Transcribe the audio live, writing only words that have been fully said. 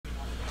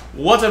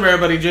What's up,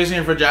 everybody? Jason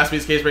here for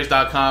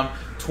JaspysCaseBreaks.com.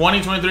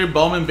 2023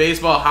 Bowman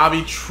Baseball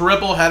Hobby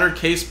Triple Header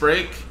Case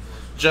Break.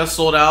 Just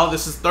sold out.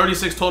 This is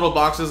 36 total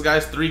boxes,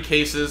 guys. 3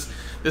 cases.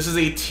 This is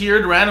a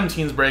tiered random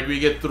teams break where you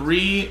get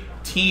 3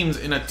 teams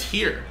in a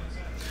tier.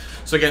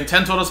 So again,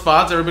 10 total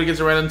spots. Everybody gets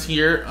a random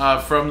tier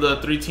from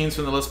the 3 teams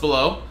from the list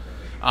below.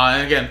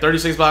 And again,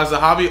 36 boxes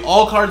of hobby.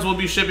 All cards will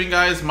be shipping,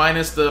 guys,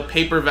 minus the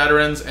paper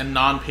veterans and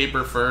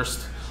non-paper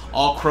first.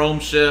 All chrome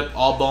ship,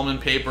 all Bowman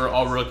paper,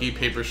 all rookie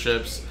paper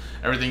ships.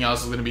 Everything else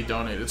is going to be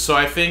donated. So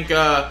I think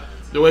the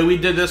way we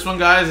did this one,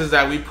 guys, is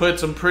that we put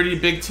some pretty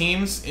big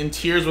teams in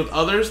tiers with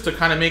others to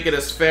kind of make it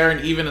as fair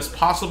and even as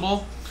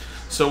possible.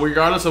 So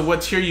regardless of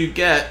what tier you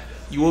get,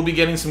 you will be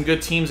getting some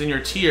good teams in your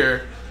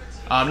tier.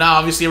 Now,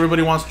 obviously,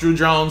 everybody wants Drew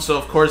Jones, so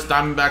of course,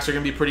 Diamondbacks are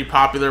going to be pretty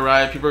popular,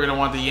 right? People are going to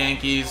want the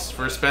Yankees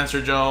for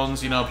Spencer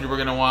Jones. You know, people are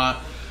going to want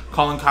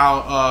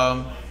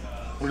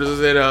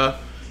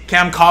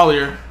Cam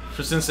Collier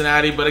for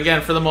Cincinnati. But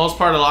again, for the most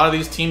part, a lot of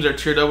these teams are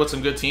tiered up with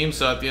some good teams,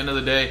 so at the end of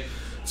the day,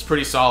 it's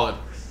pretty solid.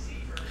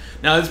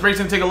 Now, this break's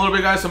going to take a little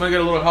bit, guys, so I'm going to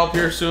get a little help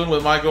here soon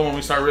with Michael when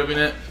we start ripping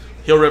it.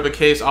 He'll rip a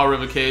case, I'll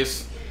rip a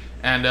case.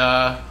 And,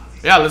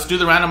 yeah, let's do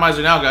the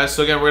randomizer now, guys.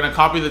 So, again, we're going to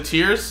copy the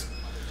tiers.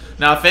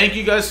 Now, thank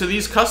you guys to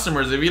these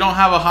customers. If you don't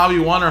have a Hobby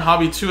 1 or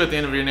Hobby 2 at the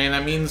end of your name,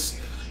 that means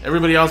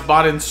everybody else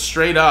bought in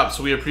straight up,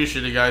 so we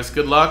appreciate it, guys.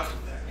 Good luck.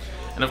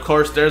 And, of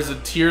course, there's the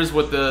tiers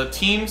with the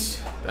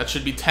teams. That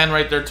should be 10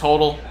 right there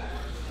total.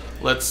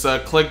 Let's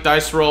click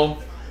dice roll.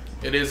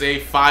 It is a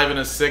 5 and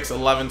a 6,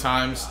 11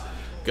 times.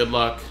 Good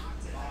luck.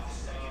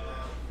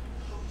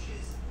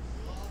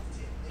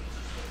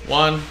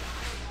 1,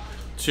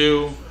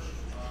 2,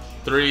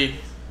 3,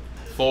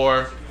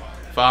 4,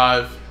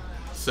 5,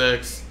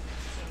 6,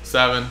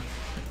 7,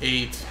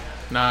 8,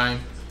 9,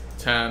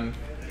 10,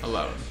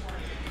 11.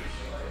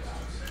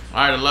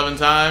 Alright, 11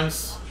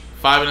 times.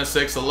 5 and a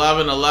 6,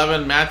 11,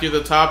 11. Matthew at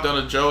the top,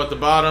 down to Joe at the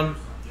bottom.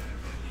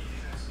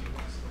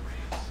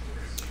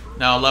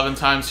 Now 11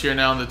 times here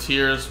now in the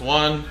tiers.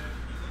 1,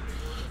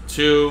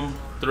 2,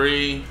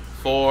 3,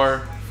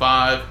 4,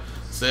 5,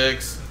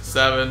 6,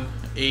 7,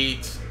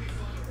 8,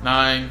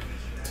 9,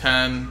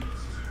 10,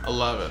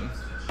 11.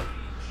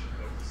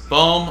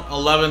 Boom,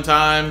 11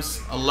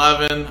 times,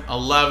 11,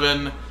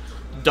 11.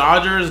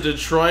 Dodgers,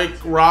 Detroit,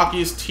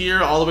 Rockies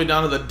tier, all the way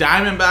down to the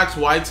Diamondbacks,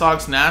 White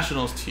Sox,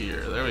 Nationals tier.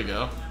 There we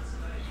go.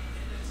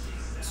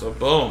 So,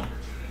 boom.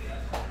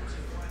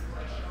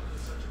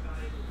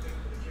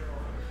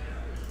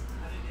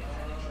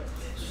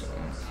 So,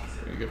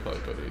 we could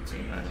probably put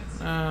 18,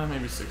 right?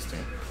 Maybe 16.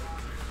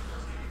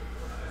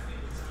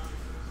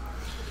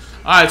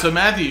 Alright, so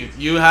Matthew,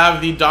 you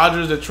have the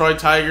Dodgers, Detroit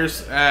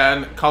Tigers,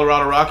 and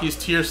Colorado Rockies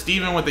tier.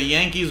 Steven with the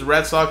Yankees,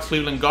 Red Sox,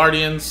 Cleveland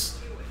Guardians.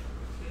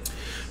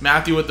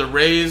 Matthew with the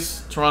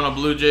Rays, Toronto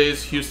Blue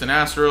Jays, Houston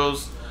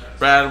Astros.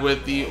 Brad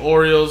with the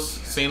Orioles,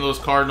 St. Louis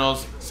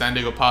Cardinals, San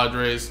Diego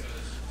Padres.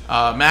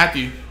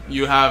 Matthew,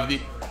 you have the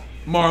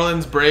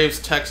Marlins, Braves,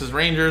 Texas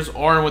Rangers.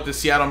 Oren with the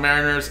Seattle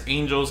Mariners,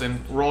 Angels,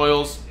 and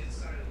Royals.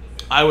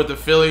 I with the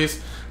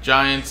Phillies,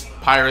 Giants,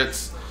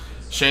 Pirates.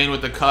 Shane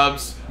with the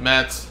Cubs,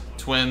 Mets,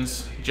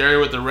 Twins. Jerry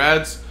with the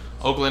Reds,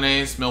 Oakland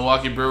A's,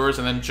 Milwaukee Brewers,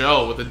 and then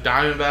Joe with the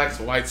Diamondbacks,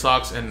 White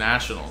Sox, and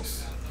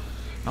Nationals.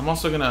 I'm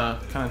also going to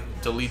kind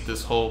of delete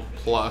this whole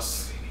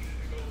plus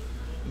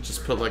and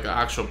just put like an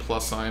actual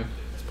plus sign.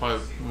 It's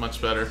probably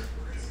much better.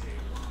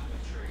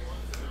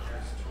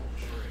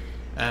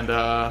 And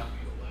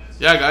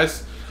yeah,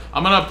 guys,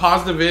 I'm going to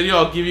pause the video.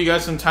 I'll give you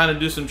guys some time to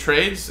do some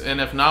trades, and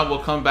if not, we'll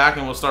come back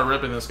and we'll start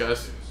ripping this,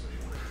 guys.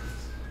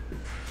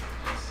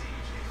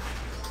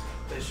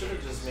 They should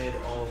have just made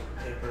all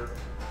paper,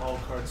 all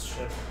cards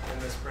ship in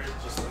this break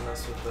just to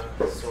mess with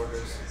the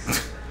sorters.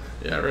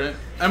 Yeah, right.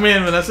 I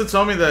mean, Vanessa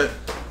told me that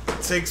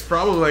it takes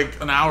probably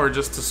like an hour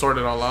just to sort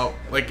it all out.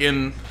 Like get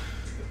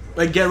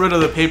rid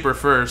of the paper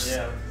first.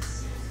 Yeah.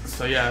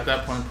 So yeah, at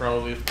that point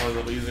probably it's probably a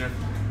little easier.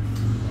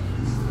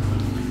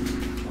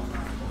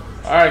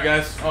 All right,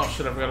 guys. Oh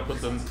shit, I forgot to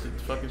put the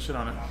fucking shit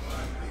on it.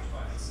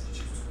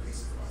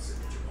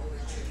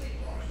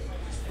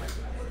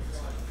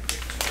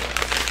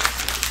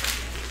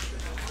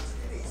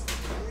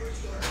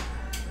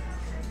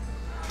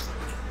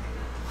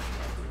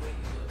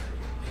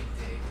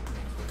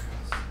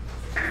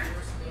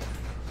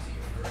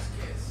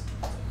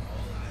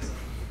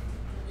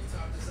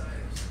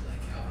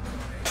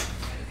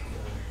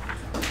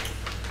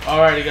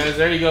 Alrighty, guys,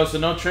 there you go. So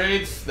no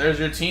trades. There's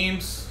your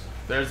teams.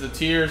 There's the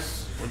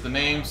tiers with the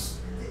names.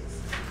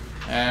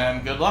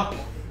 And good luck.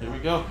 Here we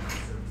go.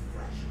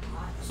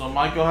 So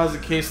Michael has a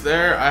case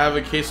there. I have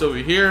a case over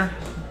here.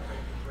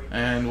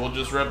 And we'll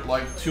just rip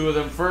like 2 of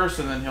them first,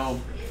 and then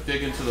he'll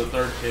dig into the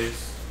 3rd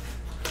case.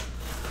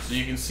 So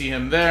you can see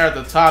him there at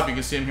the top. You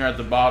can see him here at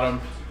the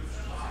bottom.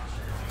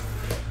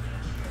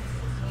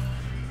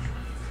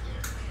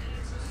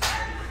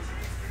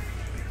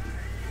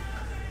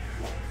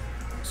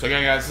 So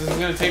again, guys, this is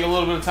going to take a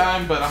little bit of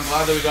time, but I'm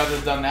glad that we got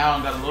this done now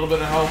and got a little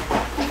bit of help.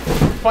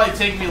 It'll probably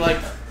take me like,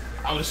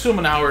 I would assume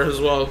an hour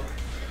as well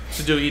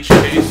to do each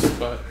case,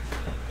 but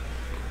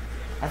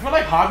I feel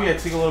like Hobby I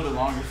take a little bit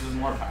longer because there's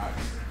more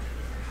packs.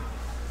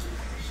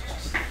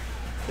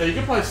 Yeah, you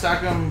can probably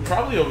stack them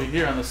probably over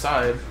here on the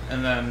side,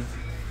 and then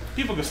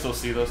people can still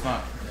see though. It's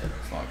not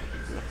like a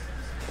big deal.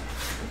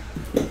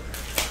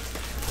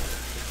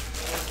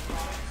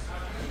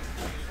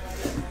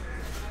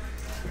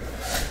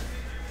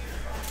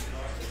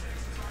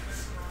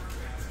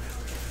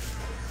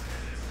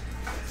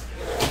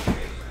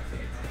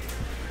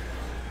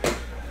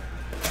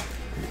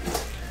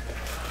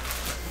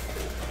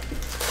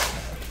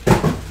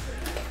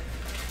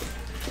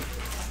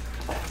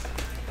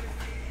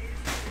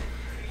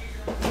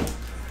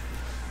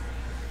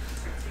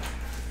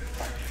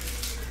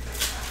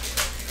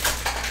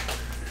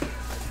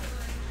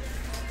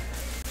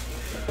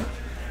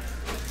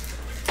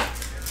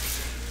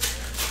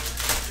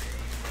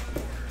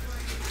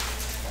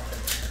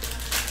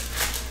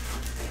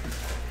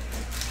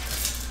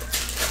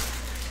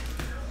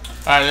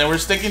 Alright, then we're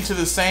sticking to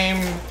the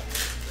same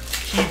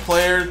key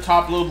player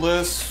top load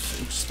list.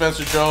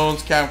 Spencer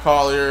Jones, Cam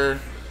Collier,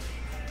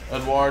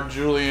 Edouard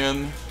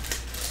Julian,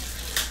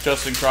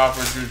 Justin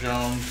Crawford, Drew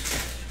Jones.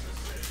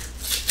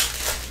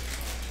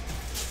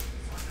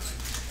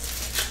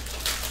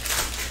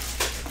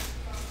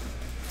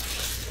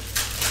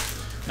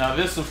 Now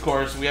this, of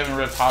course, we haven't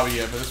ripped Hobby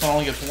yet, but this one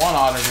only gets one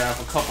autograph,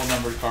 a couple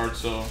numbered cards,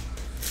 so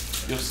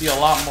you'll see a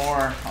lot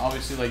more,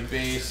 obviously, like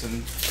base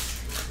and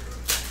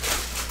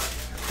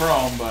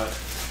chrome, but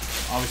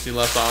obviously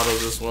less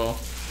autos as well.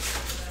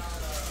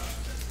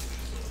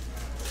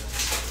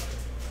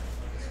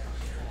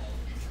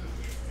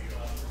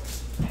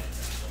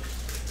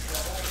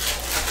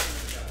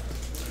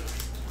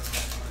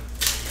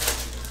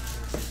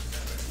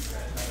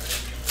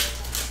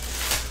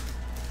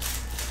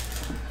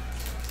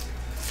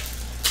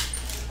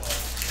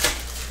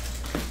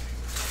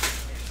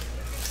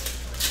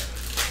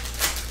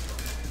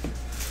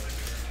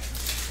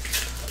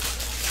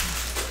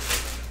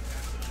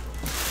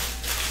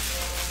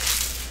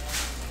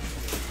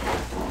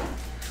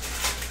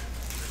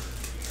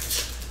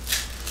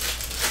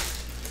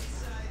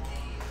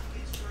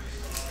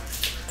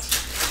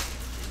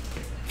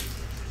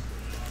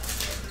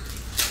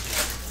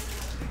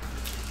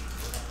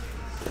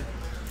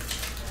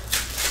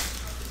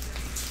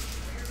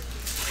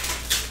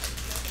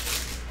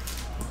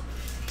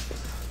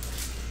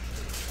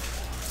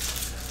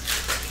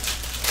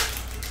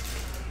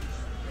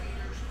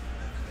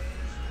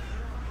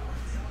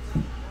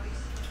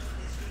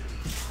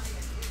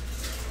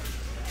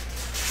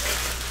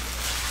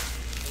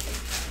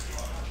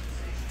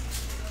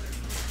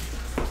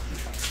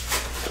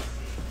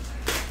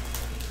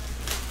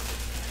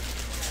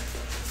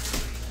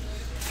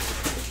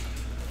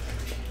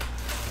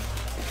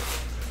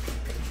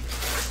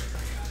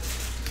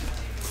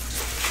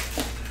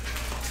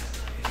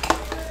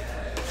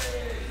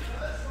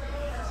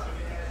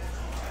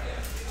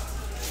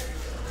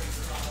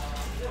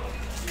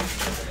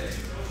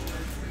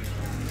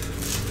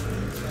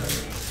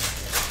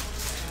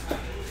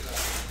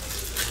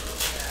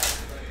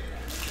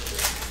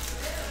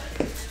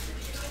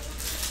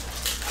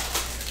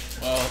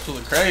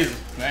 Absolutely crazy,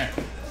 man.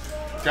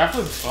 Draft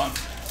was fun.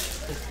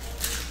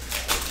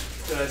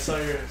 Dude, I saw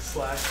your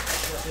Slack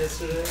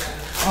yesterday.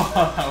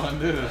 Oh, I wouldn't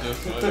do this.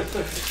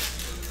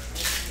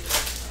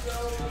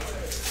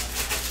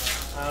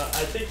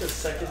 I think the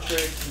second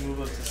trade to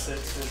move up to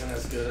 6 wasn't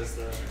as good as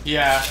the...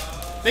 Yeah.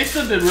 They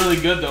still did really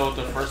good, though, with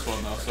the first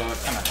one, though, so it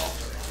kind of helped.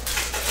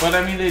 But,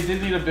 I mean, they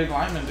did need a big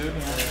lineman, dude. You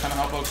know, to kind of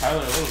help out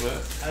Kyler a little bit.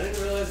 I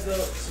didn't realize, though,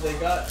 so they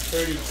got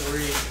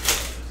 33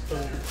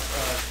 from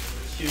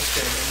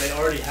Houston, and they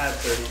already had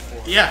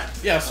 34.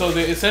 Yeah, so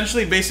they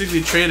essentially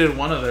basically traded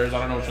one of theirs. I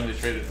don't know which one they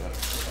traded, but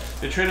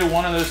they traded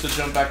one of theirs to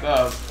jump back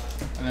up,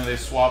 and then they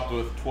swapped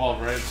with 12,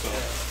 right? So,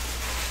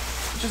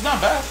 which is not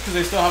bad, because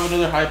they still have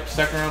another high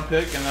second-round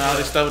pick, and now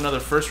they still have another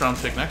first-round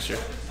pick next year.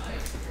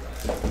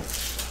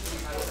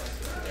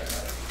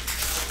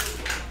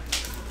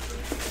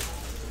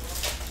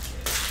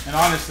 And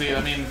honestly,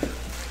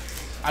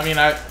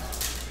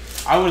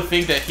 I would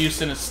think that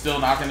Houston is still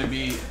not going to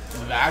be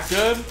that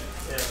good.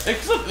 Yeah.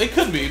 It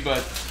could be,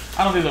 but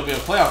I don't think they'll be a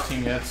playoff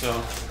team yet. So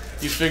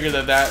you figure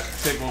that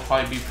pick will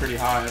probably be pretty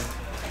high.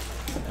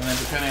 And then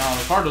depending on how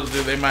the Cardinals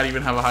do, they might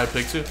even have a high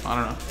pick too. I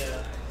don't know.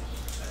 Yeah.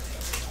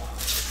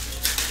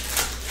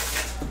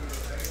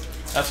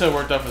 That's how it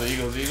worked out for the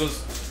Eagles. The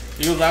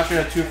Eagles last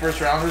year had 2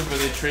 first-rounders, but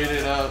they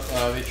traded up.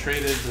 They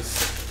traded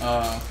this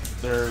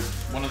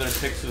one of their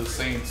picks to the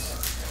Saints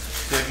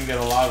so they can get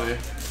Olave.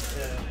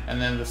 Yeah. And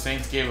then the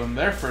Saints gave them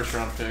their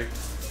first-round pick,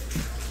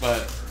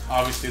 but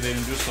obviously they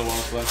didn't do so well,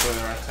 so that's why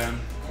they're at 10.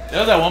 There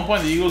was at one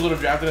point the Eagles would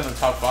have drafted in the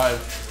top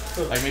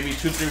 5, like maybe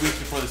 2-3 weeks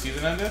before the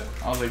season ended.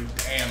 I was like,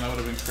 damn, that would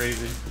have been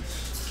crazy.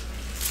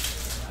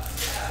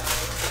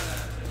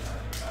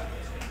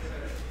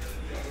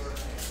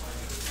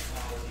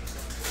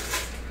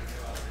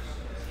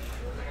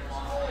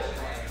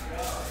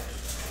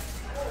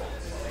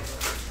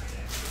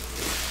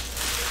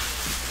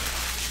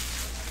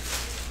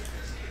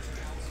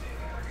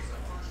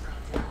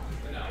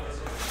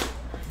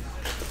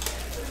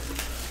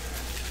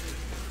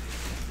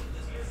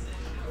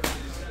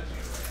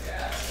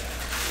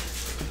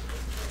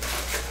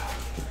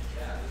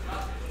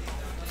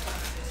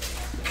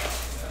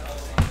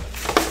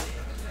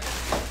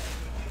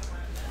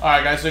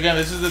 Alright guys, so again,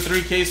 this is the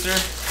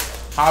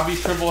 3-caser hobby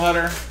triple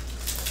header.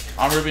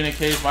 I'm ripping a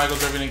case,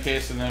 Michael's ripping a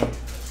case, and then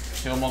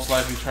he'll most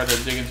likely try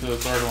to dig into the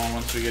third one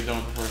once we get done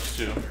with the first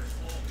two.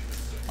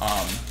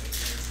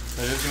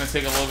 But it's going to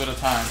take a little bit of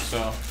time,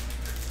 so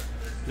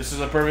this is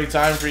a perfect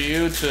time for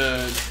you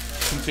to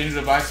continue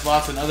to buy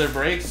slots and other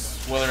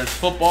breaks, whether it's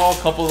football.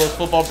 A couple of those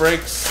football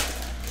breaks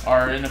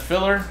are in a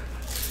filler.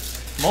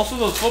 Most of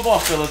those football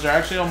fillers are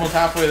actually almost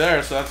halfway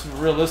there, so that's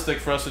realistic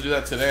for us to do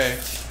that today.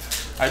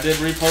 I did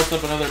repost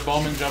up another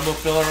Bowman jumbo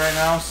filler right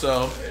now,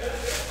 so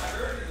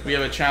we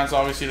have a chance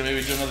obviously to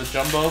maybe do another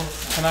jumbo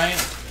tonight.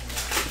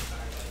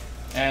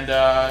 And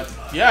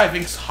yeah, I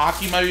think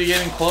hockey might be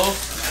getting close.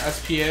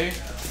 SPA.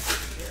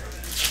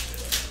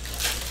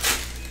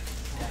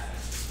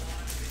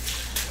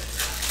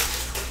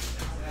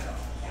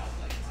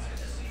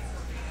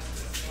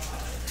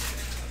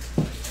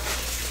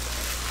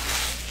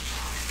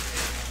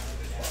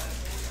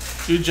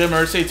 Dude, Jim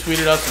Irsay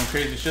tweeted out some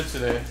crazy shit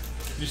today.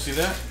 Did you see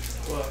that?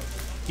 What?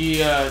 He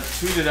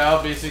tweeted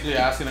out basically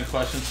asking a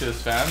question to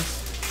his fans,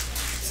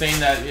 saying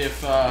that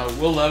if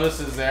Will Levis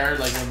is there,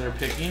 like when they're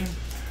picking,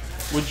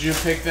 would you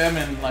pick them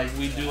and like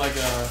we do like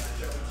a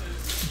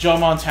Joe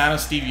Montana,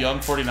 Steve Young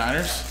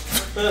 49ers?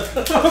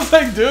 I was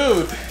like,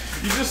 dude,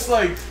 you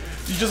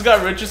just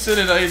got Richardson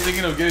and now you're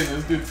thinking of getting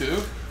this dude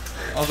too?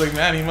 I was like,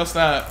 man, he must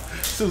not.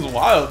 This is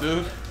wild,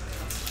 dude.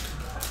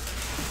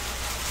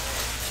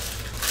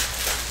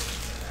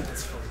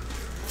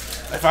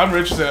 If I'm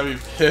Richardson, I'd be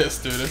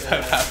pissed, dude, if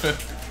that happened.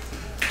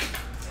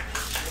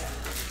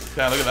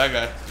 Yeah, look at that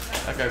guy.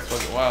 That guy's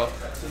fucking wild.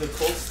 Do the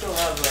Colts still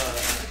have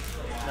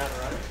Matt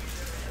Ryan?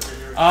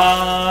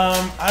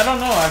 I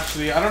don't know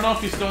actually. I don't know if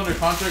he's still under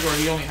contract or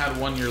he only had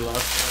 1 year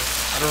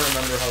left. I don't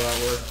remember how that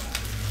worked.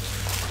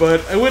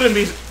 But it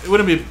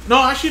wouldn't be.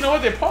 No, actually, you know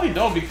what? They probably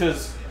don't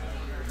because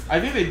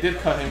I think they did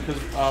cut him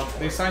because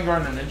they signed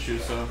Gardner Minshew.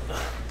 So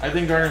I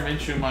think Gardner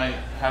Minshew might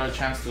have a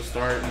chance to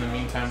start in the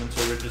meantime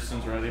until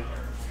Richardson's ready.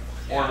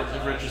 Or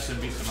if Richardson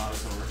beats him out,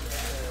 it's over.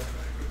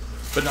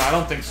 But no, I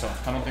don't think so.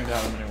 I don't think they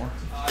have him anymore.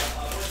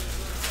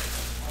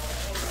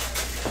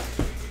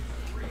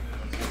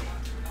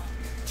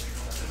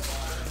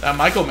 That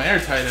Michael Mayer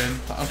tight end,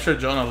 I'm sure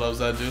Jonah loves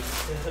that dude.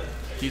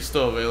 He's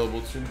still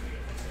available too.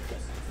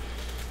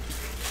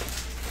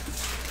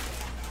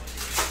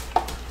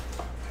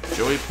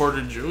 Joey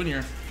Porter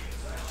Jr.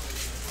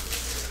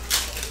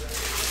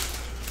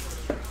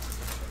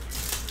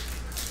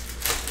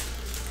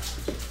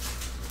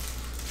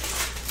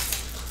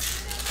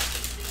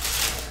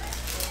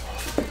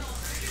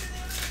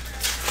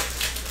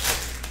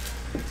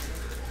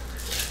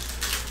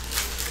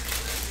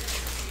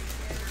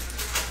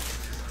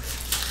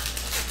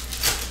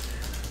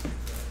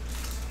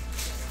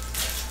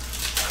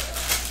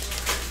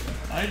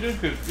 You're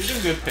doing good. You're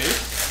doing good pace.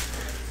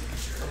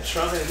 I'm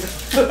trying.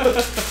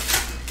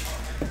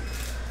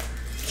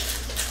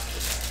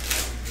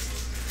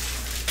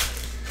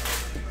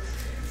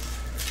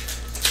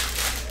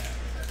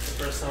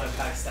 First time I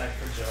packed stack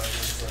for Joe, he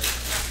was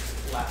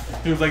like laughing.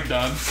 He was like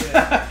done.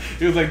 Yeah.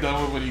 He was like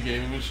done with what you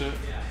gave him and shit.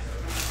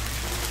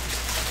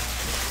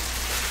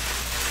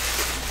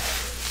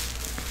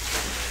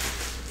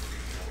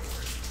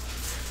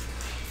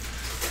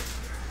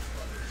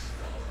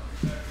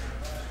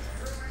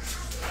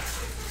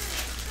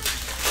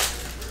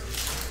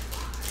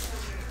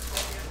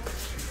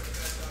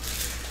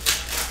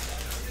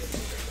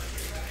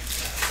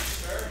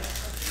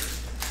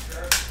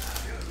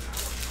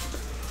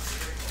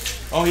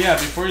 Oh yeah,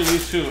 before you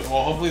leave too.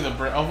 Well, hopefully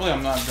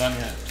I'm not done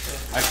yet.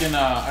 I can.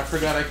 I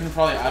forgot. I can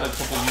probably add a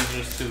couple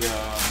users to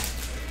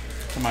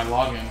my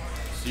login,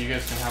 so you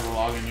guys can have a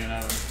login, you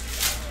know,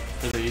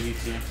 for the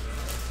ADT.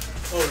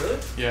 Oh really?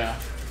 Yeah.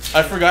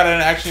 I forgot.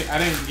 I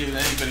didn't give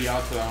anybody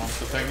out to that one,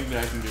 so technically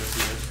I can do it to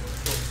you guys.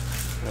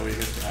 That way you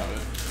guys can have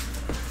it.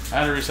 I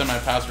had to reset my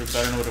password because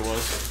I didn't know what it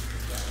was.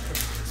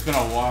 It's been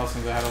a while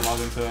since I had to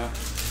log into that.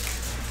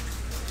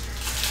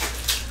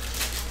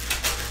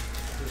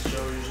 Does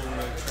Joe usually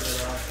like turn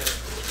it off?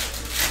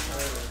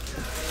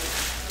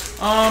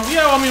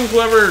 Yeah, well, I mean,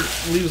 whoever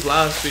leaves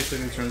last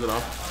basically turns it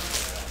off.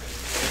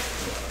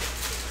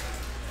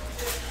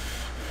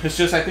 It's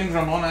just I think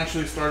Ramon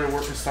actually starting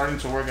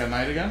to work at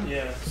night again.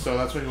 Yeah. So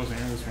that's why he wasn't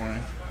here this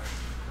morning.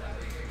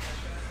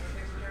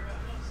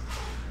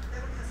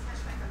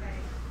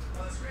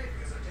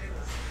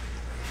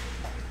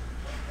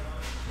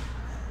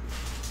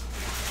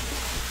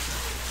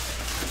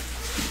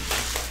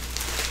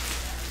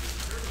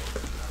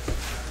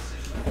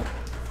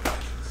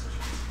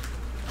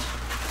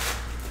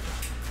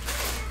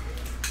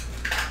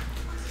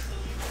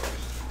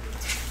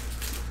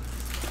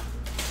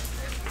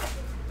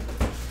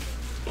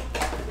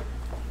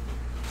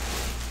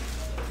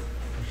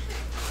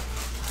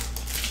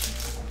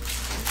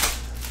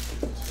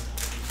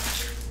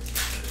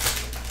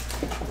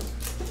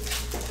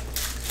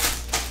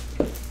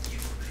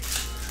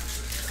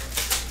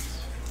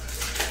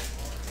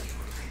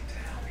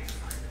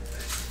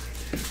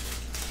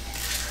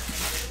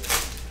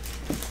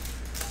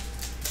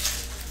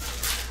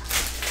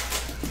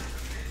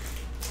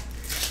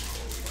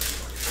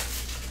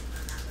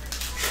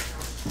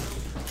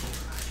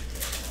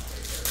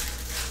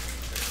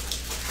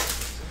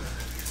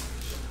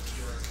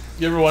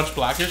 You ever watch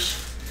Blackish?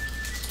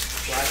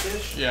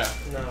 Blackish? Yeah.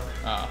 No.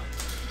 I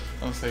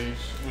don't say you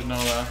would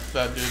know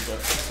that dude, but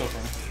it's so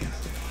funny.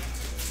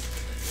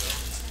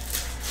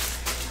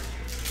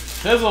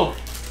 Fizzle!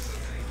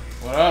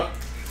 What up?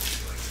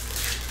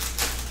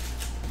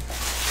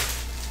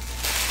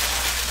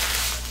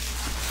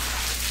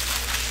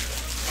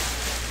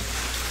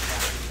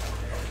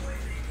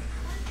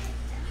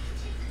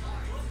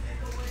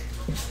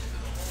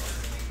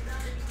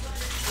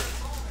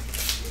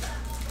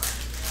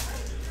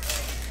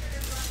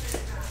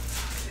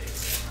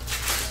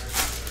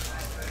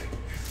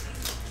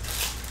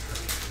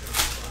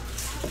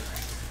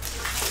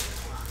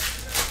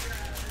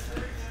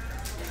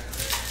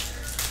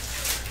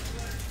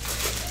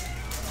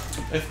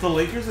 If the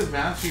Lakers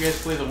advance, you guys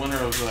play the winner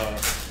of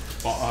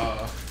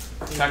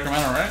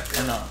Sacramento, right?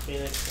 Or no?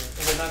 Phoenix.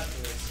 Well, not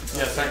Phoenix.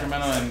 Yeah,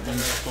 Sacramento and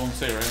Golden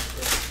State, right?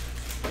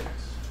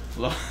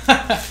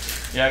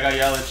 Yeah, I got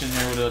Yelich in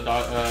here with a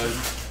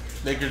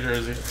Laker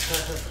jersey.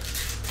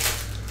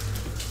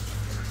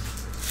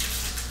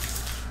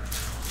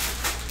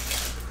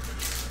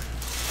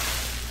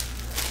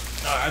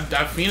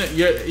 That Phoenix,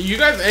 you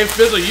guys, hey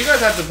Fizzle, you guys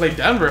have to play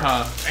Denver,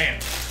 huh? Man,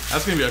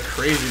 that's gonna be a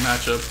crazy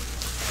matchup.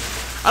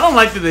 I don't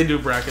like that they do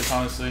brackets,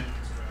 honestly.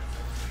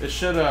 It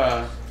should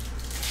be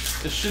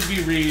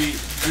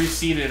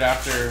reseeded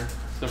after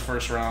the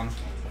first round.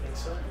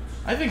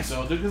 I think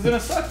so, dude, because then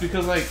it sucks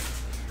because like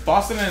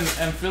Boston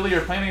and Philly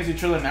are playing against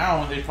each other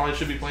now, and they probably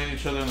should be playing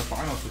each other in the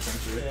finals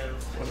potentially,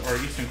 or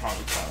Eastern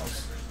Conference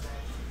Finals.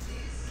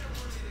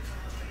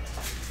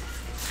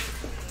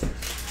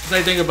 So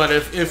I think about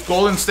it, if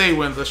Golden State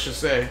wins, let's just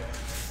say,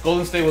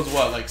 Golden State was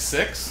what, like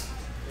 6?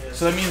 Yeah.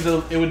 So that means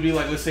it would be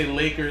like, let's say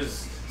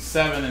Lakers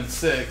 7 and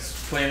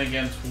 6 playing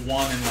against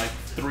 1 and like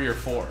 3 or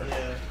 4.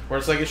 Yeah. Where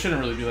it's like it shouldn't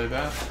really be like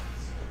that.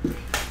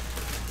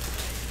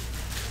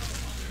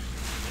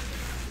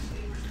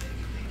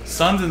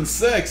 Suns and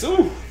 6.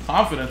 Ooh,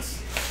 confidence.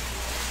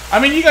 I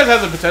mean, you guys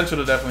have the potential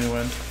to definitely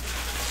win.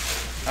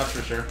 That's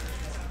for sure.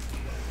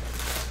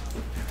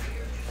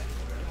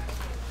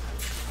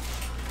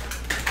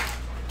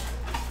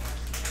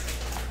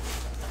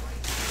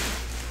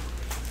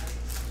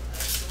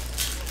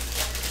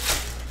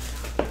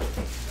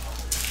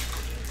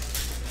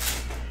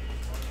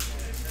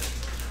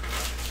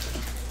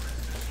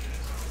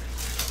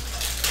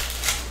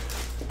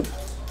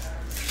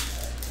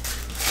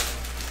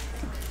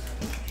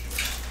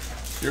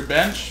 Your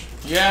bench?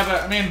 Yeah,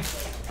 but I mean,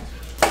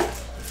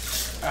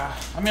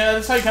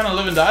 that's how you kind of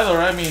live and die, though,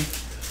 right? I mean,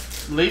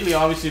 lately,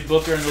 obviously,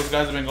 Booker and those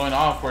guys have been going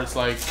off, where it's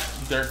like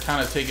they're kind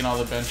of taking all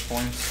the bench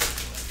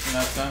points in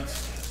that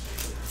sense.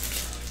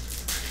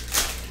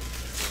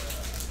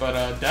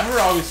 But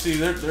Denver, obviously,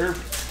 they're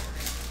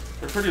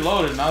pretty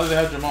loaded now that they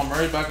have Jamal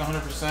Murray back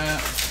 100%.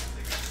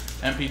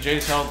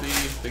 MPJ's healthy.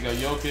 They got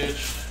Jokic.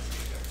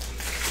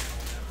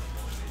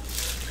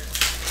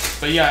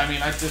 But yeah, I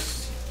mean,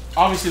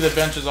 obviously, the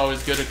bench is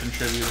always good to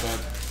contribute, but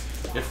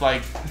if,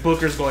 like,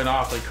 Booker's going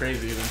off like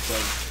crazy, then it's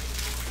like...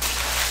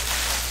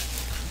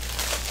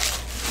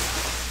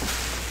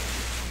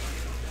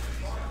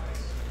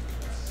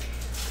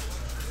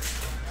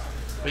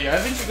 But yeah, I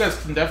think you guys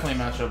can definitely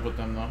match up with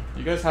them, though.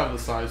 You guys have the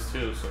size,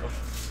 too, so...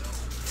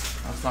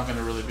 That's not going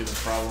to really be the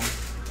problem.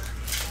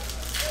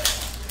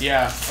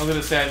 Yeah, I was going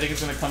to say, I think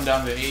it's going to come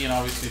down to Ayton,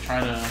 obviously,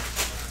 trying to...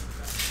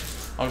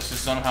 Obviously,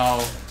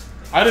 somehow...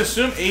 I would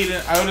assume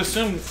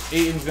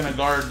Ayton's gonna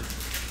guard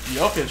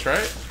Jokic,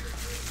 right?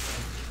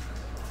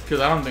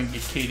 Because I don't think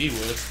KD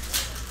would.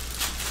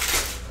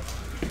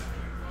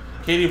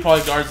 KD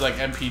probably guards like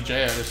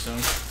MPJ, I'd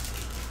assume.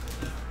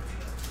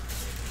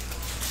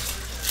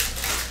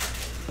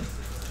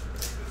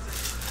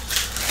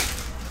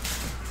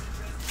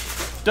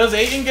 Does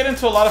Ayton get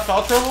into a lot of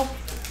foul trouble?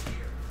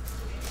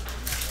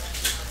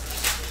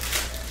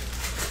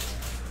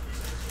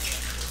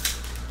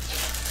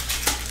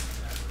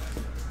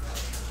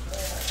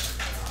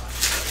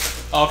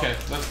 Okay,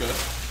 that's good.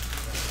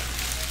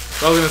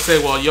 So I was gonna say,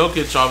 well,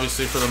 Jokic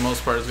obviously for the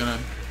most part is gonna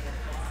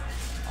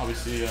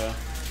obviously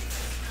attract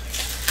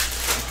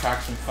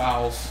some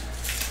fouls.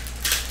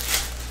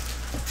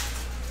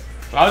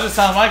 But I was just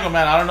telling Michael,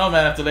 man, I don't know,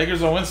 man. If the Lakers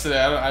don't win today,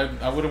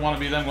 I wouldn't want to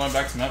be them going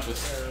back to Memphis.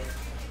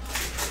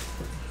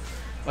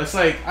 It's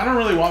like I don't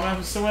really want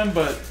Memphis to win,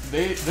 but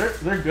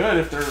they're good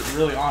if they're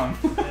really on.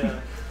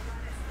 Yeah.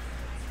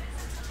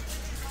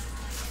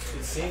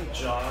 You seen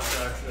Jaw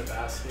drive to the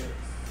basket?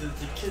 The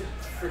kid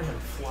freaking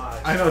flies.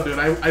 I know, dude.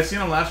 I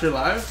seen him last year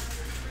live.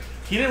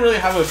 He didn't really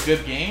have a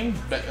good game.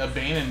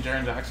 Bane and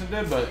Jaren Jackson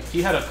did, but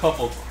he had a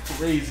couple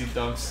crazy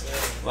dunks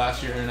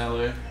last year in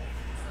LA. I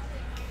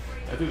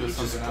think there's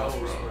something else,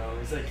 bro.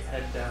 He's like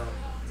head down.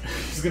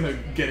 He's gonna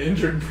get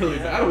injured really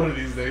bad one of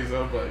these days,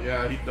 though. But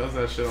yeah, he does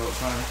that shit all the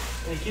time.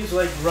 And he keeps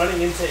like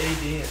running into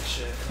AD and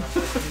shit. And I'm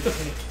like, dude, he's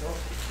gonna kill him.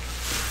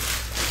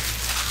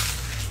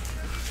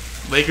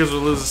 Lakers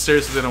will lose the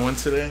series if they don't win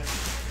today.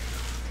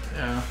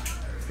 Yeah,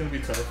 it's gonna be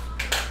tough.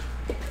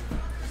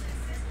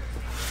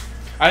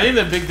 I think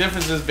the big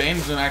difference is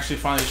Bane's been actually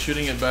finally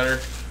shooting it better.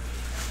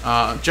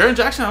 Jaren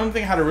Jackson, I don't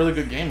think had a really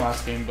good game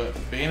last game, but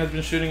Bane has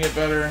been shooting it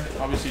better.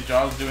 Obviously,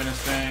 Jaw's doing his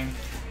thing.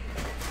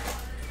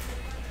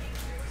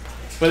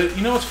 But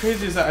you know what's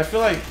crazy is that I feel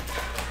like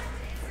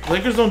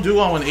Lakers don't do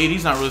well when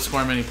AD's not really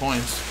scoring many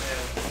points.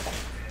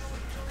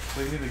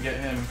 So they need to get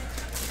him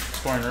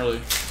scoring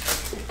early.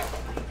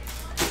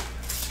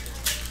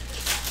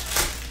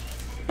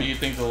 But you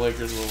think the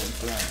Lakers will win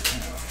tonight?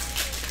 Yeah.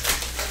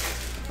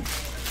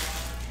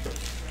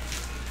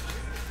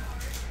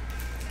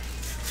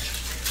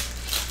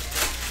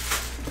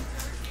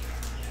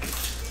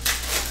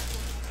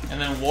 And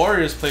then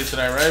Warriors play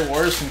tonight, right?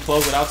 Warriors can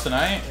close it out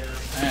tonight.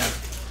 Yeah. Man.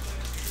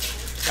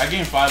 That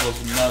game 5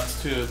 was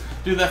nuts too.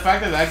 Dude, the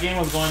fact that game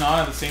was going on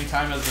at the same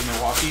time as the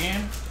Milwaukee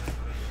game,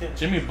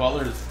 Jimmy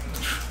Butler's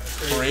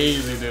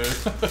crazy, dude.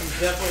 He's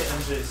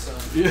definitely MJ's son.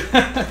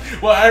 Yeah.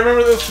 Well, I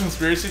remember those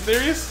conspiracy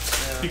theories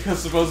because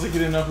supposedly he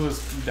didn't know who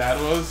his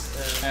dad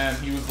was, and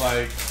he was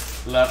like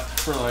left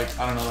for like,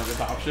 I don't know, like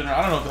adoption or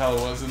I don't know what the hell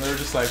it was, and they were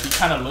just like, he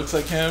kind of looks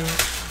like him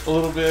a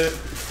little bit.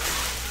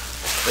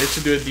 They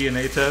should do a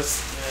DNA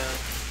test. Yeah.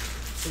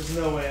 There's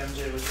no way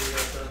MJ would do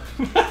that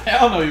though.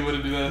 Hell no, he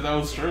wouldn't do that. That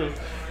was true.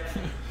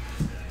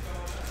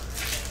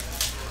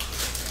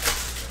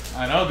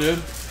 I know, dude.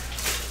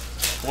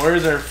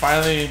 Warriors are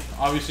finally,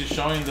 obviously,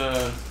 showing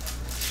their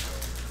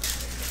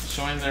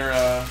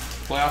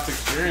playoff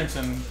experience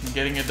and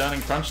getting it done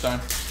in crunch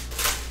time.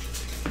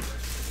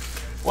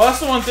 Well, that's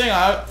the one thing.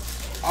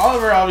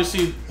 Oliver,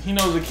 obviously, he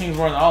knows the Kings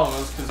more than all of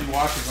us because he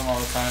watches them all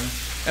the time.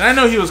 And I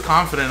know he was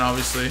confident,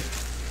 obviously,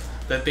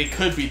 that they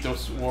could beat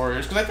those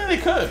Warriors because I think they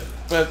could.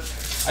 But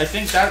I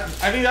think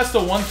that's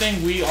the one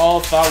thing we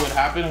all thought would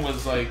happen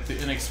was like the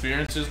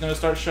inexperience is going to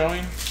start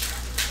showing.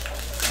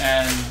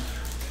 And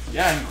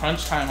yeah, in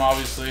crunch time,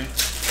 obviously.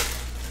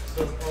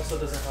 So it also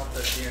doesn't help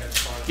that TIERED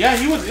fought. Yeah,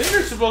 he was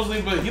injured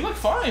supposedly, but he looked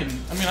fine.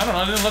 I mean, I don't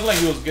know. It didn't look like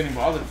he was getting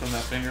bothered from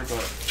that finger,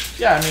 but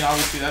yeah, I mean,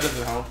 obviously that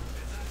doesn't help.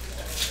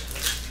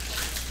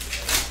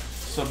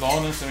 So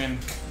bonus, I mean,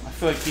 I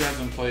feel like he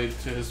hasn't played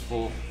to his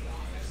full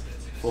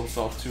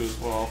self too as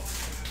well.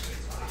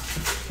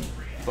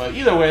 But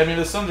either way, I mean,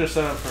 the Suns are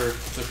set up for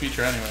the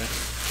future anyway.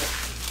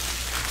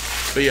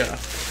 But yeah.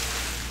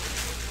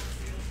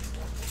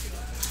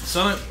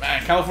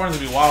 Man, California's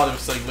gonna be wild if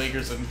it's like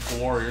Lakers and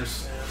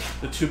Warriors,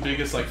 the two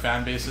biggest like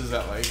fan bases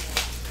that like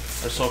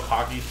are so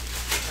cocky.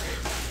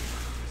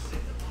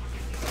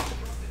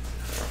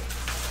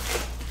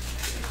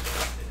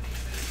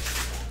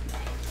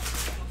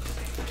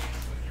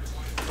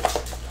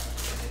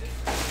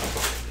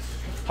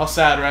 How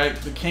sad, right?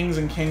 The Kings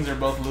and Kings are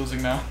both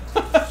losing now.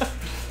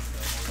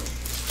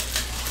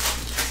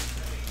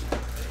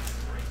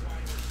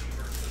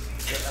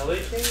 LA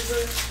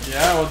Kings,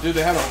 yeah, well, dude,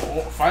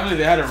 finally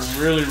they had a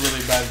really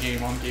bad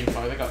game on Game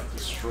 5. They got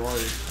destroyed.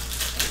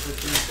 Is it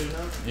 3-2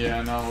 now?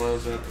 Yeah, no, what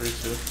was it?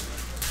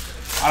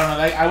 3-2. I don't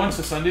know. I went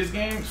to Sunday's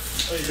game.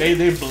 Oh, They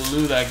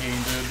blew that game,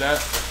 dude.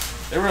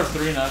 They were up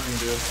 3-0,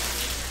 dude.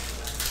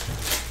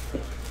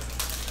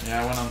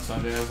 Yeah, I went on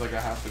Sunday. I was like,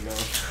 I have to go.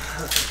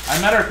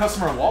 I met our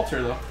customer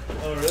Walter though.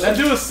 Oh really? That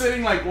dude was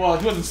sitting like, well,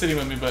 he wasn't sitting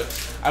with me, but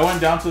I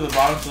went down to the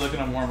bottom to look at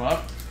him warm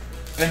up,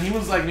 and he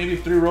was like maybe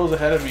 3 rows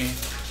ahead of me.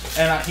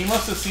 And he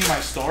must have seen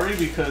my story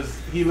because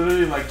he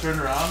literally like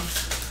turned around.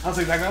 I was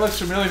like, that guy looks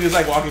familiar. He was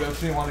like walking up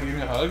to me and wanted to give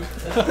me a hug.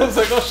 I was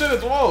like, oh shit,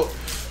 it's Walt.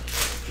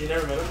 You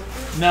never met him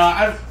before?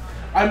 No,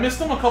 I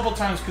missed him a couple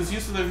times because he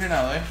used to live here in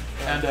LA.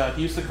 And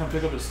he used to come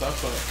pick up his stuff.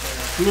 But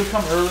he would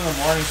come early in the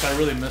morning, so I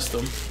really missed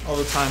him all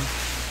the time.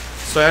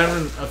 So I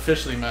haven't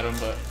officially met him,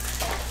 but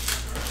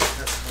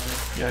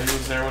yeah, he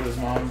was there with his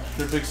mom.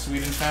 They're big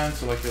Sweden fans,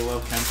 so like they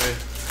love Kempe.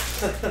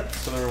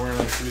 So they were wearing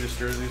like Swedish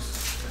jerseys.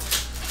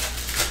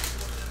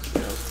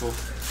 Yeah, it was cool.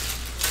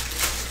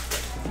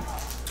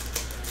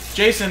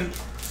 Jason,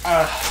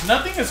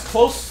 nothing is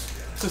close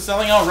to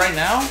selling out right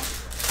now,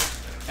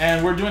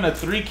 and we're doing a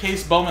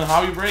 3-case Bowman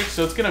hobby break,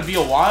 so it's gonna be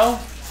a while.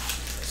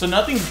 So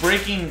nothing's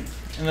breaking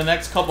in the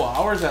next couple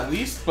hours at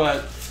least,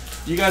 but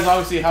you guys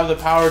obviously have the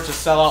power to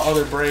sell out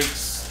other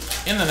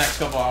breaks in the next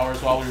couple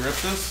hours while we rip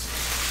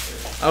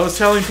this. I was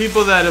telling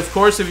people that, of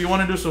course, if you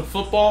want to do some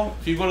football,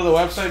 if you go to the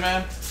website,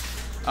 man,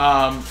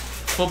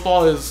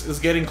 football is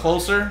getting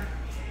closer.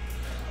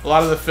 A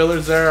lot of the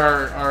fillers there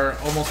are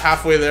almost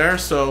halfway there,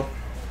 so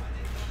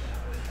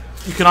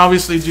you can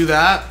obviously do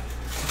that,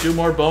 do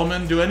more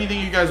Bowman, do anything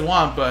you guys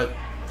want, but,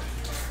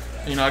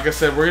 you know, like I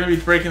said, we're going to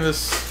be breaking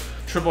this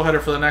triple header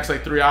for the next,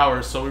 like, 3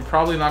 hours, so we're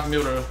probably not going to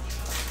be able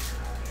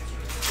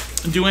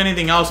to do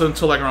anything else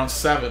until, like, around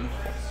 7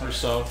 or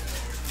so.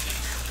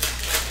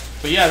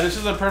 But, yeah, this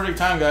is a perfect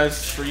time,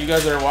 guys, for you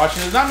guys that are watching.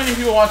 There's not many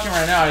people watching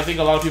right now. I think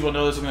a lot of people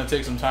know this is going to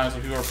take some time, so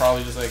people are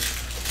probably just like,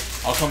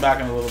 I'll come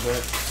back in a little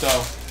bit. So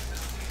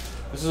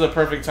this is a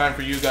perfect time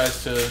for you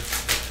guys to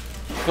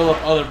fill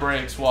up other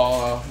breaks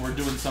while we're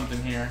doing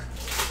something here.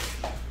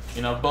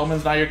 You know,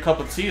 Bowman's not your cup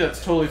of tea.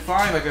 That's totally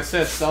fine. Like I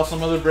said, sell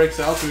some other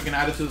breaks out so we can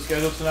add it to the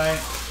schedule tonight.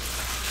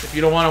 If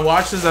you don't want to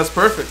watch this, that's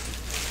perfect.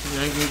 You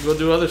know, you can go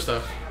do other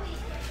stuff.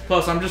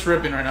 Plus, I'm just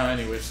ripping right now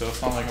anyway, so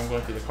it's not like I'm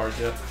going through the cards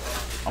yet.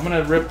 I'm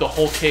gonna rip the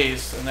whole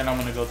case, and then I'm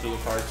gonna go through the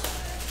cards.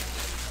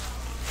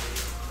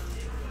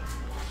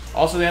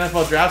 Also, the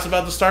NFL draft's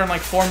about to start in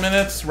like 4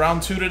 minutes.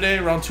 Round 2 today,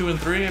 round 2 and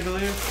 3, I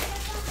believe.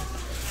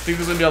 I think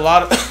there's gonna be a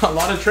lot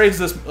of trades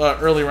this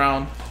early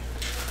round.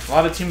 A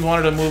lot of teams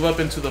wanted to move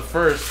up into the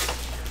first,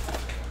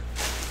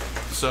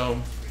 so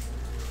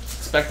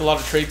expect a lot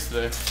of trades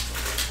today.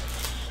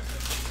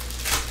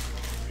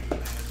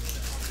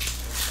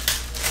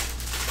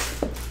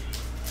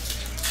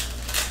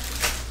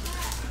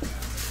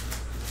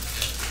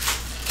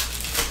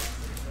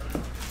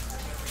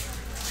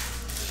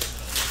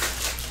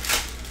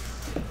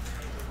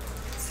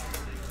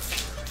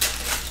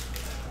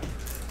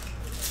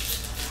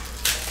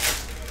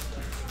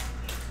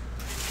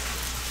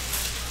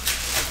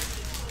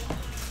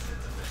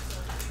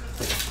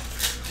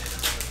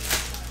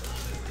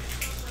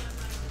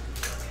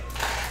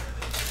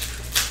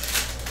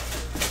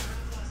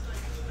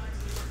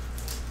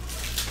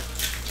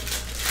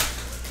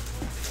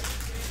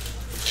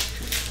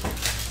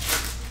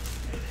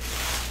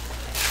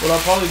 What I'll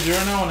probably do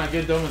right now when I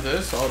get done with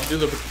this, I'll do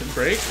the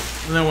break,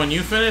 and then when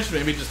you finish,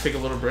 maybe just take a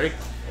little break,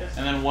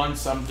 and then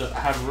once I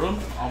have room,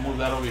 I'll move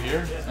that over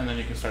here, and then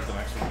you can start the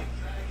next one.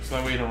 So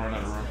that way you don't run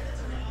out of room.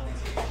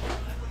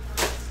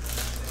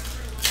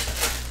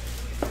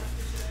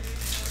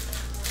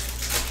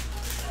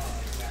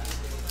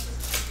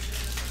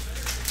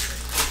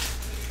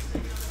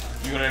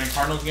 You go to any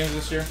Cardinals games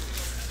this year?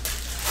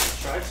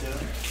 Try to.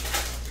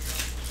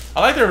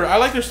 I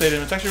like their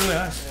stadium. It's actually really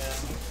nice. Yeah.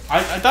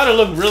 I thought it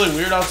looked really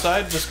weird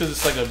outside just because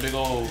it's like a big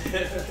old,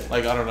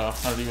 like, I don't know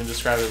how to even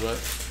describe it,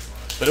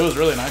 but it was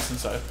really nice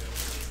inside.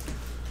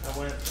 I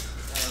went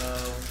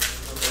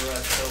when they were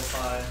at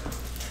SoFi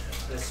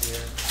this year.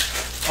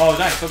 Oh,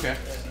 nice. Okay.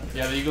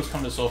 Yeah, the Eagles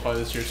come to SoFi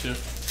this year too.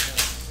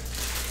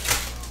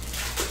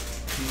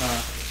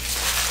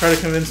 Try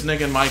to convince Nick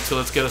and Mike to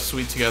let's get a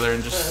suite together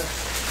and just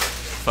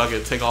fuck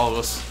it, take all of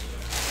us.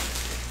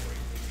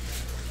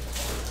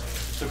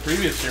 The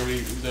previous year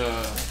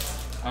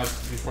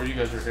before you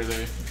guys were here,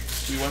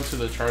 we went to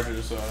the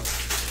Chargers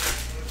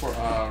for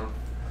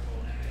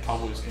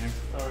Cowboys game.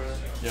 Oh really?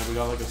 Yeah, we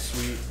got like a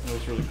suite. It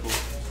was really cool.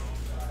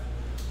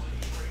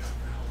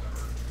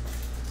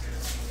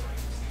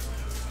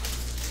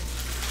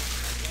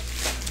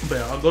 But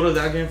yeah, I'll go to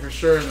that game for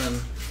sure, and then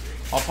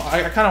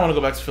I kind of want to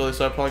go back to Philly,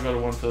 so I'll probably go to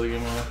one Philly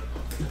game.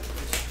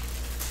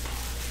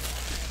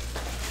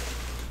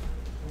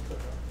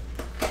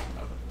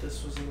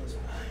 This was in this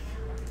bag.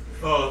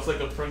 Oh, it's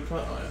like a print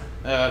cut? Oh, yeah.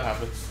 Yeah, that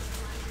happens.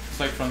 It's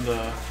like from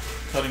the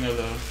cutting of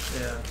the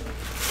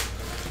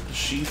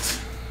sheet.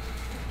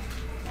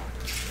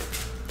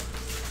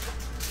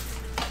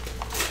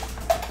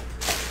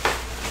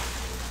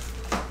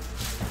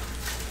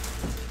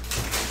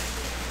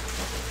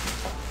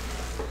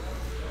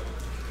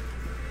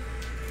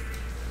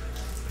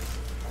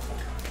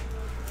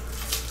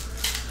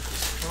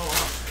 Oh,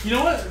 wow. You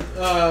know what?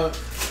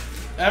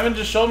 Evan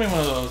just showed me one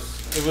of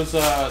those. It was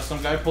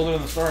some guy pulled it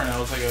in the store, and it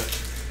was like a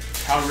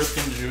Cal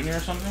Ripken Jr. or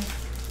something.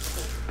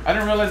 I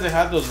didn't realize they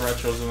had those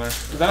retros in there.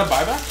 Is that a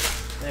buyback?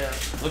 Yeah.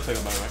 Looks like a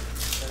buyback.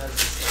 It has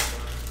this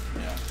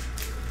Yeah.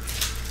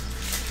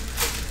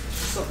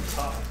 just on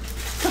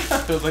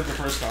top. It was like the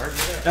first card.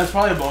 Yeah. That's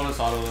probably a bonus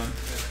auto then.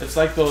 It's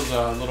like those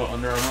little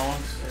Under Armour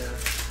ones. Yeah.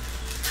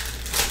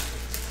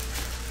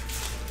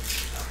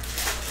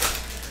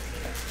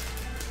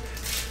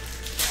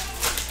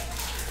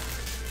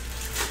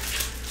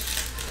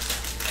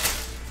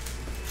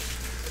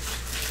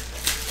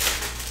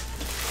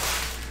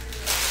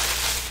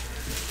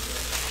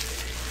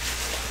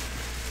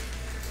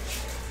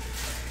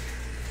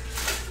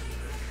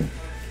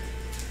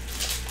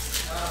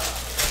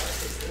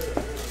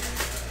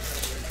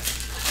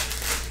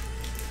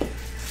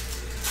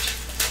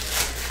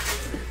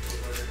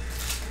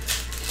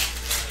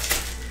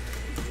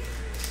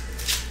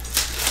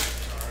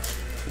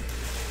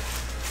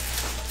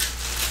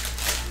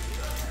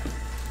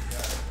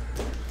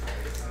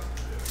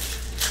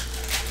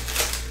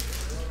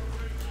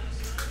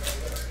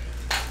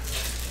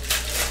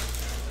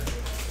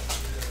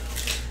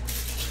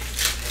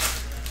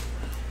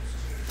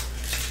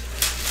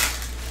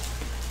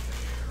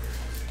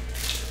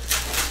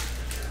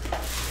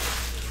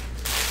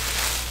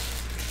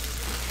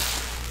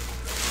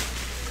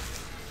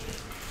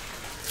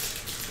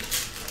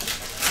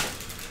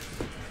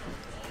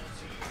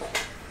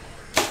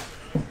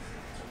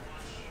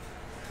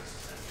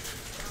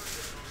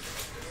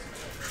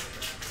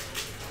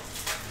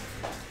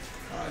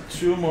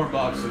 Two more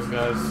boxes,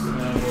 guys, and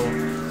then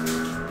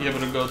we'll be able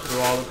to go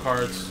through all the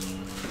cards.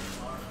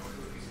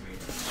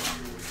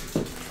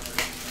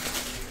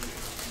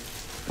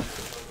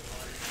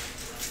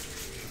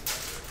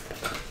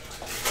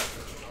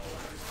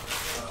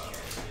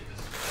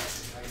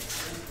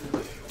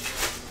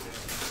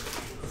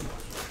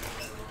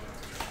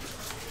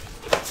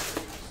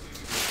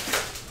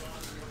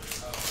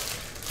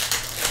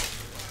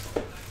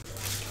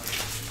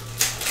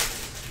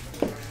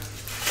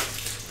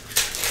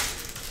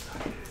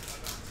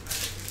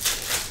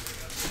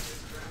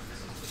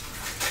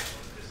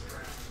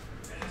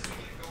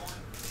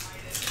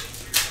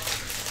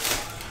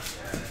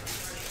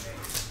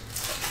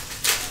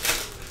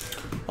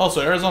 Oh,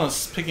 so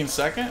Arizona's picking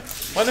second?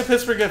 Why did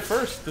Pittsburgh get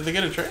first? Did they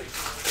get a trade?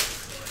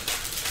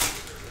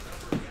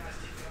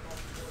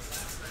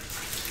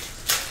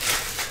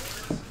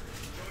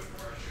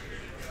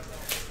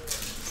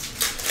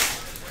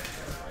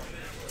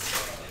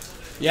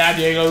 Yeah,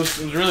 Diego, it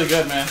was really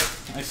good, man.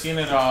 I seen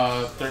it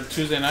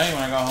Tuesday night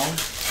when I got home.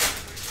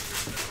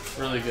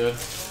 Really good.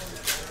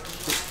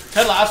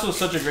 Ted Lasso was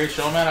such a great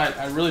show, man.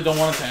 I really don't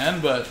want it to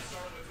end, but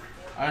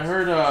I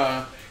heard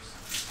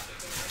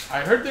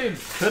they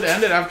could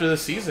end it after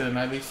this season.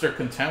 At least they're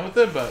content with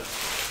it, but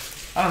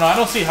I don't know. I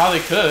don't see how they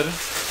could.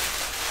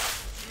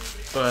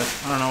 But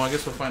I don't know. I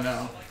guess we'll find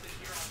out.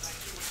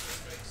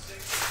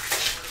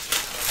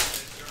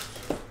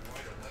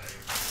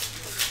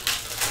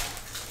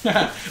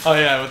 Oh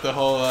yeah, with the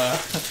whole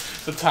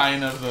the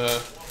tying of the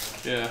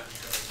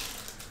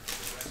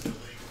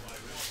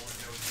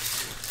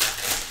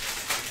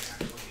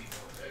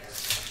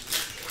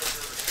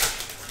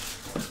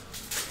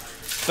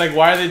It's like,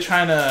 why are they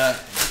trying to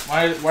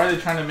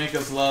make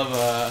us love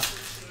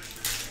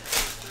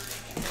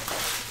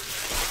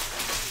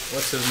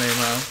what's his name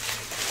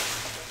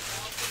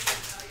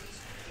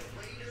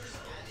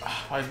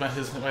why is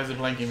it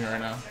blanking me right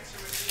now?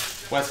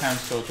 West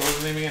Ham's coach. What was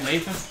his name again?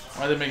 Nathan?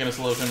 Why are they making us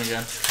love him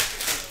again?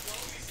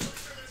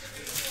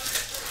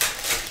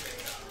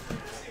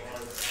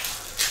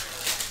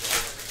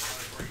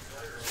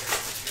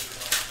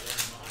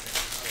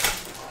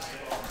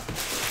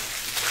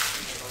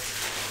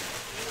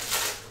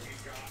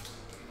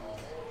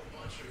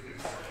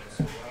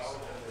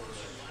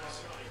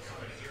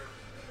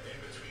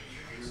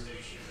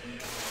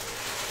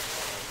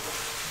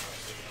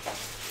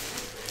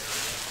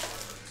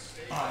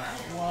 Alright,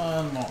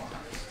 one more.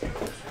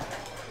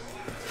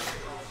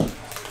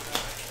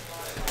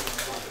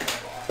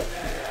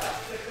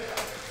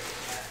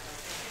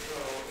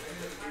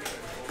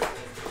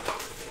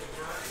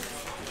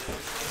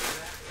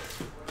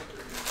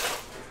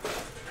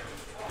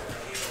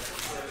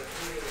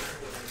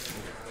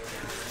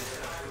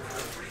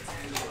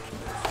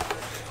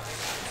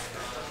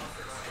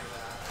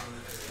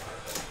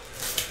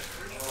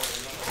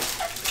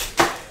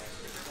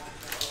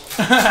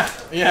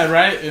 Yeah,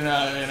 right? In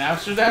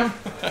Amsterdam?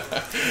 Yeah,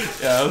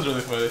 that was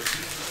really funny.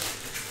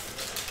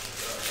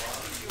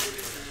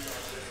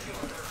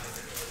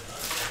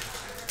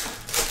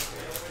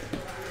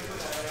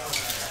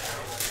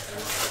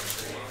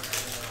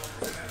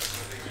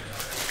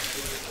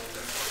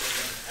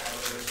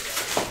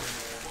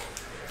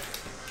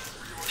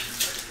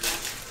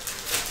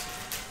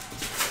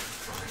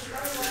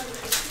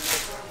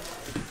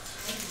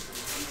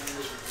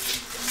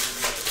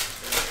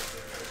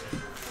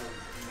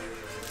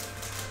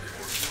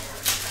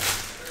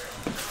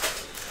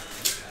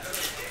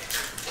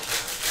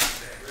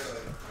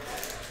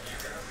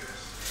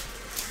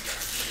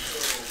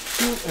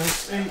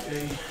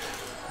 USAA.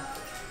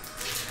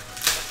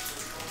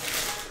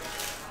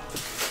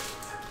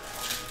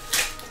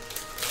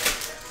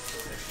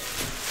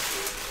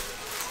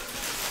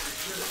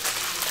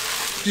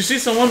 Did you see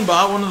someone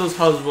bought one of those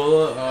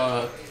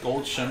Hezbollah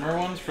gold shimmer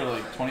ones for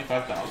like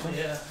 25,000?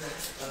 Yeah.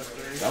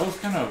 That was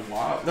kind of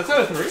wild. That's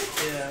out of 3?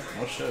 Yeah.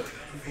 Oh shit.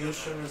 Blue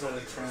shimmer's at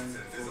a 10.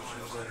 Gold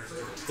shimmer's at a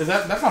 3.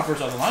 That's not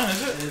first out of the line,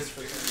 is it? It is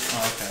for 10.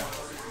 Oh, okay.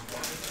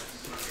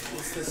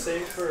 It's the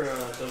same for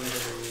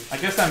WWE. I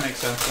guess that makes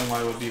sense then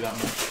why it would be that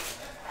much.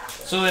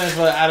 So then if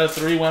out of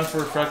 3 went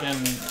for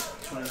fucking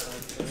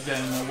 25.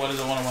 then what is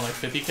it, one of them like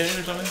 50K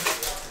or something?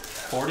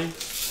 40?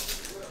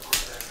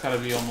 It's gotta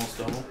be almost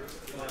double. Yeah.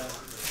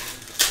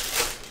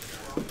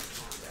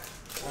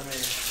 I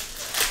mean,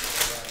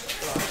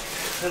 wow,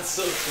 that's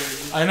so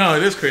crazy. I know,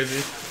 it is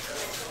crazy.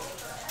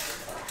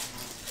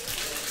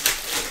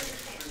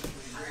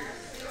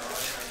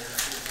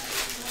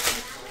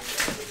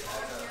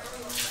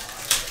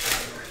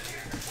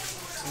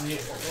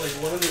 Like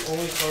one of the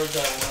only cards I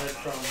wanted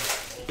from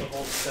the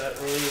whole set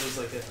really was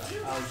like an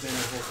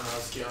Alexander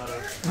Volkanovski auto.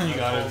 You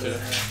got it too.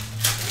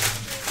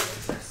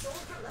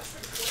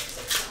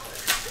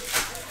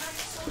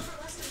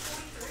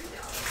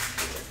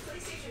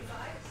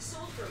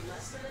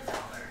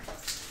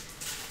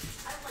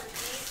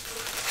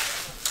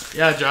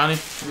 Yeah, Johnny.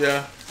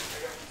 Yeah.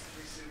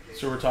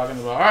 That's what we're talking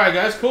about. Alright,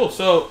 guys, cool.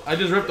 So, I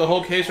just ripped the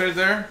whole case right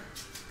there.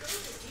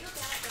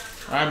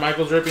 Alright,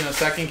 Michael's ripping the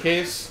second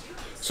case.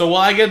 So,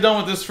 while I get done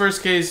with this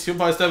first case, he'll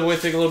probably step away,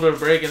 take a little bit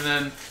of a break, and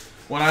then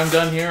when I'm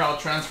done here, I'll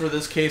transfer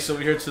this case over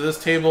here to this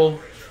table,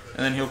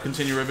 and then he'll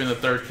continue ripping the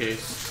third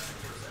case.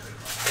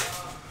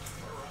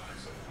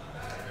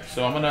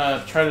 So, I'm going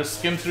to try to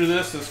skim through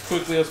this as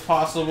quickly as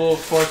possible,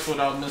 of course,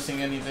 without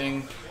missing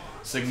anything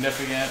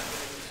significant.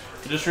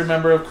 Just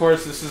remember, of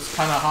course, this is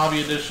kind of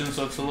hobby edition,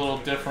 so it's a little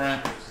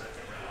different.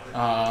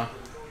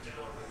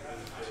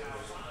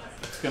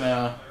 It's going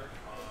to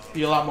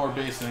be a lot more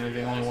base than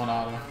anything, only one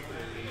auto.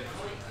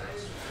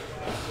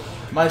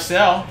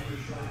 Myself,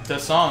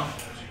 Tesson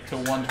to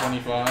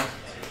 125.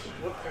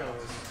 What parallel?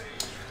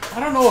 I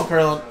don't know what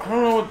parallel. I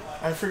don't know what.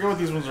 I forget what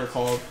these ones are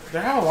called. They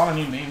have a lot of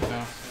new names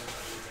now.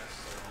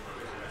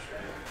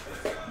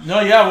 No,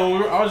 yeah,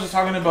 well, I was just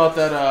talking about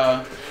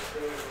that,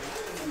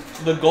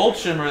 the gold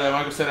shimmer that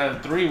Michael said out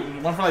of 3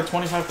 went for like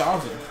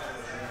 25,000.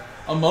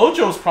 A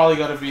Mojo's probably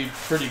got to be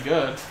pretty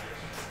good.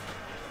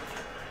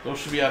 Those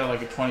should be out of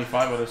like a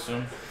 25, I'd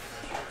assume.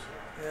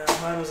 Yeah,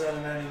 mine was at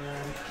a 99.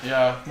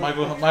 Yeah,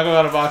 Michael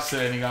got a box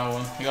today and he got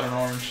one. He got an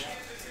orange.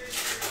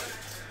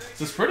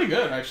 This is pretty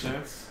good, actually.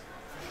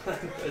 I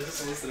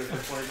just listed it for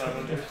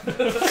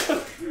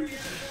 2,500.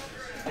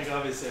 Like,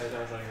 obviously, I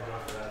don't think I'm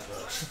going for that,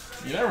 but.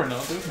 You never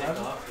know, dude.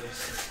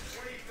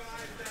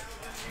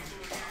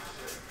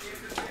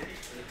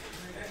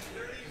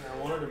 I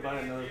wanted to buy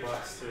another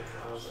box too.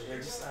 I was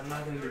like, I'm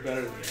not going to do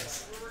better than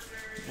this.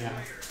 Yeah.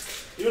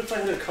 Even if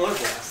I hit a color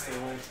blast, they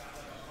won't.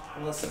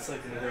 Unless it's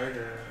like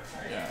McGregor.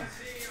 Yeah.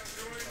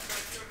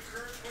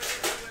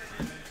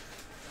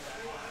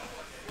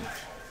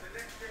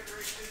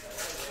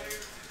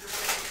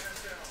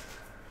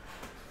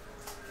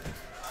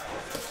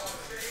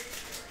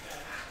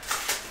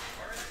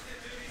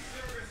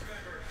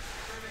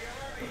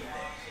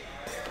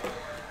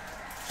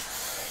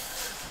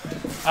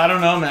 I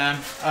don't know, man.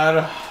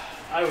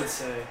 I would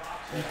say.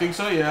 You think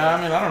so? Yeah.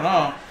 I mean, I don't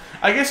know.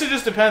 I guess it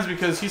just depends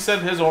because he said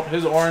his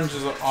orange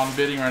is on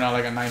bidding right now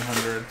like a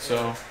 900.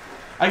 So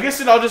I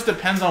guess it all just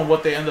depends on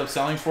what they end up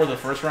selling for the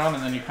first round,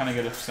 and then you kind of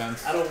get a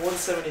sense. Out of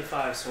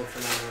 175 sold for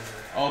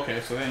 900.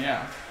 Okay, so then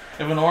yeah,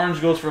 if an orange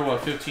goes for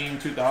what 15,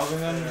 2,000,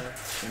 then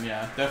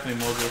yeah,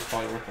 definitely Mojo is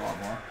probably worth a lot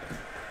more.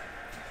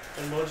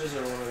 And Mojos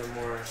are one of the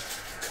more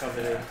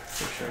coveted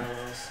for sure.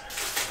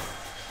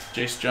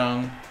 Jace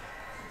Jung.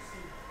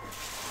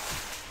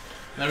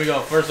 There we go.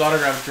 First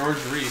autograph, George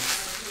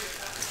Reese.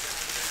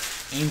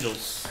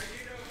 Angels.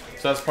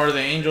 So that's part of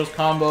the Angels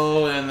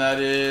combo, and that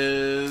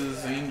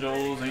is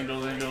Angels.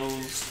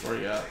 Where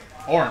you at?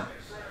 Oren.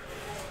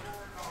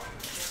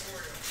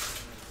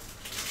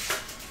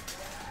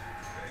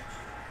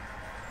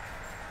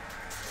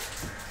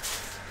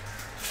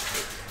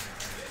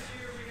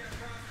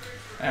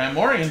 And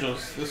more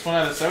Angels. This one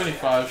at a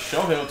 75.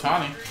 Shohei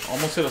Ohtani.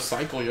 Almost hit a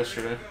cycle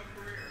yesterday.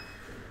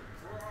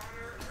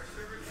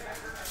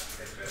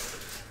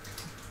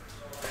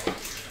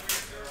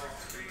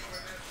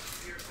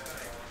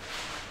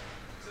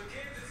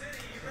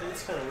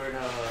 It's kind of weird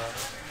how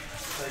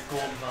like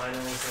gold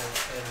vinyls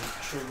and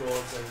true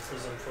golds and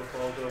Prism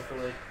football go for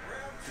like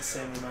the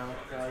same amount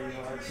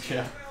value-wise.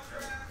 Yeah.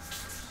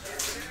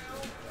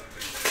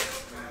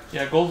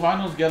 Yeah, gold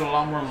vinyls get a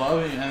lot more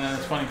love, and then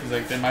it's funny because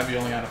like they might be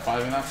only out of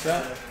 5 in that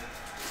set. Yeah.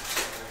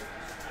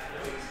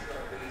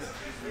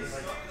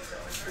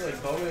 I feel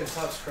like Bowman and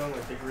Topps Chrome,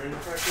 like the green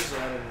refractors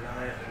are out of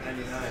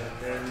 99,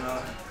 and they're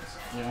not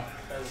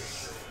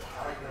as.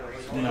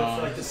 No.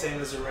 Like the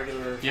same as a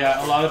regular.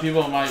 Yeah, a lot of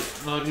people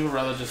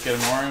rather just get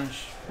an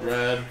orange,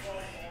 red,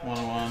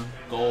 101,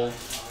 gold.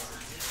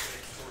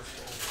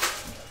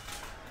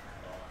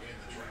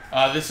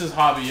 This is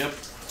hobby, yep.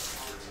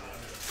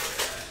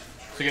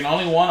 So again,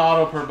 only 1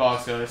 auto per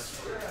box, guys.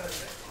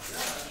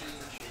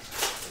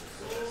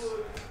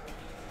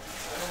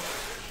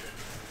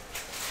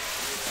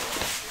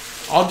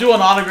 I'll do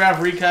an autograph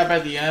recap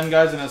at the end,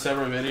 guys, in a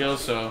separate video,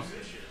 so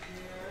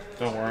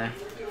don't worry.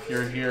 If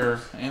you're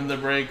here in the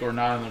break or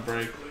not in the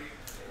break.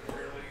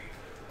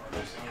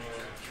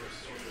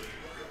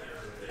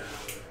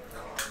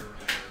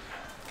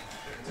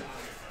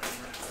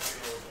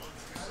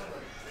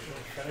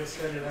 This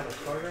guy didn't have a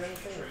card or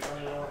anything, or not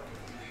at all?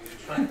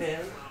 My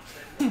man.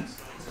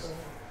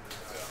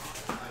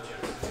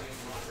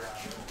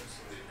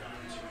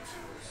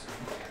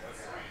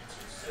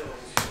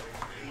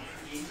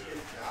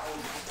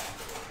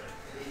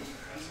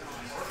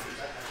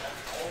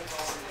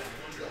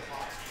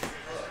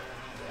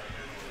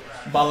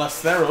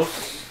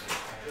 Ballesteros.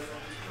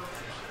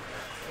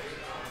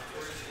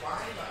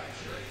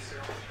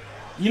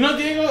 You know,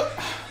 Diego,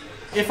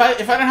 if I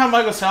didn't have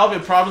Michael's help,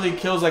 it probably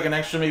kills like an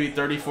extra maybe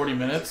 30-40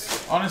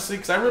 minutes, honestly,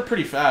 because I rip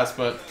pretty fast.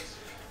 But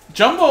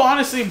Jumbo,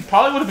 honestly,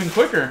 probably would have been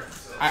quicker.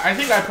 I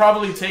think I'd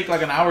probably take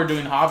like an hour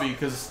doing hobby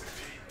because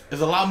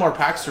there's a lot more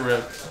packs to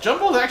rip.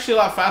 Jumbo is actually a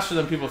lot faster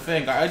than people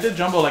think. I did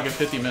Jumbo like in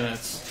 50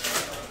 minutes.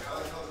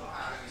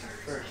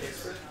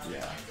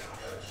 Yeah.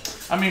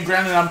 I mean,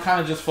 granted, I'm kind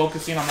of just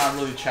focusing. I'm not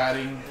really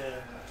chatting.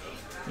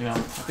 You know, I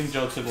think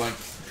Joe took like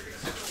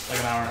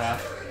an hour and a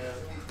half.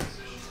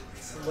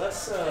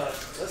 Less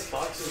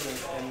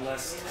boxes and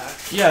less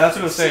packs. Yeah, that's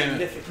what I was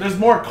saying. There's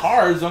more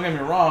cards, don't get me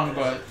wrong,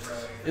 but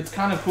it's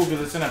kind of cool because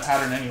it's in a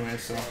pattern anyway,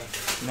 so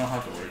you don't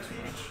have to worry too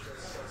much.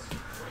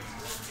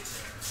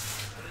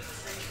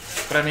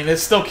 But I mean,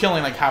 it's still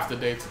killing like half the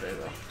day today,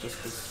 though, just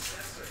because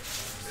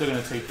it's still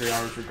going to take 3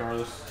 hours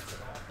regardless.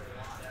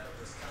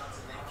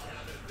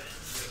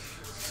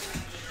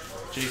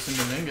 Jason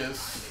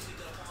Dominguez.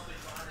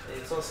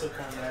 It's also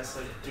kind of nice,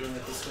 like, doing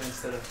it this way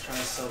instead of trying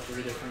to sell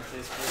 3 different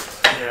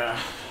Facebooks. Yeah.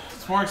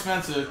 It's more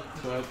expensive,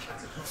 but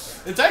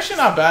it's actually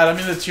not bad. I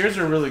mean, the tiers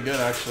are really good,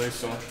 actually,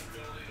 so at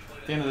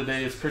the end of the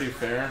day, it's pretty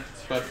fair.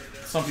 But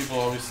some people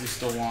obviously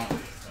still want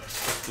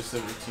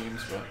specific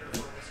teams, but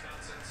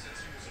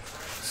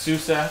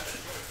Susak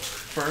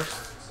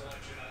first.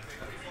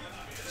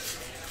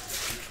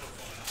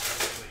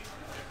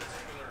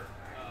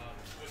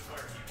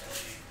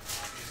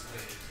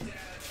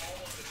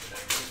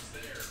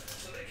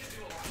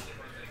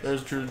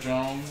 There's Drew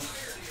Jones.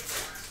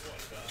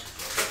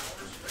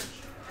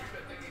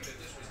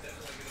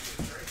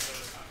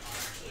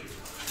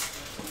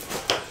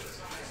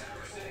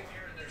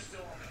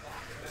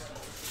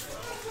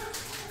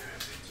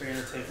 We're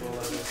gonna take all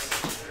of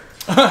this.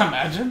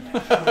 Imagine.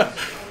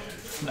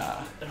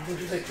 Nah.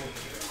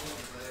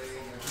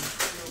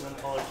 When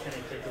all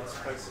Kenny Pickett's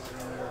prices are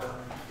gonna go down.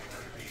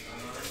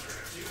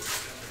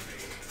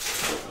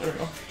 There we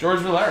go. George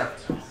Valera.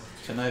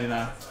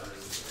 /99.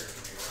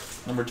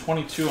 Number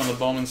 22 on the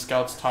Bowman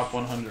Scouts Top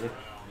 100.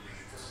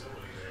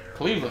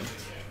 Cleveland.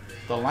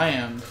 The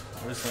Land.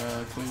 There's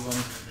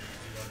Cleveland.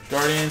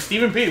 Guardians.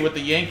 Stephen P. with the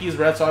Yankees,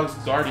 Red Sox,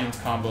 Guardians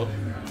combo.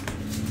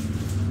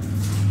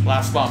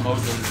 Last spot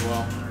mojo as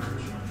well.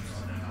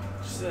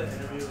 Just that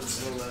interview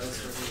with Will Levis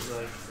where he's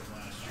like,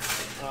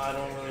 I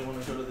don't really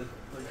want to go to the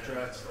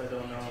draft if I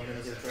don't know I'm going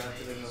to get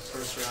drafted in the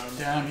first round.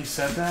 Damn, he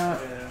said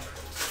that? Yeah.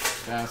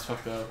 That's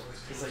fucked up.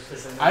 He's like,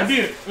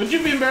 Would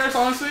you be embarrassed,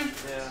 honestly?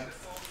 Yeah.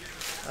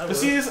 But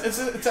see,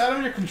 it's out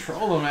of your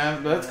control, though,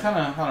 man. But that's kind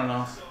of, I don't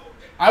know.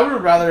 I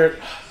would rather,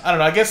 I don't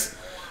know, I guess,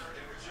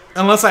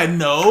 unless I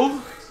know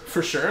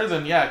for sure,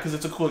 then yeah, because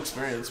it's a cool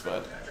experience,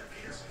 but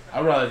I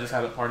would rather just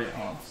have a party at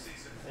home.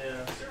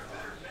 Yeah.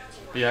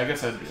 But yeah, I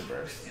guess I'd be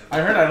embarrassed. I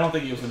don't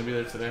think he was going to be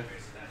there today.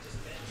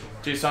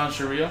 Jason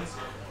Chourio?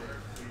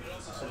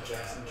 So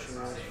Jackson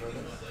Chourio,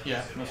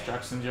 yeah, Miss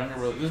Jackson's younger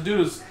brother. This dude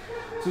was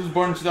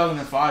born in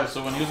 2005,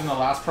 so when he was in the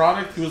last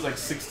product, he was like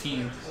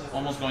 16,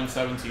 almost going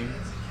 17.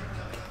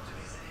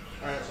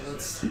 Alright, well,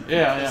 let's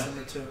yeah.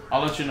 number 2.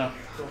 I'll let you know.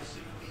 Cool.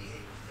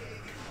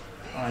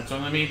 Alright, so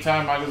in the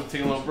meantime, Michael's going to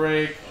take a little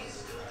break.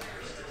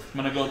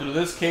 I'm going to go through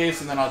this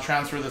case, and then I'll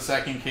transfer the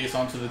second case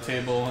onto the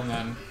table, and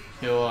then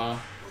he'll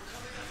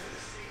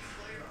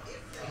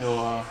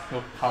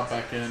pop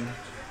back in.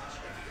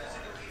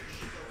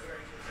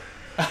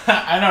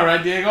 I know,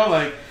 right, Diego?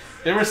 Like,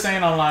 they were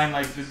saying online,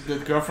 like, the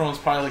girlfriend was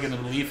probably like,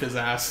 going to leave his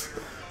ass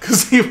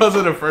because he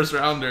wasn't a first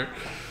rounder.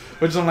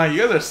 Which I'm like, you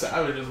guys are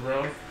savages,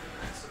 bro.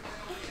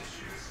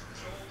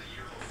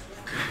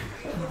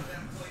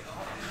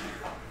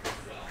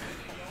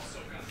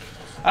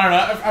 I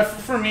don't know.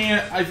 For me,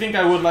 I think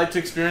I would like to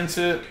experience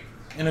it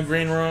in a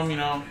green room, you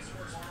know.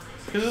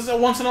 Because it's a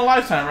once in a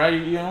lifetime, right?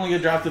 You only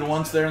get drafted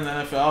once there in the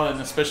NFL,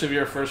 and especially if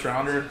you're a first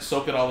rounder,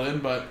 soak it all in.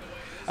 But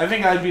I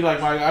think I'd be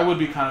like, I would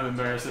be kind of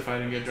embarrassed if I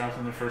didn't get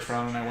drafted in the first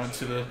round and I went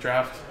to the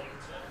draft.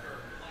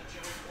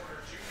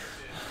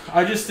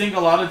 I just think a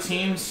lot of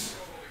teams,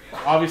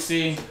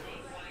 obviously,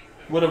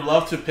 would have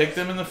loved to pick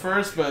them in the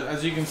first, but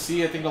as you can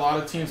see, I think a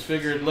lot of teams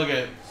figured, look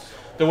at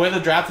the way the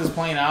draft is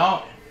playing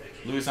out,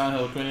 Luis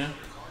Angel Acuna,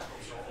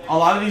 a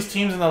lot of these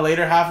teams in the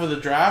later half of the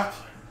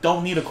draft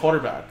don't need a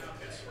quarterback.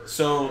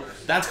 So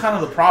that's kind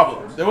of the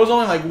problem. There was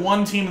only like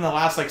one team in the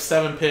last like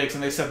 7 picks,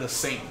 and they said the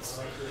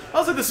Saints. I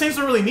was like, the Saints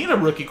don't really need a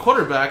rookie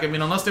quarterback. I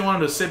mean, unless they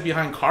wanted to sit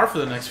behind Carr for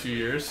the next few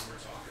years,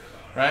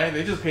 right?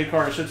 They just paid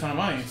Carr a shit ton of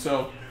money.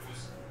 So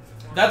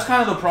that's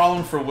kind of the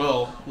problem for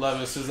Will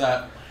Levis, is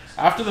that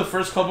after the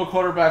first couple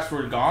quarterbacks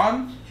were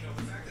gone,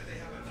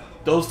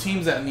 those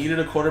teams that needed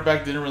a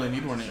quarterback didn't really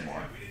need one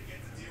anymore.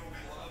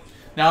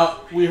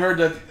 Now, we heard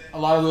that a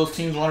lot of those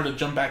teams wanted to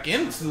jump back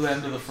into the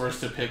end of the first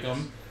to pick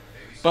them,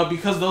 but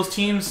because those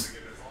teams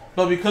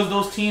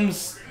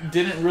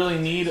didn't really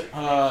need,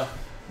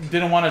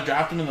 didn't want to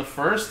draft them in the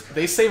first,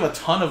 they save a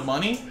ton of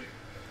money.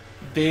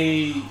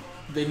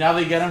 Now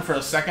they get him for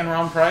a second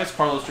round price,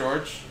 Carlos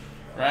George,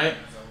 right?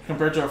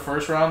 Compared to a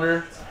first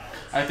rounder.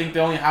 I think they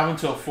only have him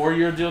to a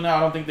 4-year deal now. I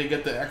don't think they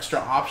get the extra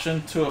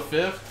option to a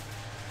 5th,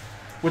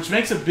 which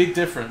makes a big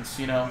difference,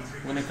 you know,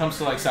 when it comes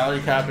to like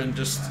salary cap and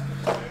just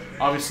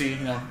obviously,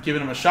 you know,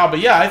 giving him a shot. But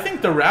yeah, I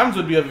think the Rams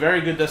would be a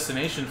very good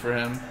destination for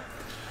him.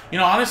 You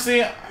know,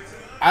 honestly,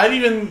 I'd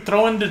even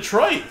throw in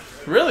Detroit,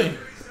 really.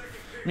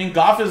 I mean,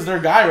 Goff is their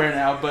guy right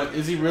now, but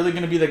is he really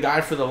going to be the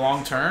guy for the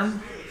long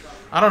term?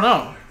 I don't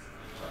know.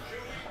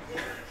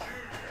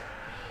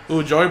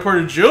 Ooh, Joey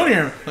Porter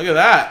Jr. Look at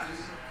that.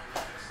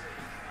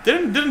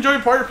 Didn't Joey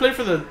Porter play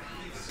for them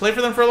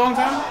for a long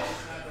time?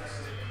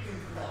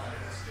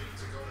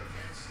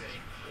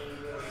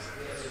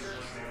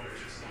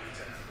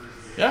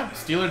 Yeah,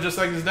 Steeler just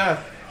like his dad.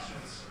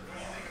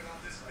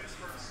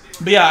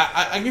 But yeah,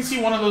 I can see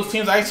one of those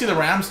teams. I see the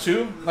Rams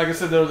too. Like I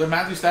said, the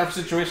Matthew Stafford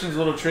situation is a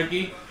little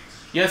tricky.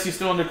 Yes, he's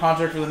still under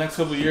contract for the next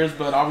couple of years,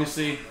 but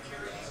obviously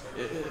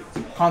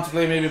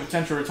contemplate maybe a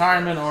potential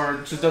retirement, or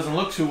it just doesn't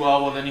look too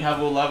well. Well, then you have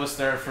Will Levis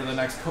there for the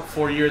next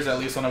 4 years at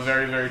least on a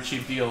very, very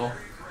cheap deal,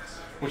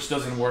 which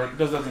doesn't work.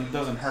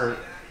 Doesn't hurt.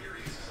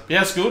 But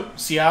yeah, Scoot,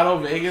 Seattle,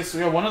 Vegas.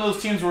 Yeah, one of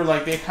those teams where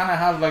like they kind of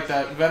have like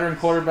that veteran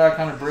quarterback,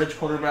 kind of bridge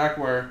quarterback,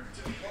 where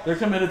they're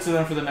committed to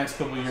them for the next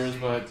couple of years,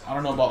 but I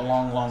don't know about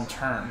long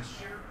term.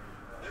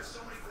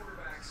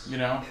 You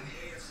know?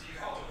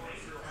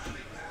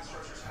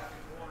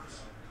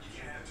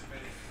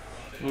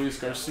 Luis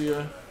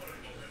Garcia.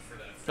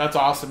 That's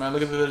awesome, man.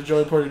 Look at the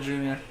Joey Porter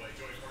Jr.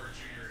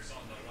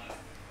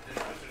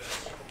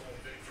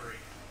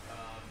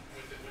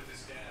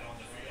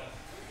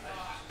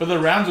 For the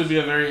Rams would be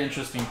a very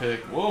interesting pick.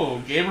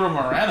 Whoa, Gabriel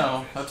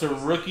Moreno. That's a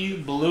rookie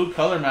blue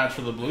color match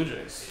for the Blue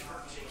Jays.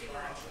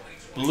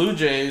 Blue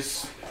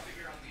Jays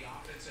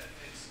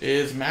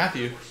is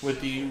Matthew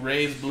with the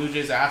Rays Blue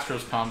Jays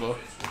Astros combo.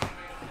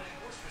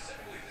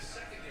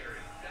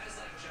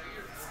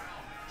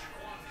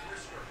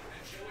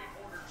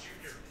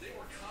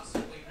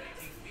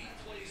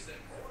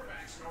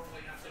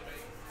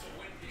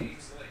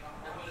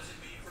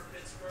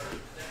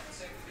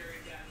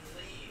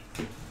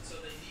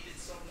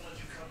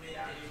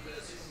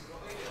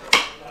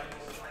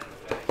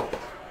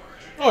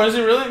 Oh, is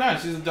he really?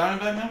 Nice. He's a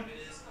Diamondback now?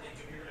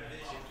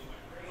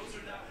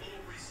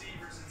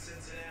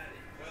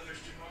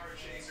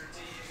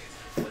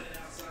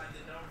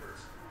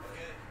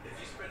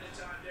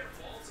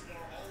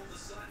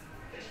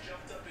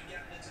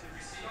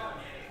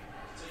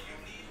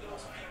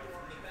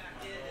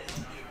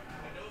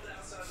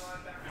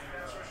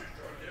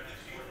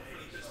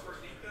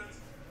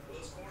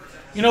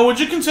 You know, would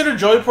you consider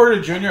Joey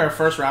Porter Jr. a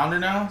first rounder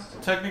now,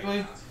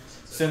 technically?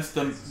 Since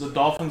the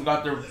Dolphins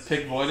got their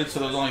pick voided,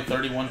 so there's only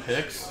 31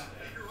 picks.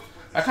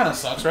 That kind of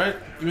sucks, right?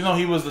 Even though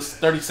he was the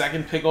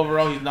 32nd pick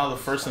overall, he's now the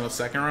first in the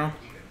second round.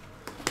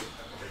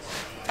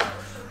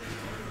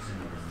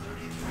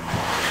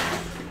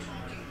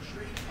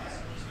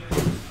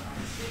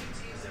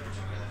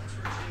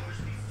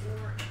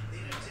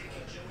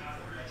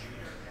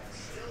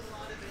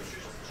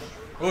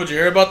 Oh, did you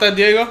hear about that,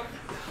 Diego?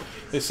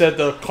 They said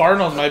the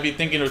Cardinals might be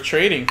thinking of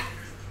trading.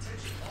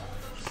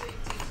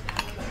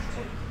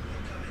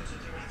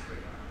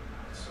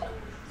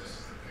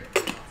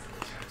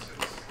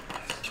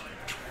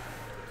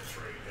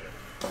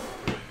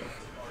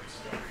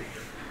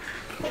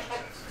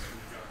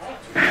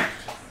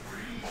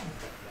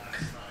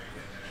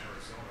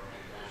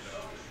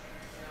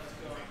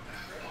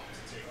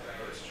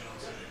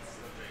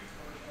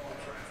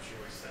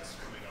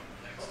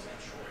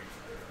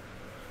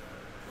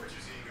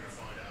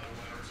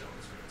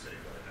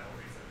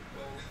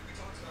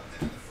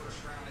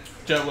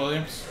 Jet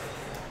Williams.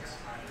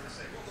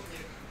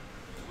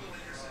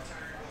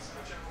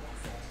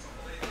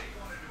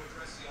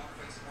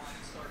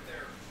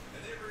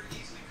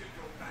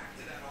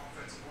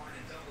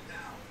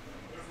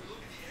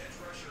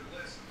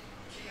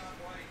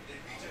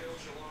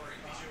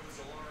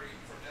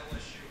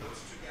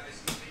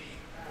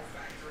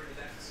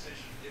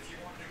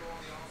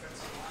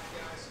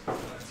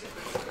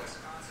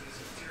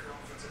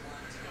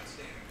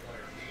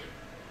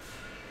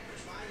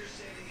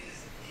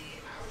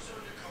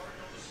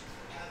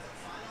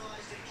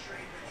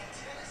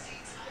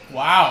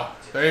 Wow,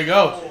 there you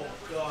go.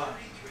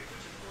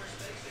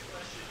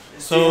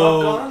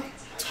 So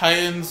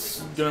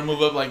Titans gonna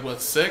move up like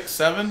what, 6,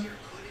 7?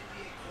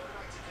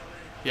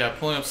 Yeah,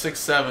 pulling up 6,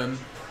 7.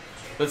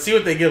 Let's see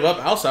what they give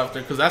up else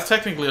after, because that's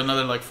technically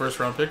another like first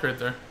round pick right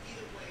there.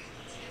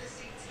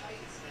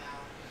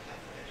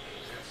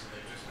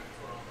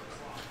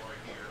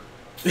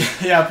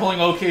 Yeah, pulling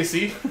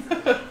OKC.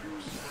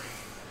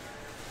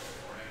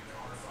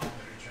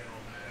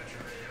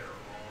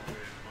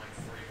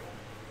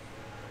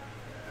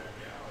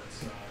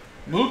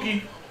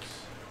 Mookie.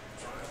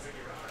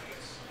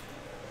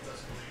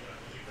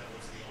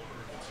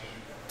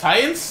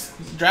 Titans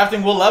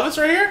drafting Will Levis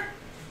right here?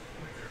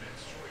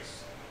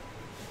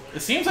 It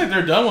seems like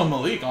they're done with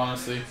Malik,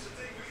 honestly.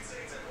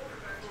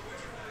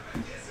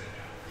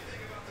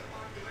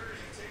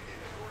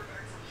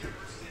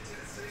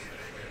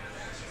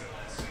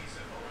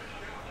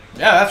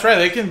 Yeah, that's right.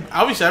 They can.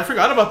 Obviously, I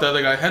forgot about the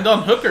other guy. Hendon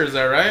Hooker is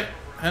there, right?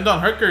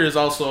 Hendon Hooker is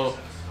also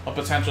a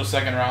potential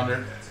second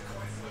rounder.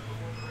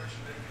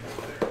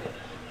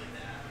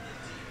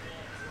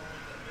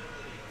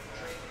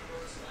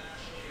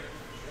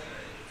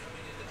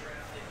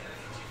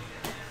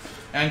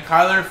 And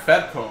Kyler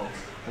Fedko,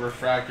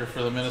 refractor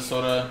for the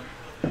Minnesota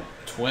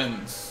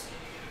Twins.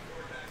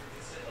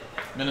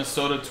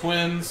 Minnesota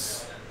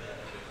Twins.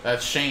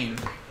 That's Shane.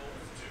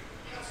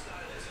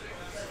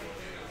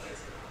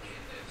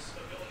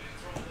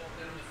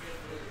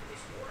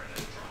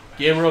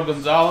 Gabriel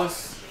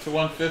Gonzalez to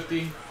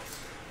 150.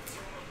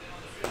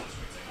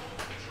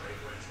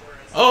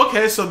 Oh,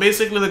 okay. So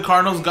basically the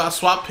Cardinals got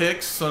swap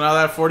picks. So now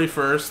they're at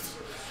 41st.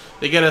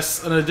 They get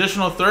an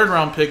additional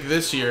third-round pick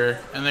this year,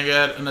 and they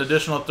get an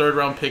additional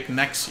third-round pick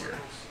next year.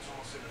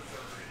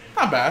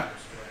 Not bad.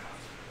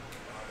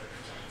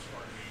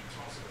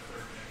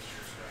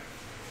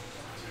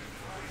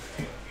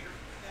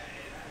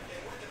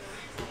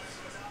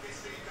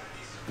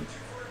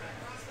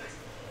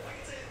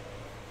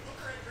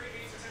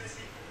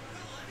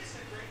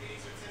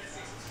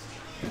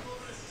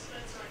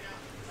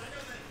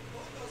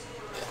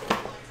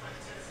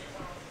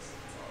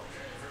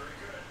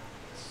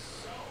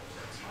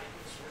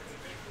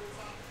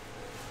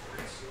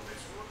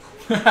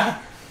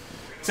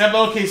 Except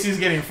OKC's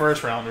getting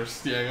first rounders,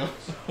 Diego.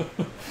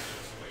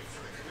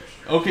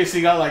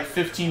 OKC got like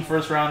 15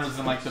 first rounders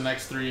in like the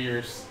next 3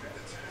 years.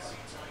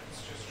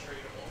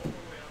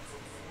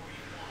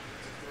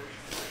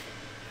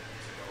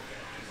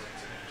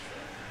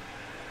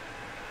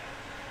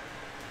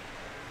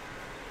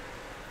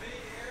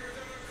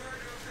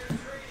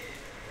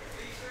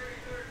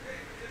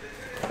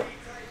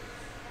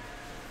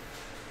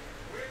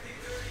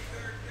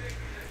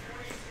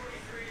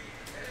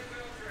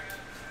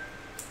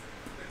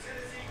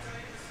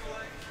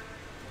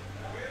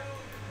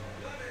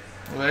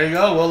 Well, there you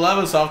go. Will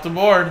Levis off the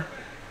board.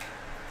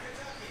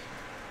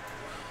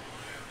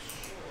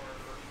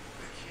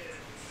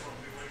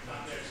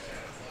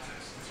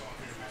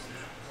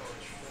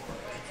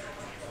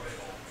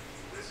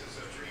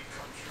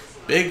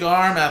 Big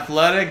arm,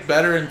 athletic,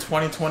 better in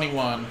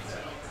 2021.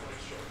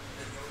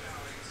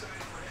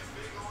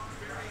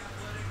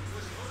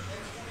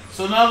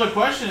 So now the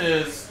question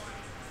is,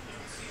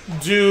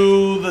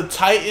 do the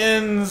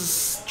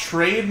Titans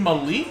trade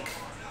Malik,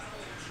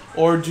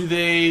 or do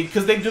they?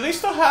 Because do they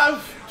still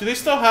have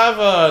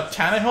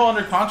Tannehill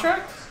under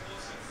contract?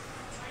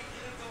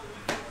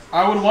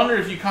 I would wonder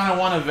if you kind of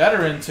want a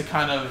veteran to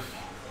kind of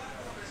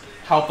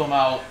help them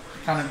out,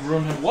 kind of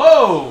groom him.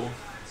 Whoa!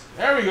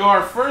 There we go,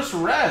 our first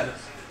red.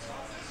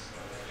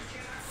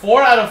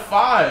 4 out of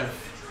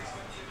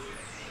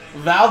 5.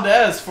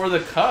 Valdez for the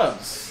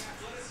Cubs.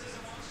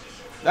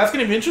 That's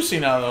gonna be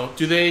interesting now, though.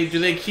 Do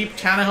they keep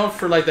Tannehill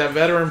for like that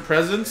veteran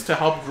presence to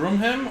help groom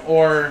him,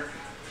 or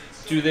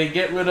do they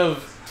get rid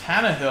of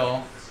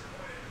Tannehill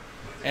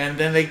and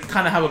then they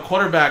kind of have a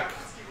quarterback,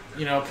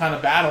 you know, kind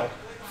of battle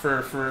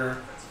for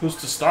who's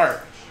to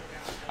start?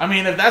 I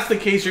mean, if that's the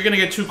case, you're gonna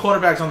get 2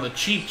 quarterbacks on the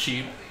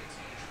cheap,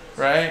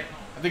 right?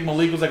 I think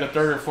Malik was like a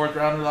 3rd or 4th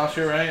rounder last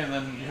year, right? And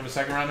then you have a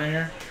 2nd rounder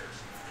here.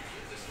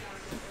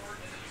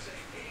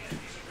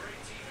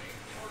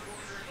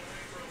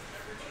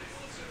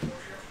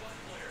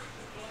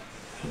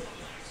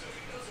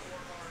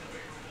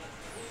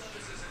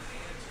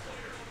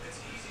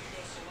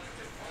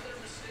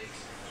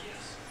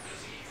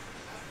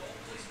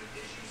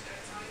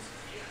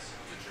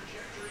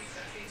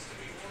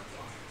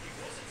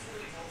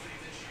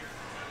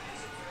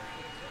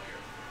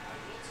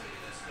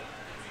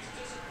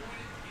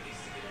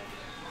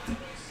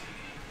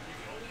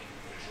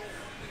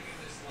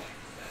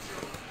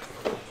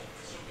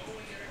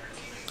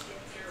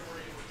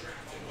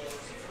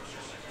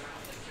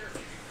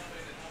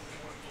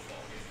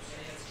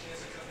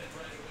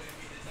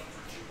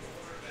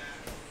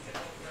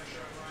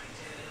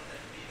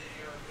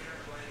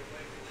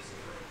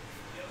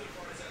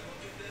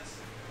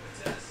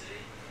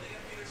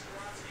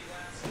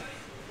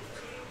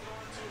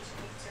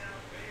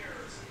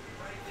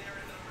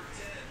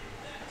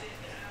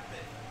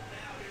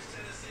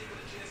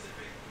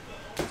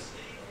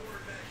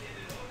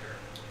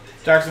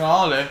 Jackson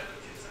Holiday.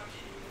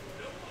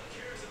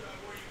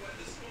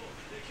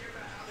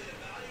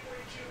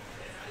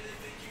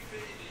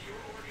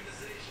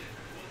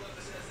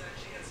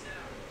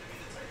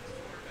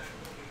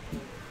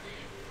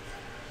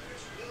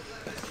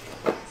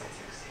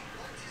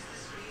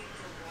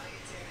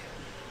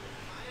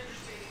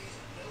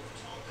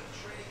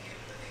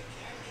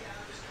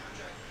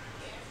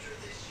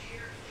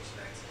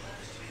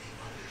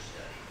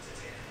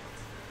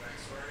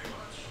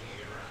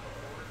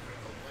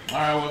 All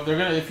right,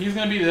 well, if he's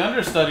gonna be the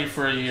understudy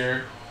for a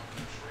year,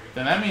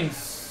 then that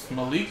means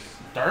Malik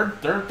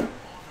third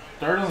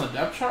on the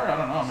depth chart. I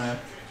don't know, man.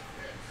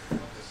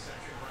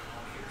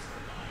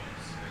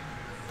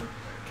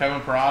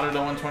 Kevin Parada to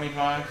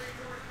 125.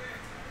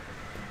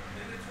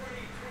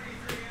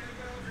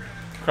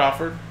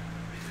 Crawford.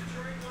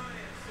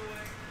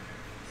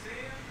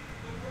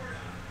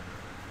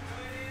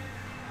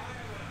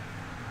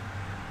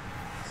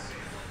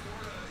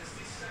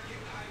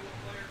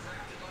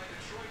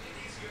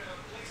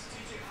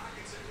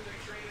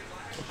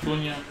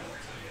 Acuna.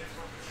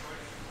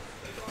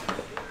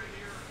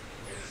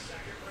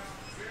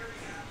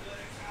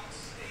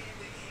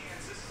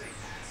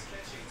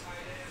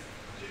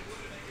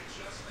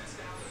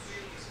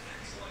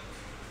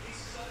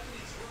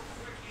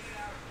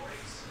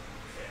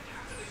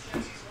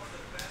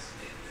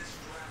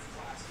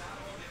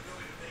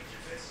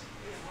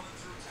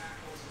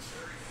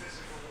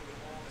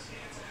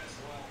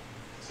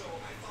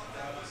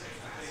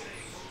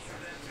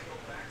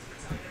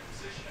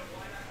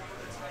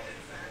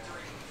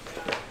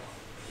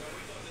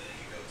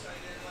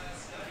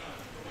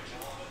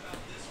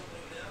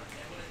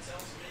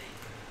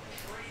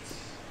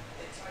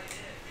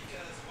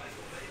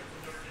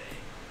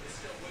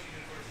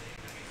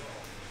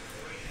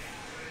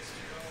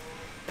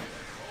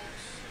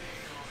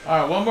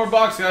 Alright, one more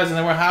box, guys, and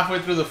then we're halfway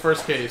through the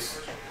first case.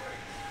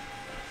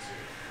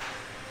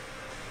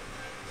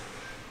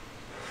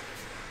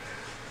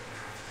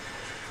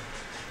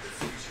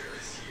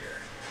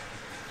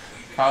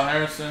 Kyle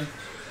Harrison.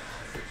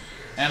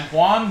 And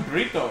Juan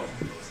Brito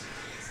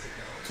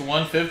to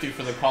 150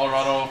 for the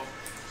Colorado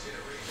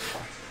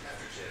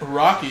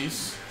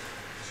Rockies.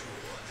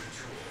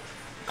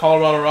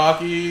 Colorado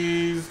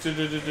Rockies.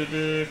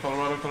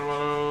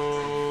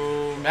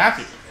 Colorado.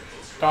 Matthew.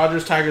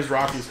 Dodgers, Tigers,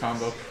 Rockies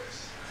combo.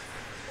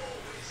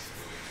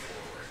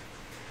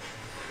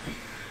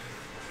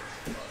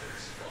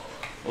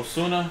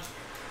 Osuna.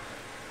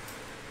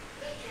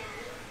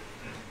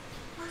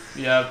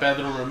 We have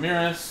Pedro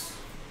Ramirez.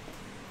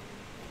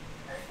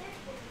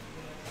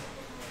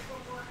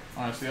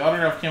 Alright, so the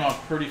autograph came out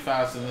pretty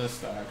fast in this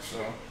stack,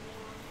 so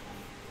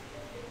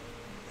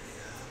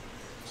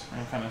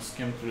I'm kind of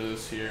skim through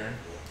this here.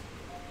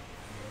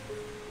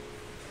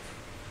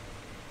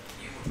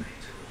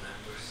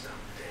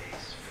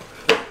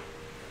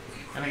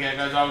 And again,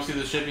 guys,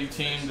 obviously the shipping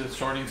team, the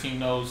sorting team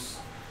knows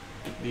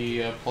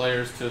the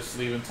players to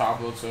sleeve and top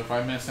load. So if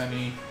I miss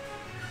any,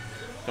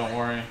 don't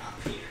worry.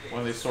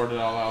 When they sort it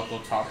all out, they'll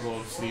top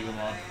load, sleeve them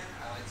up.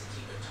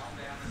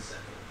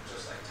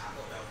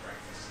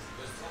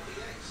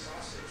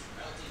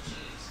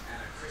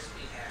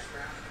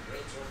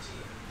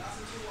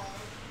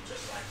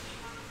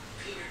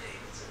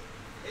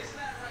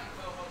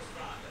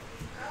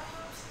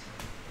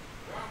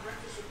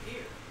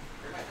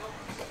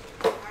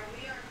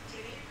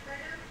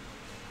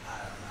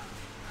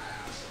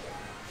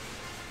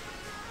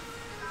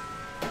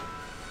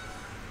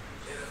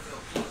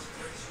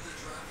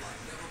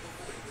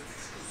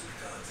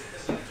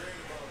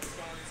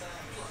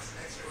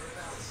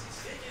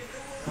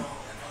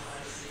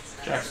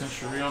 Jackson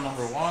Shurrio,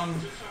 number 1.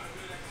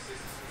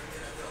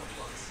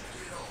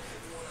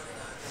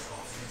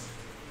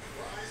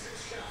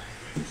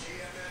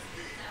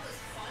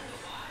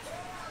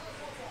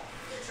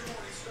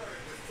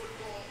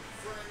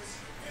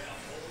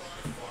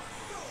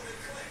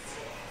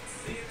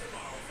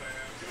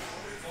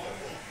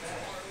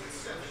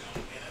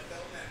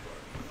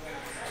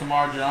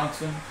 Tamar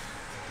Johnson.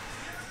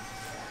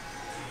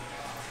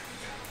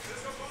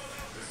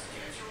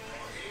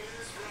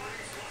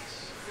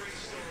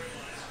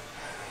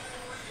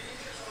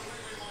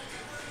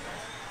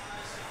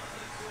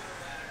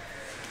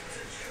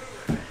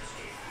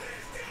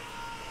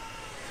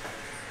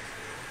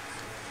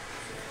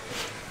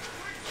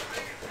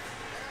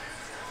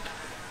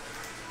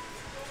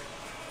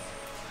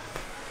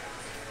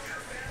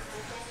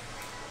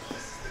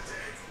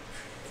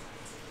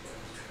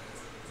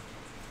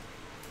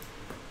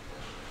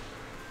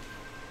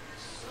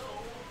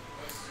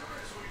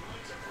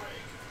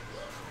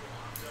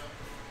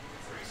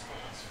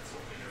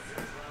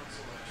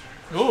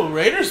 Ooh,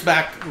 Raiders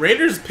back.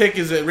 Raiders pick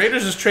is it?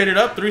 Raiders just traded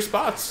up 3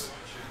 spots.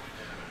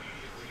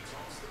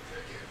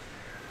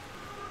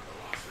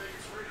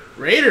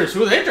 Raiders,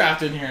 who they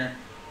drafted here?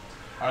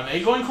 Are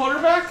they going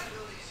quarterback?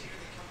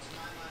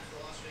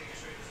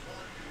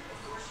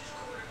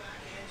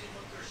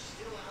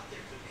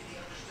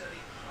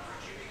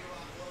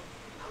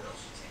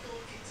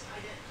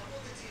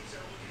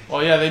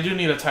 Well, yeah, they do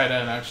need a tight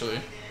end, actually.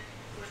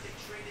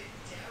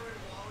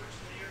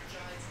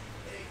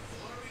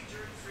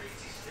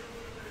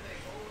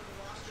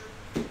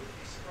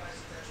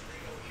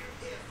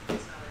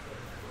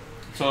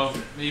 So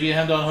maybe a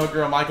Hendon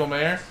Hooker or Michael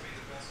Mayer.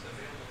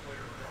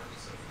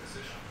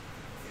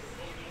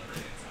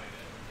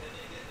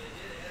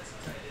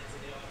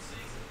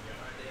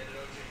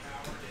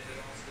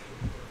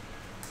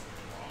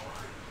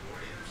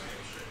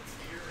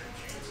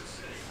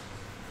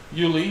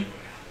 Yuli,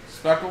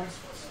 Speckle.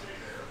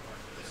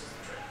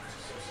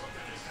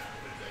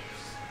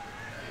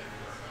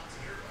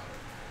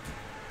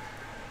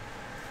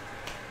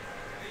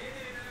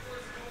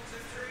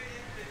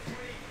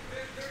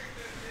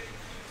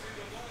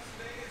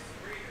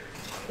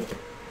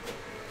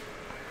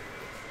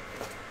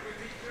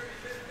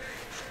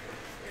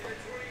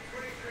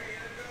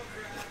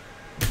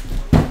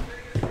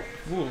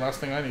 Ooh, last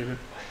thing I needed.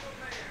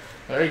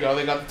 There you go.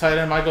 They got the tight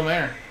end, Michael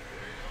Mayer.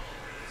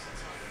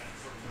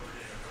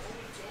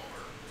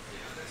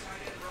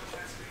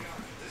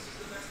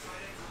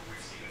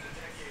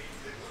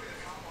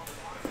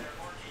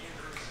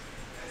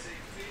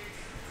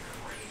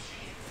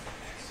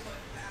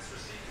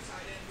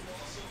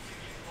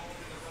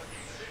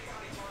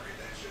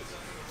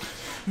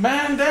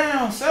 Man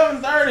down,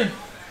 7:30.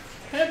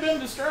 Can't be in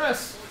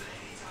distress.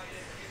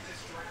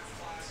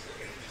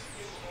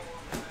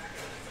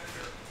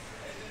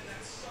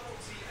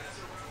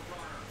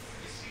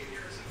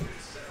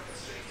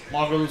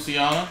 Marco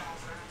Luciano.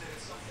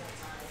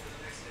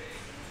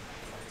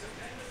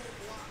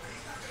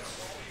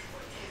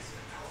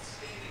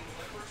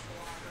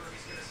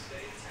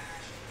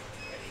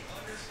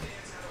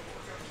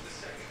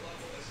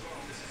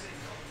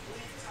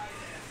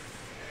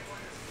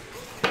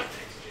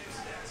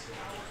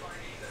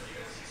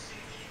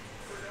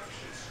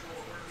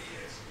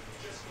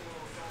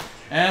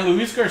 And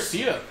Luis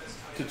Garcia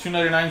to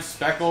 299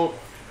 Speckle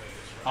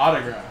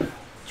autograph.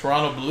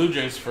 Toronto Blue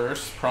Jays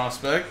first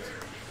prospect.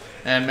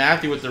 And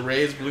Matthew with the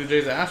Rays, Blue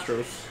Jays,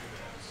 Astros.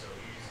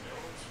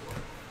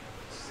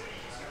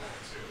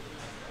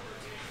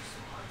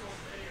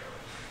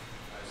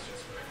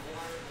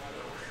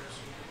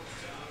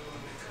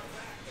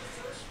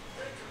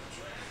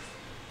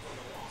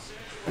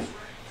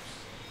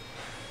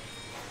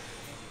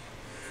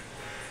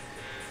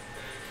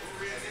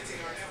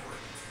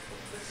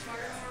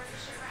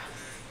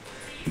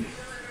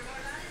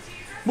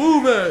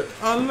 Move it!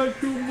 I like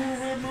to move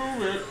it,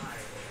 move it.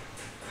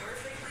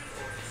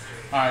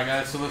 Alright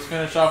guys, so let's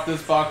finish off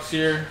this box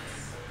here.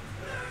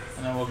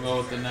 And then we'll go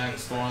with the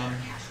next one.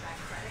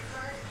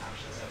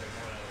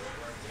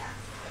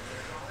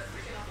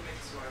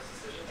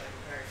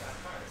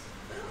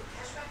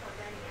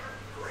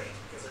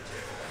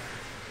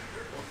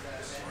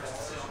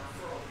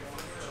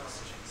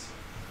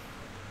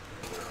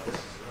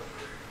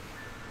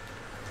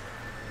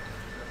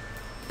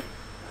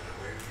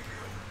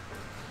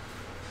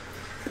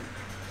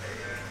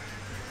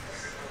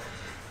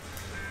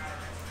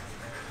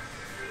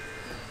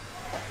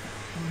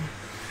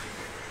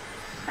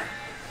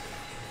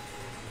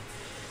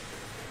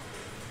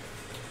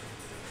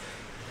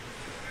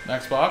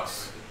 Next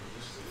box.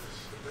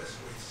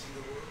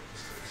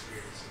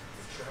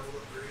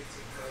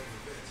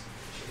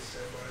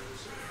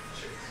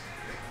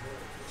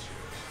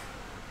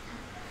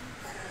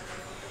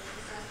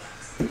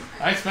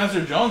 Nice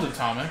Spencer Jones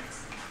atomic.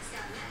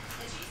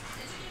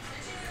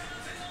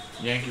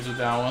 Yankees with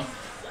that one.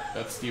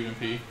 That's Stephen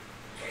P.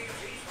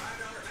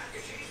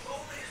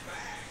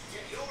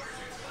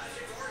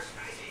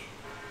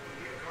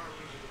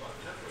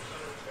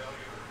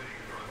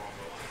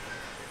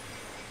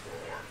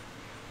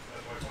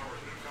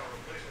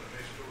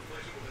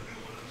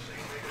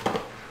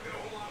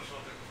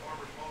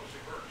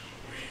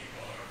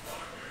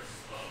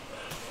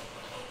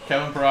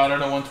 Kevin Parada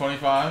to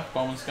 125.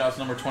 Bowman Scouts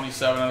number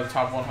 27 out of the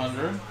top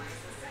 100.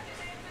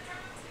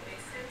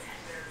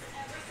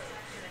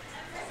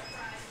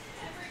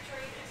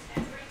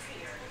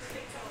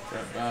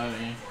 Brett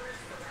Bowman.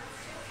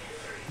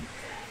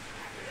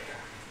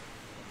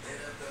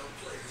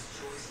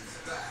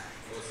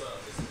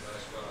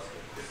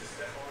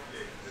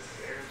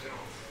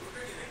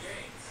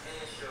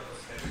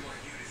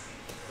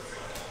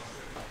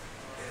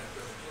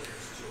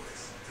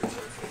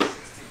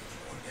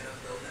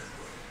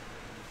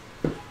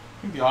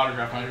 I think the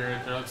autograph might be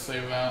right there. Let's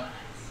save that.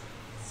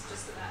 It's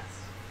just the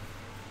best.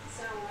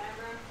 So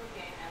whenever I'm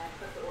cooking and I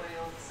put the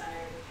oil in the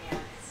center of the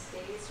pan, it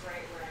stays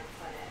right where I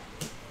put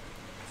it.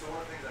 So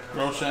one of the things I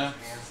know Roshan.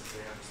 about pans is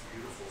they have this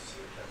beautiful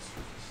sear-cut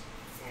surface,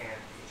 and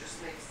it just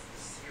makes the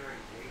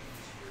searing way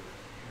easier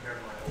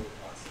compared to my old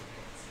plastic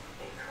pans.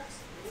 It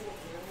cooks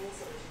really evenly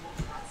so there's no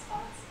hot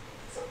spots,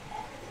 so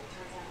everything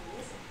turns out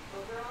amazing.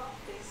 Overall,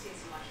 things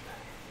taste much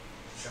better.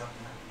 Shop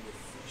now with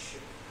free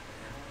shipping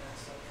at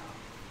MLS.com.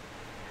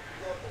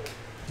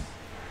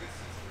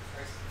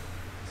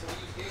 So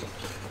we use Game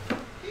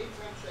Time. Game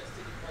Time checks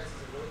ticket prices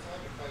in real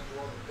time and finds you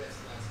all the best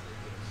last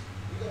minute deals.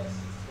 We got our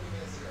seats 20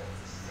 minutes ago.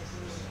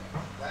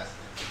 Last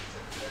minute tickets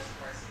at the best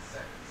price in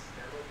seconds.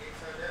 Download Game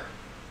Time now.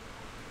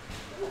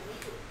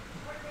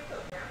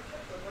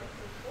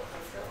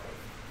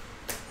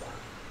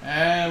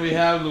 And we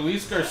have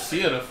Luis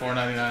Garcia to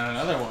 499.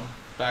 Another one.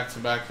 Back to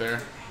back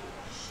there.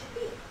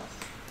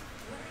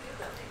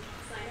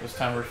 This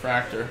time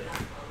refractor.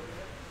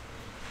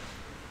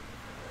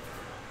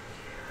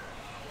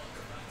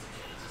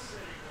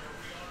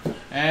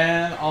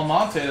 And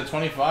Almonte to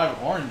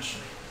 25, orange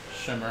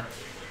shimmer.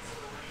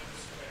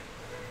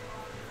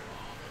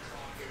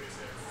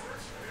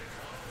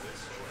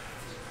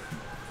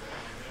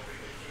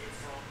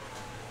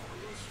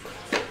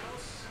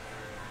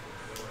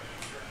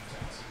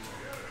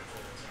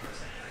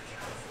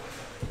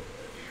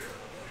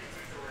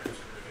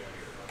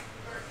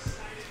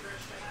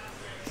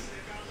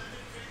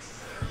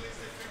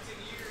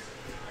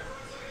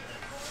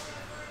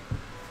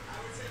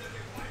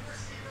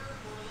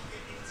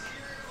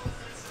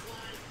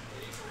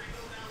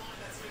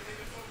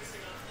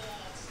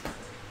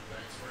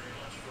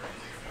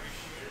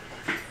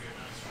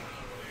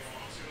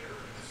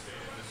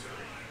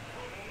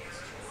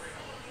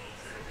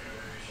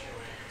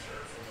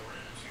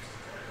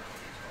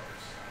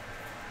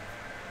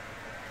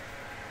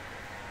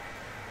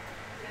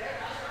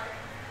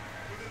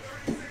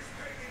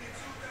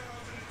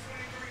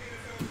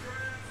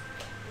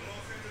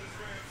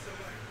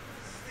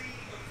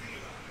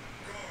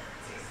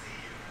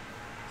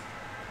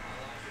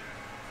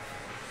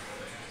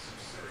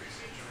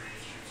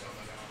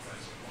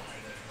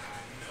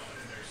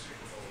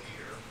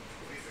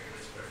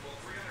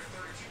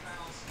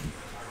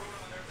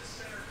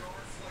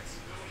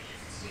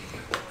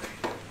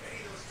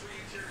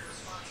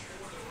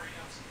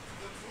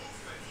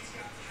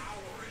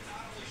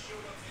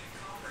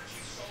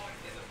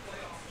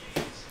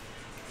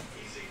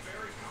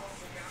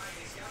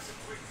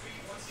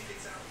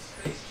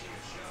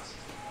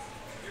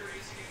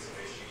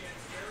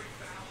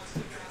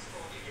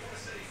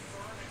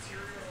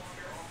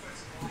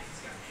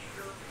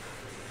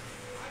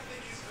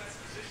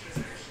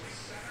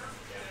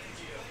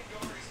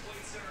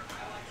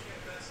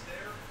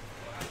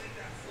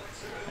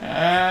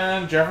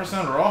 And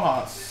Jefferson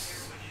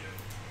Rojas.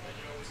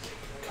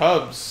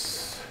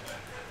 Cubs.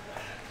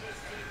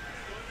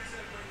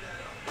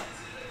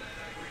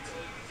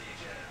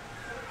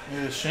 It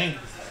is Shane.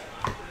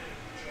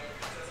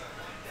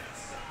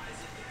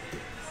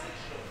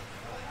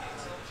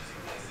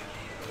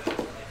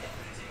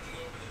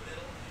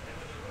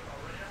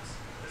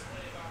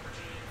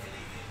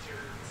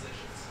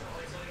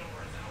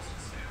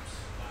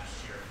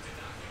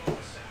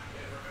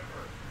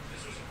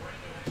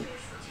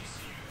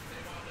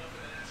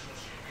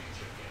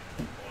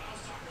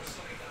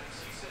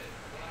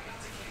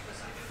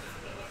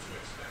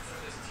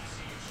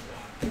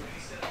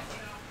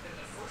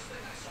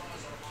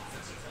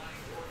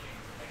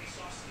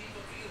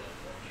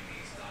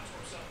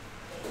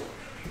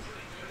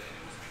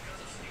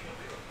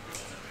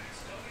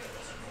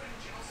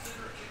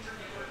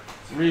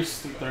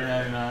 Reese to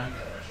 399.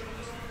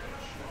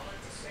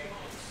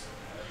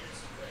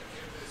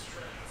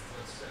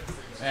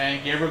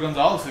 And Gabriel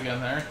Gonzalez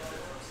again there.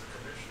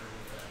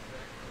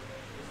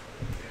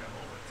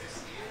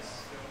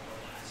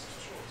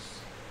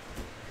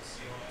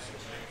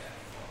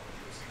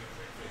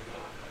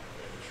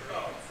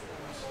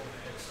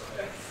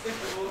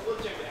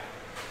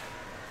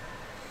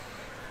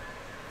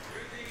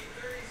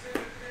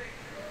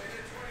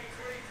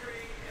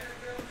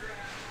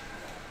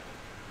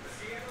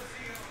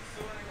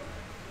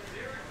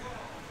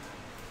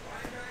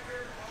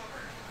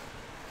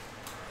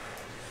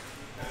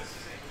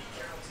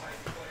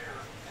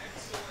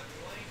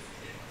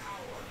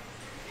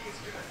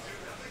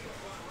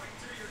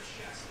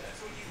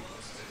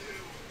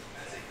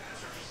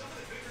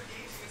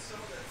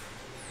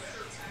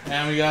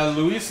 And we got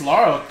Luis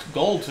Lara,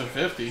 gold to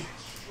 50.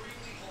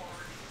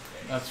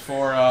 That's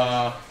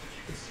for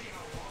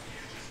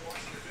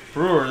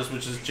Brewers,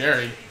 which is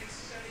Jerry.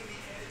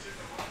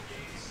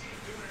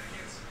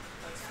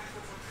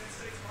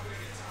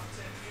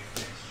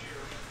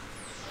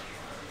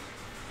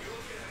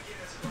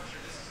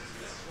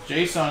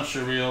 Jason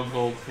Churriel,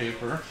 gold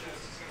paper.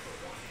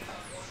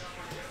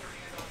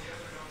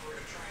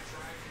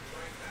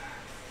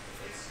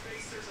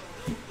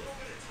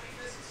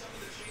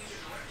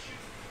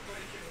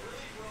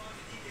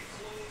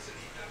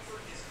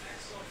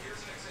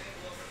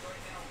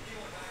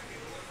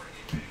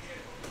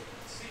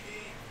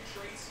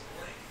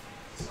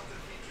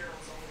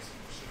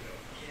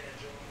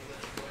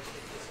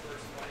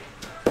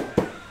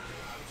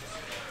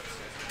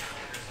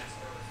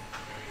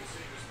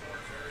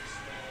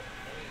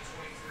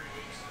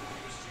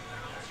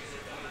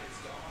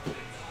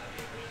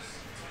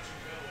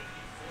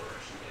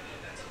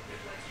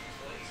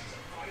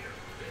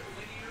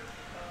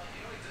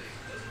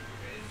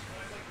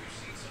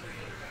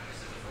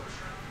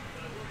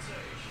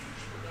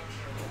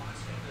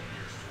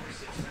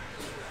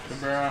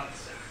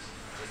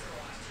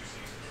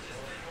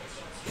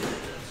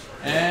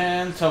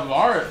 And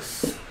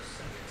Tavares.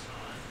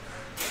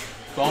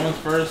 Bowman's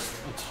first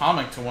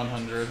atomic to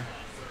 100.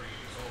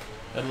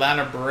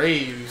 Atlanta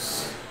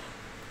Braves.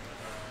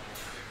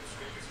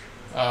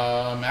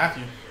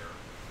 Matthew.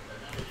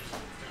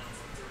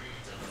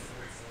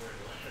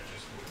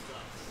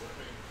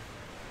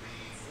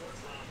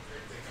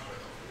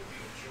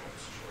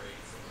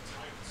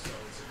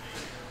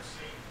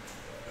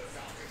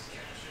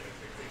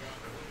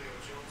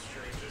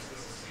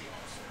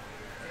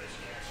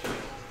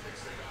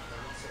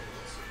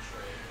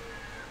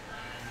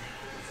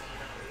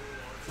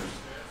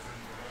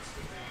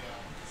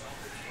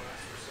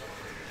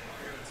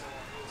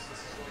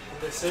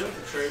 They say what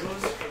the trade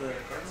was for the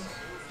Cardinals?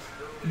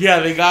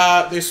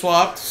 Yeah, they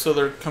swapped, so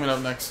they're coming up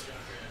next.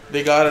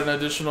 They got an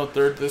additional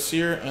third this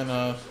year and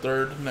a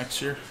third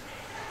next year.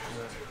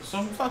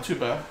 So it's not too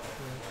bad.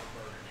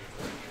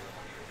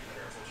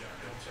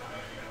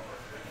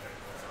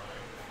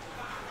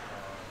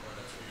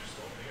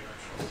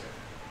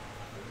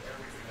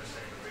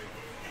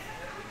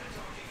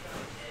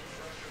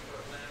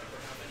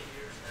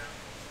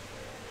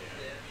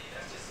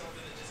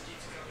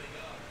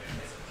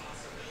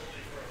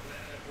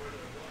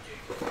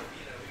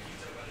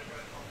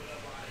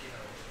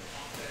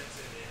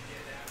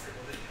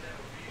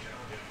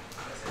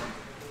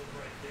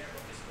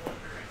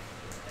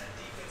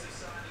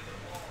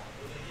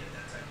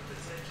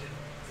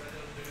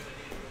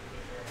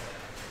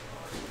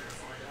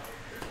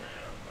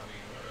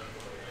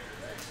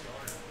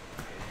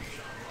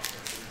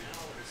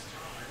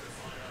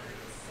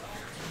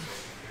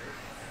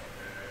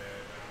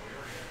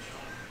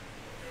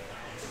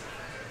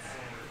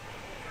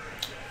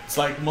 It's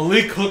like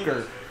Malik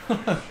Hooker.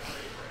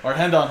 Or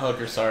Hendon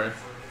Hooker, sorry.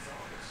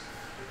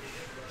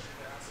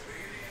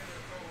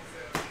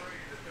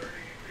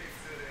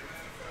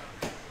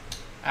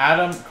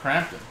 Adam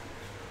Crampton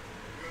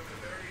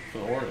for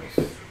the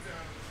Orioles.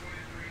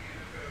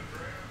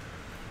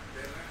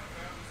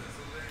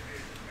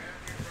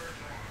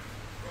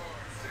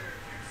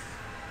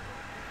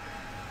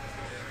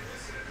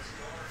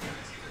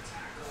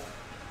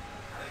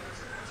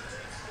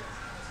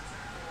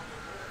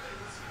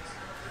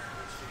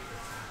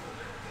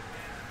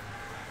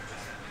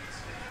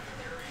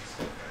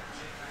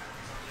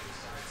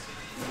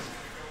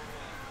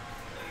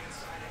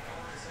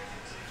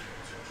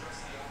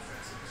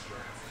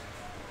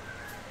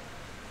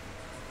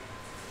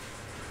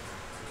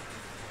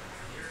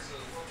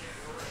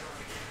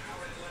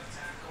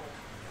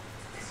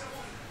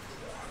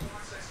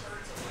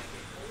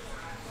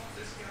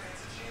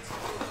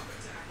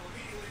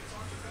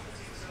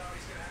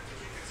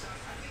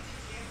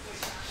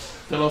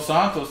 De Los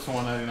Santos to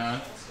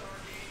 199.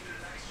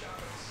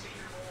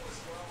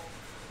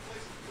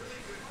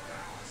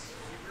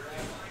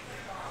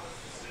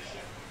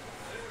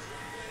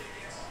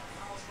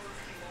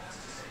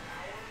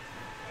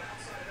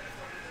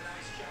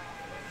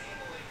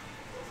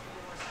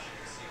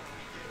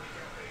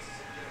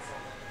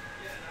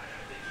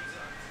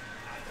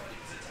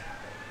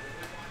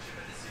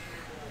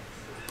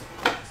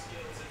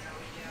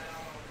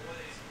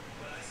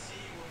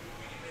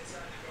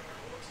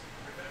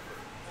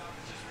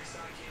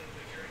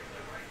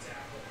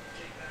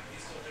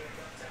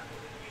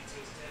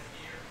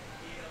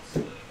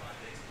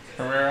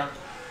 Herrera.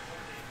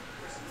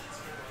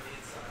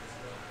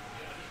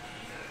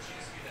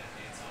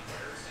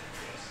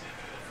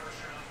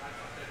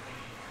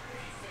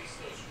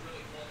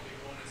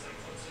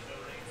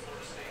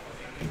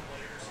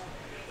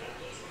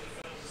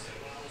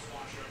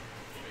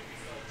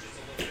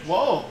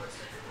 Whoa.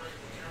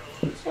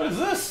 What is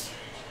this?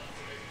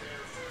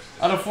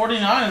 Out of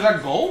 49, is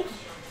that gold?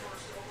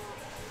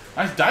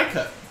 Nice die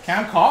cut.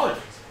 Cam Collie.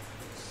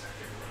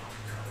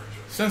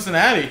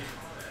 Cincinnati.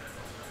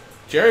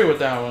 Jerry with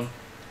that one.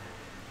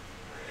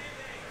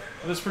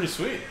 That's pretty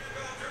sweet.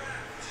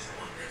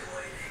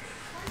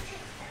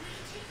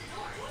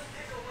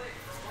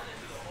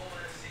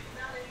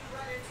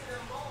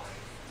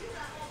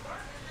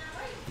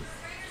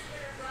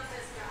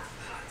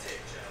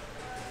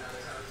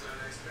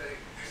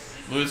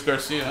 Luis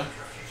Garcia.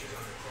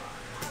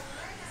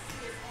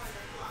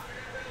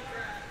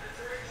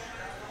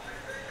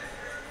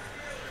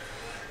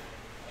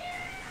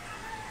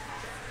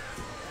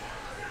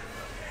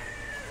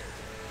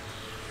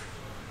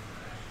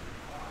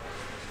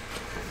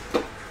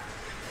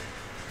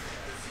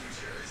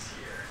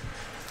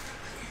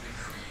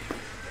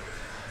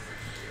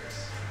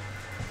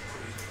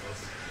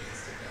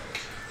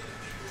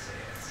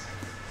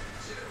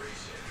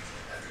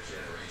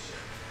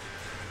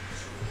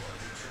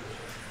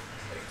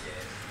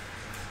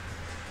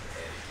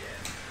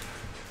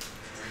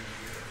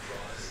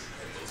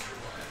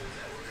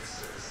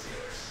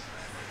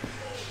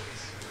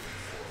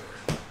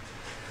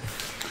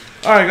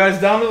 Alright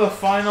guys, down to the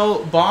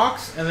final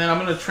box, and then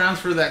I'm going to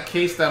transfer that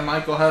case that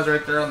Michael has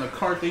right there on the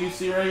cart that you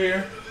see right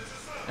here.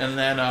 And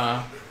then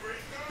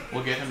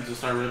we'll get him to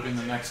start ripping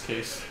the next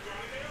case.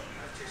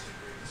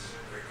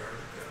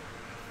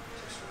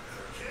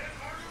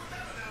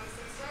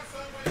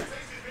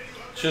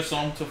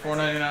 Chisholm to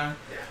 $4.99.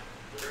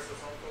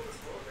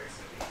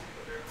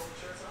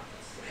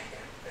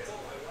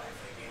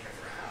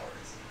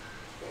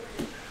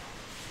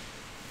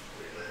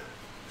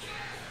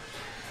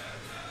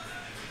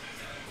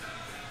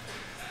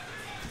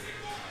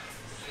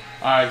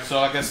 Alright, so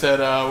like I said,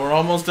 we're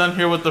almost done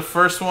here with the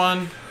first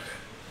one.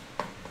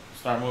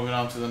 Start moving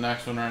on to the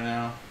next one right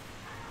now.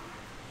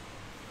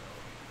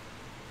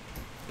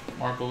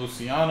 Marco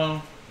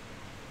Luciano.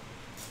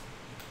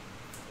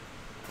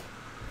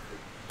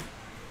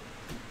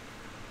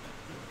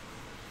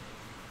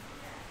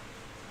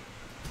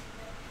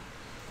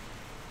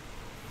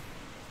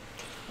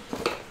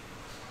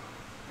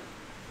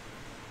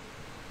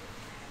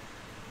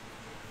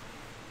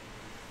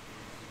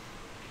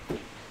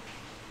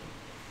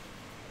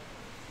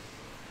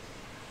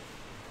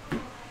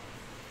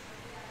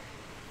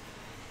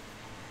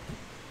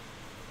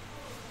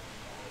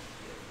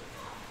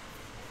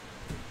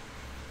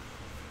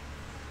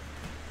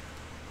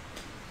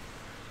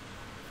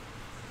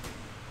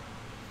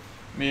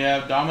 We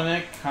have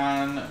Dominic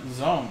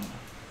Canzone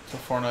to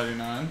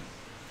 $4.99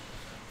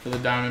 for the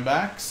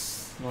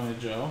Diamondbacks. Going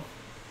to Joe.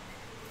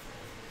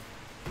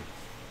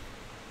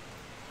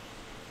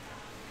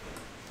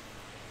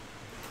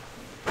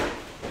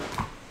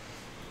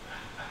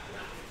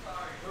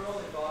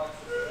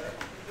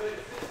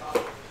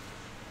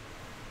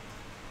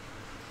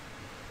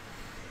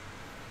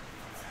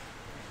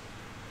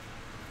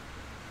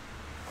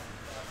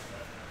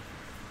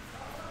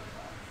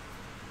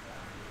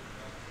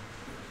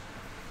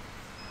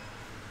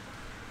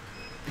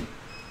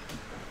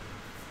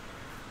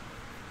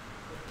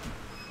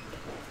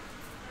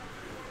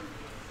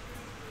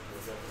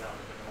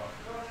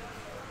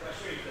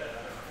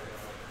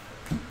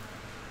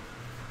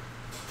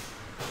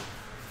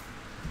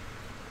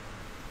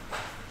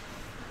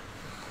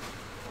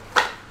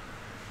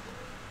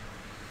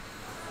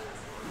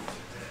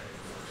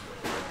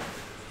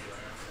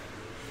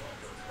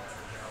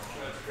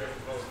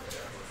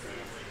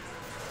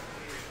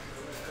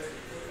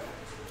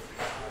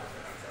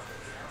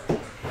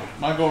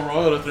 Michael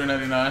Royal to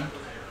 $3.99.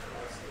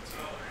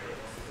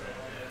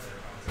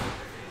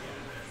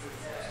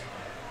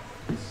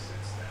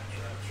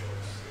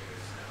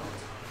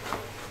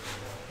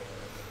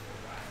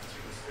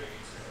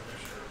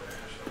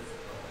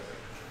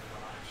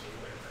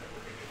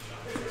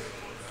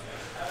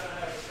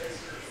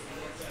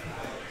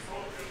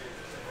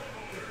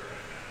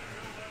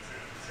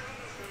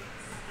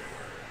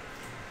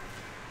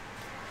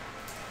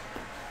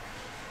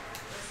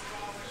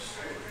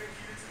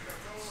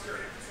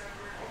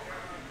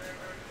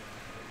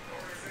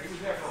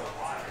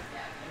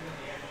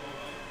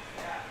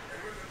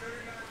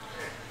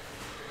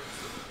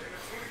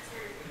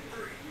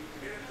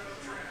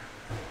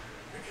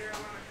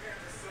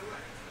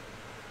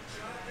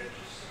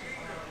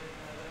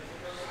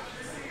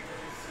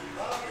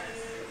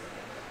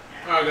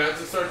 Alright guys,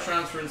 let's start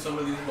transferring some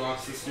of these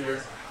boxes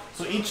here.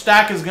 So each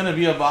stack is going to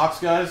be a box,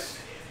 guys.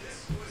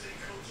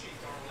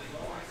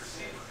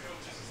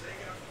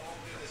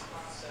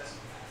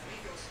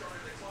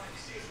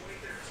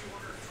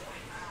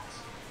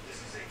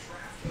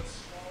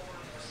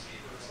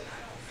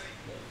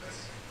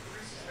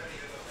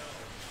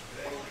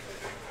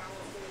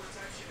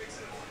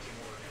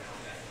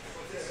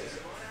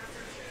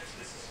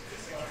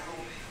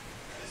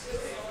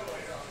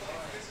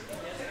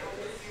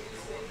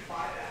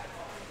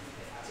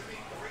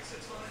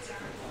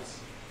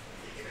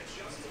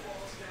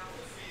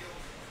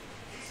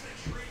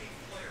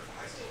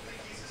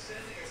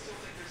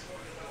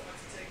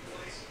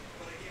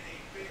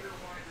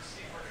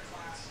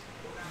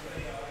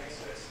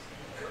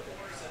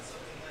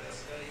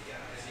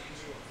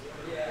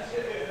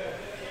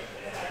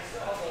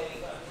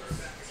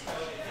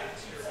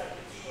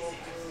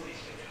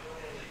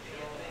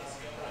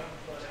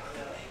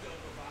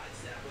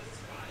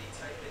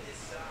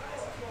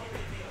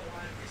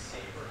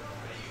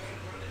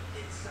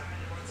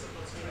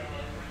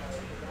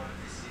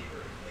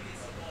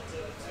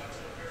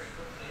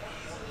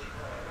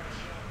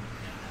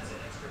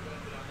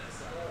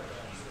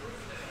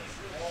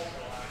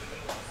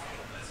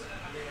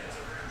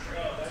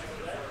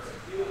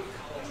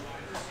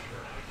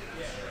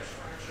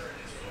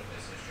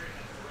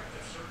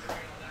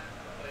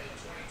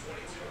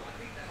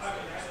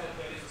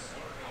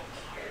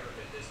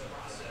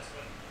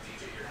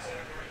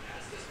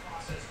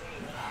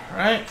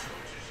 Alright.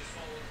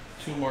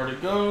 2 more to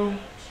go.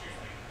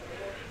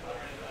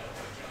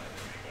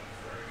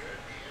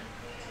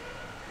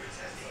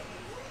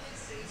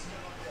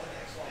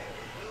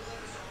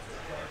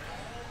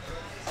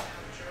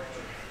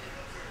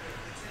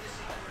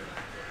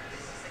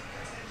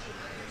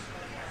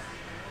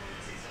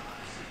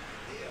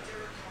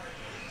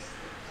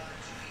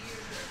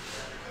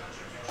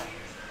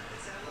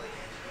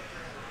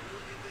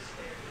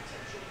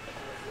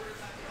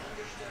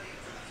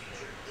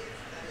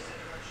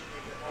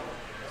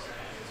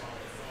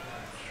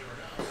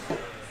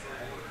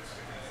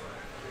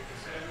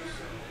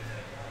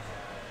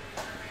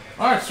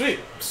 Alright, sweet.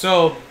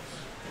 So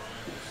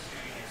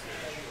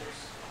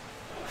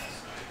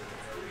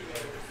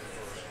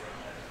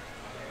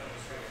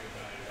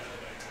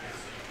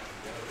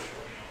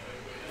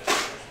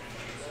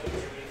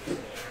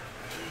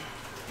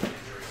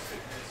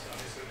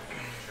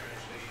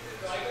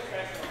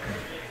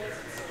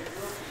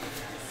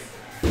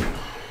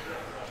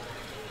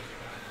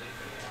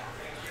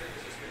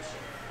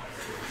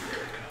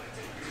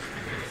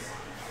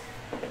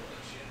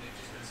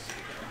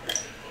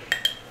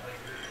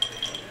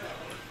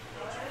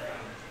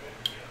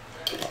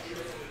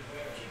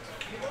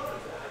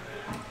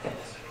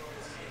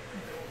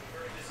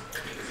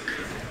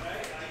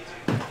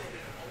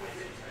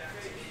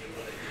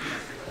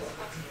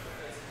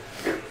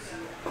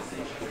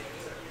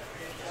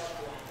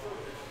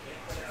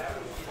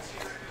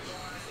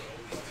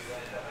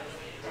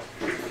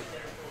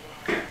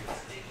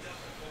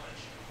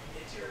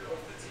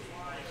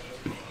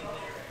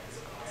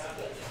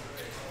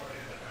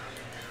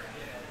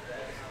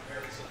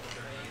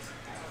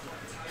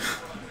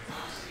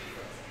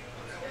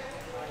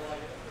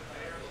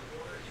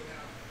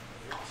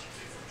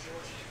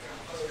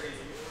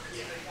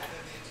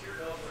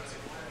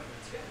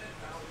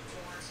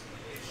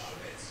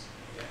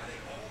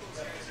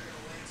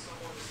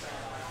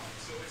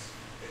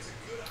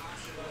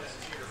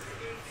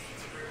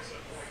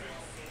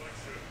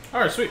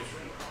alright, sweet.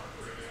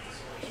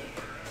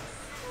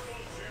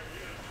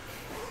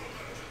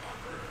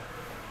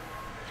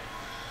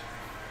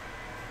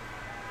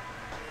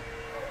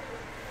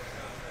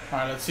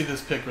 Alright, let's see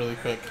this pick really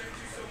quick.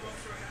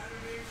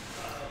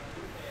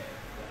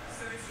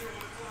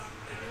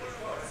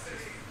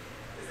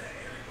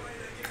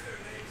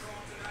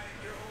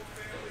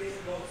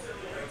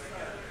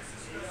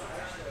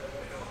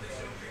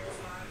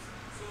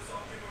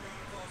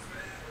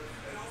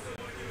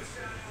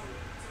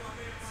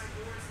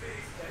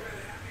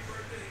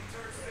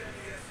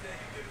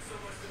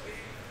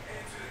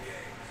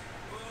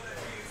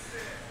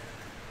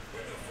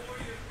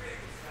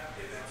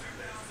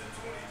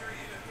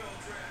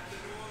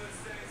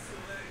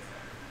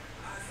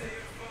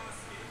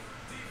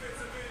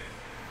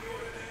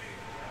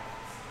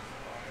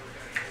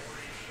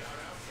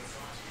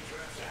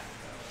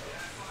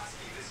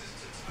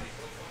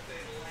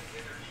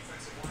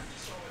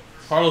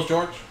 Carlos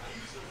George.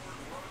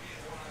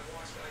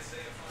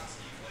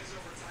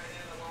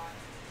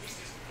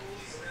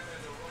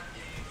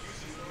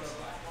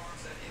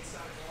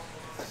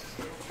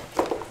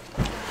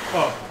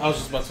 Oh, I was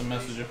just about to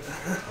message you.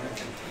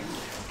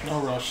 No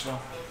rush though.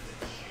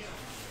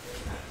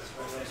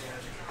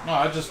 No,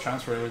 I just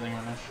transferred everything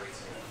right now.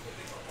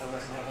 I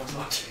wasn't having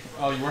much.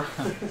 Oh, you were?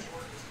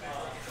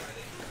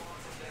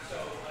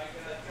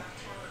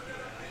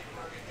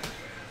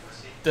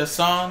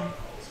 Desan.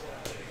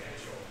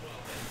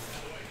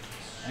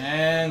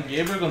 And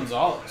Gabriel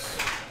Gonzalez.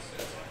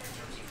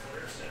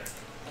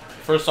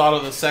 First auto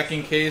of the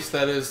second case,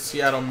 that is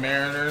Seattle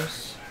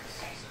Mariners,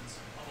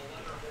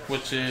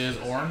 which is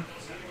Orn.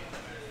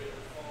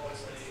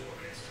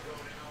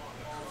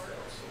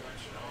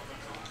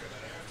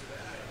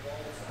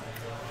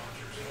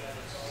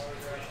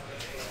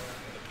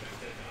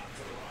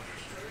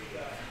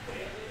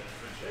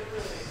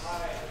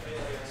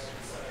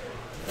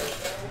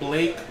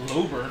 Blake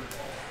Lober.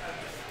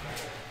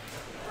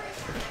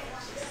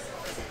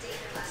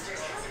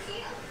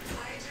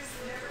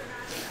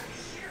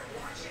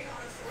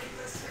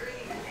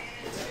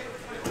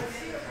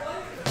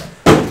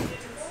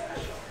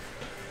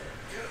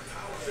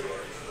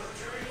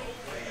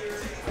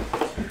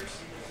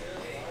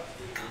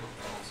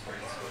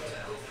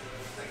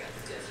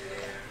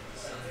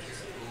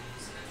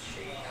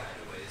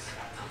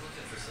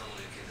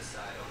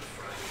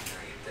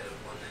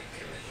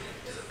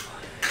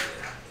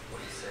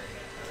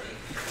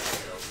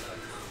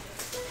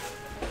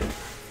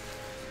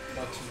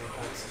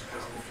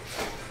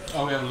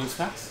 Oh, we have loose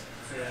packs?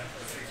 Yeah.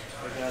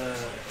 I got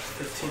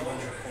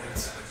 1,500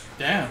 points.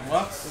 Damn,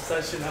 well, It's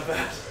actually not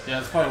bad. yeah,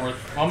 it's probably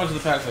worth. How much is the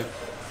pack? Like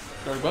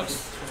 30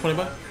 bucks? 20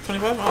 bucks?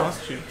 25? Oh,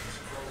 that's cheap.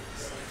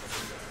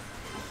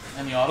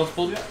 Any autos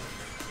pulled yet?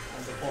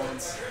 And the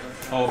points.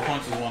 Oh,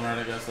 points is one, right?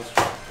 I guess that's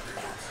true.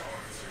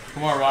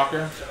 Come on,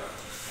 Rocker.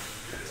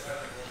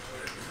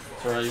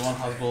 It's alright, you want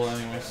Hasbull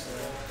anyways.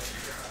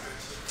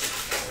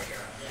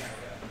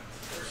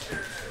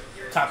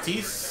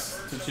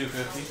 Tatis to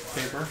 250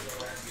 paper.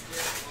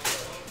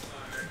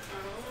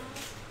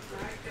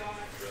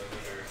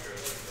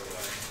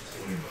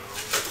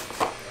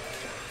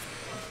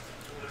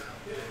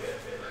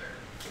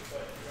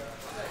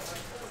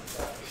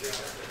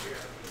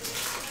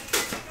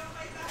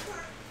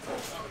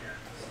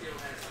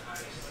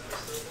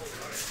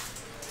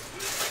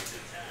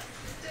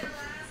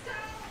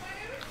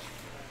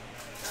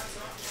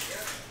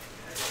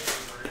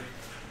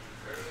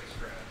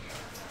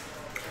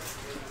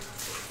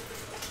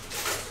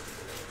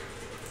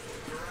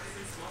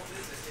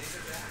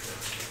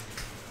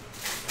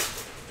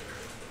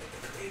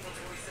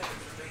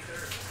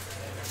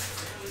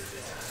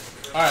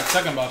 Alright,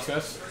 second box,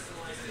 guys.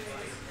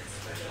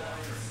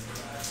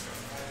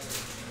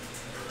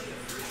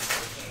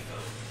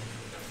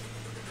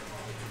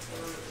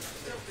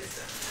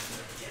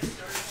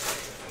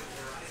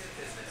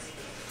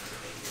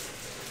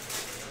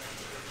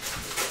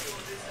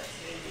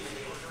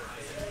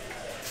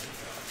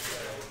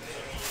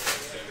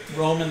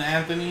 Roman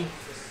Anthony.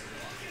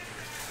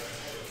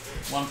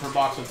 1 per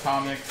box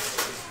atomic.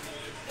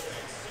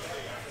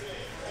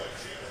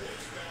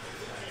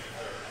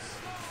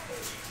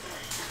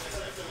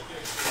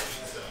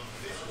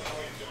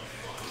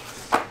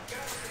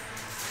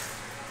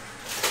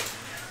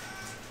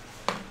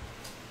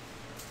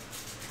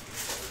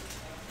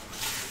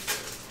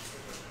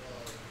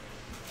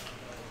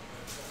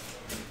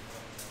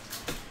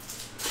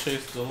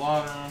 Chase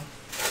Delauder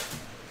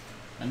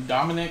and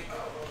Dominic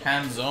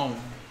Canzone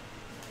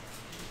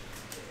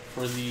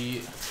for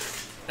the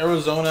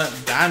Arizona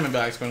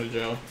Diamondbacks going to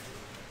Joe.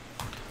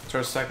 It's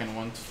our second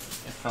one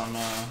from,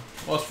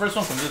 well, it's first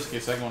one from this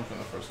case, second one from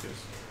the first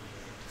case.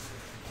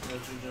 No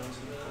Drew Jones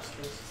in the first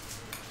case.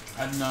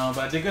 I know,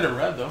 but I did get a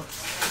red though.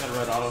 Got a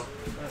red auto.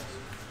 Nice.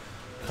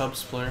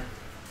 Cubs player.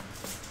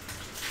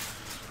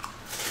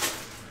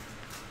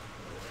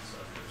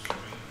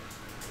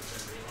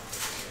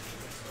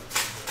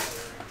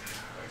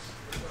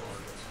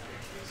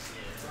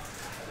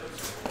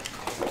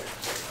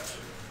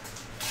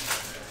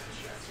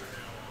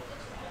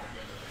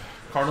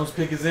 Cardinals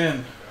pick is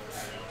in.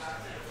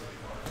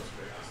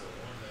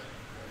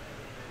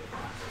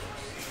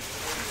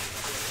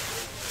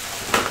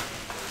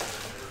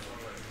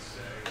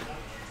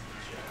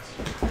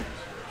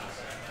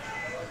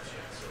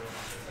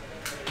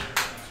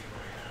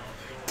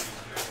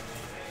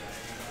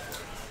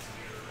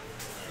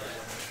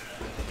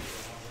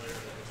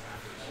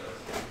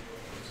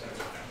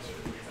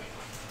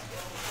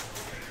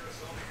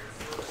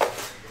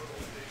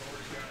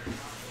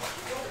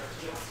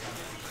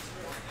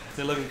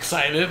 They look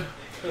excited.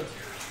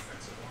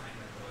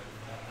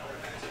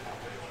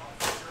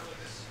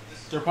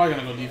 They're probably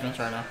gonna go defense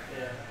right now.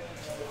 Yeah.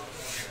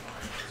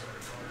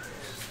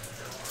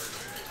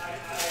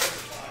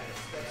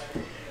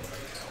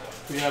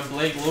 We have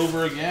Blake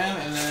Lober again,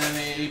 and then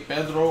a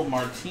Pedro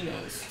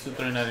Martinez to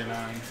 $3.99.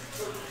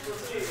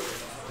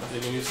 That's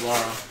a Luis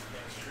Lara.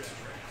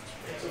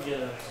 To get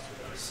a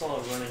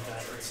solid running back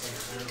at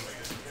some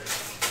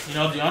point. You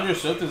know, DeAndre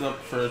Swift is up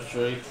for a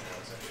trade.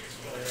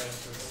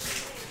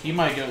 He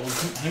might get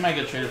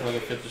traded for like a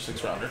 5th or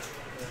 6th rounder.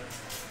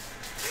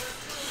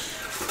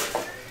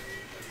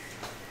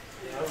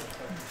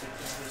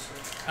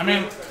 I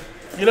mean,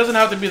 he doesn't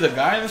have to be the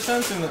guy in a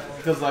sense,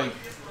 because like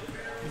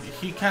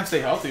he can't stay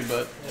healthy.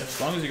 But as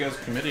long as you guys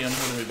commit him,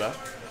 he'll be back.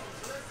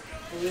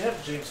 Well, we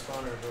have James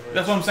Conner, but like,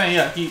 That's what I'm saying.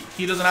 Yeah,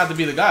 he doesn't have to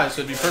be the guy,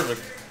 so it'd be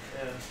perfect.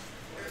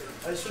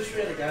 yeah. I just wish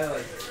we had a guy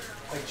like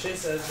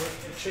Chase Edmonds.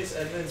 Chase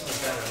Edmonds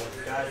was better.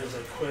 Like a guy who's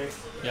like quick,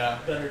 Yeah.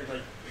 better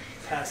like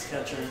pass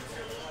catcher.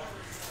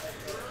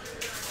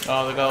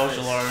 Oh, they got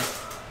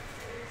Ocealara.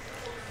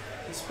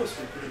 He's supposed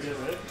to be pretty good,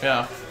 right?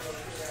 Yeah.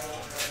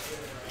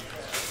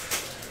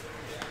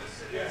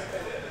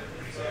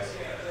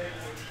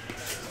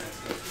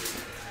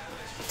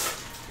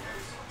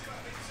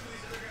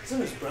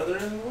 Isn't his brother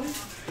in the league?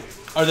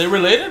 Are they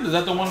related? Is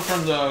that the one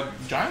from the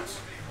Giants?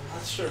 I'm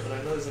not sure, but I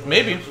know there's a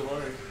Maybe.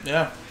 July.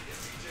 Yeah.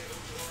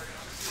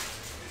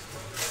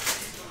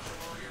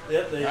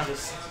 Yep, they Yeah.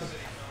 just.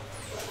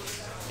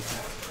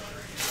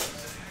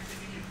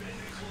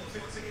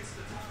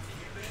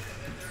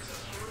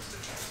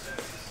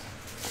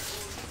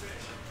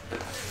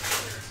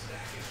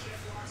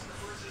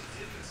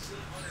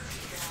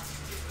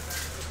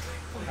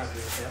 I'm happy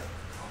with that.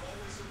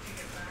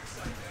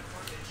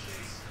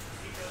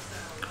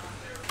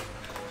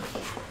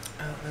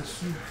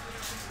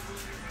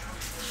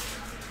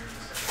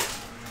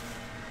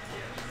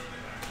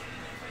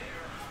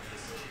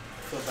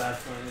 Feel bad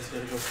for him. He's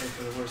got to go play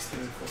for the worst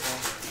team in football.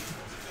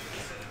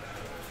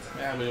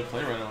 Yeah, but he'll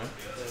play right away.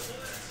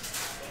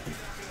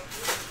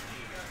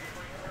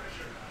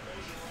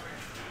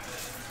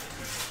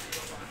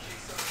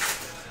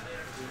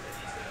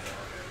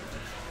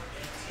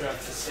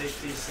 Draft to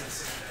safety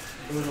since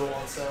Budo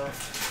wants out.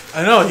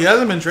 I know he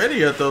hasn't been traded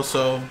yet though,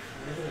 so Look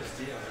at his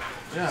deal.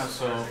 yeah.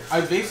 So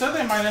they said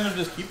they might end up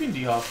just keeping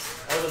D-Hop.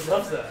 I would have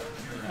loved that.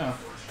 Yeah.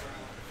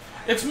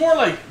 It's more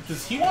like,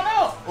 does he want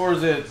out, or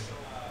is it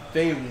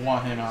they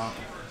want him out?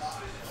 I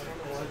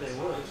don't know why they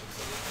would.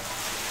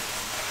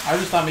 I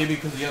just thought maybe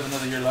because he has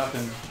another year left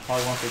and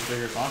probably wants a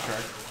bigger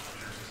contract.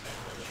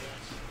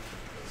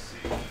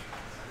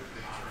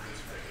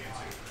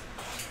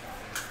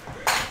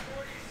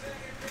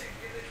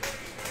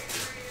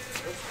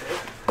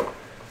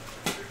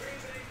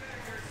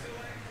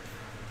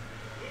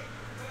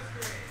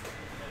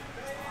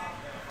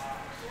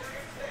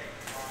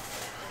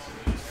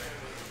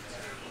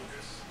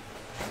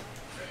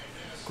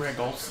 Greg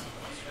Olson.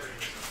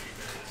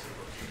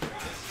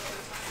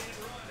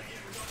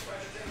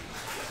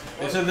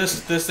 They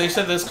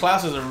said this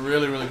class is a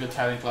really good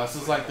tight end class.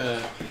 This is like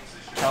the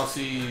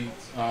Kelsey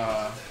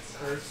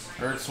Hurts.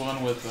 Hurts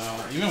one with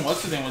even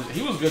what's his name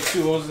he was good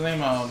too. What was his name?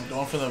 The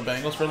one for the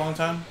Bengals for a long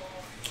time.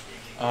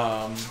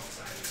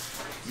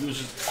 He was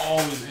just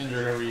always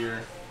injured every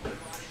year. Oh,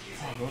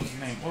 what was his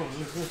name? What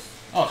was this?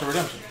 Oh, it's a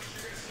redemption.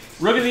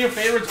 Rookie of the Year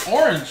favorites,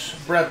 orange.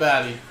 Brett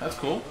Batty. That's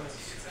cool.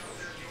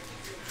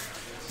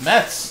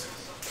 Mets.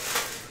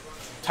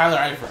 Tyler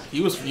Eifert.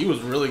 He was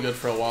really good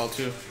for a while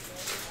too.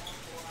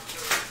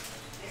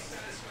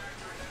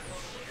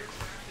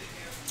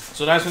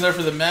 So nice one there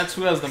for the Mets.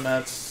 Who has the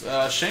Mets?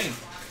 Shane.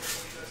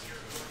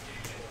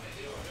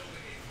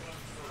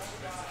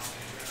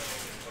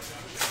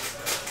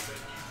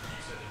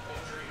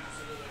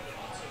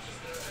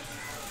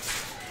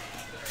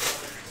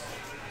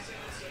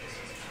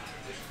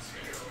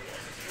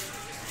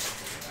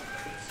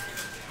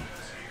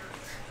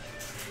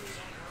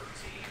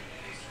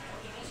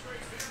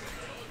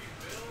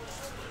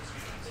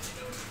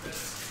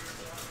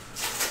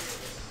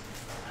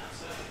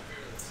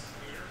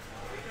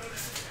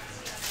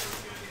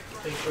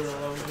 Think for the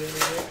love of game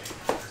again?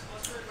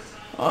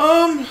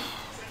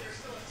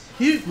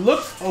 He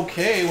looked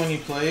okay when he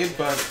played,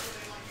 but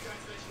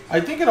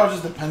I think it all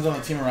just depends on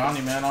the team around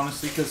you, man,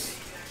 honestly, because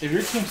if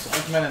your team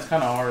sucks, man, it's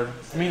kind of hard.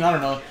 I mean, I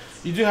don't know.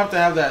 You do have to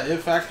have that it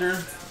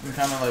factor and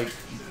kind of, like,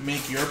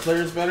 make your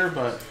players better,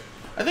 but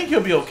I think he'll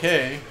be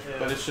okay, Yeah.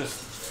 but it's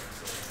just,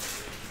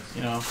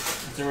 you know,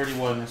 it's already,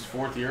 what, in his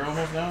 4th year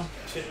almost now?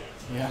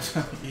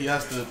 He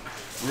has to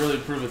really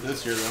prove it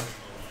this year, though.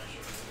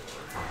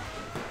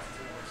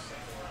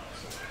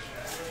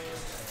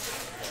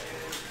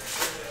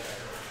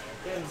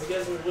 Damn, these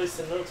guys are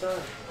wasting no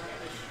time.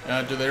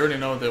 Do they already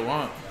know what they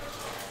want?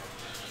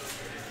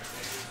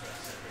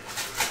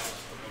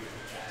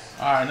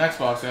 Alright, next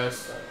box,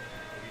 guys.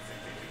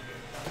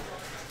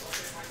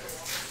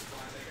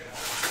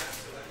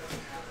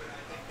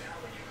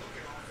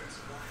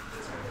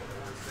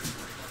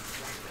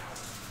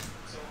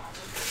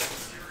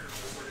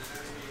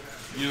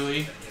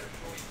 Yuli.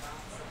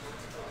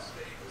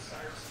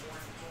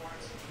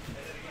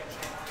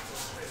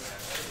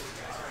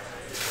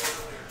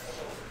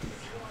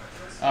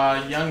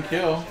 Young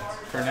Kill,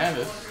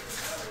 Fernandez.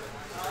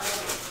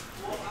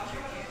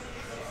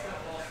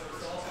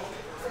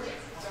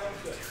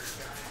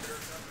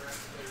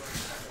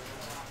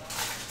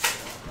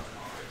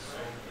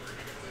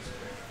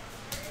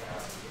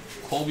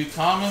 Colby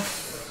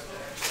Thomas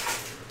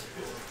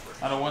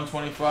out of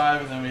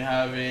 125, and then we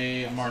have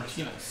a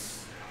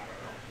Martinez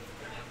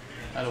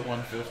out of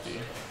 150.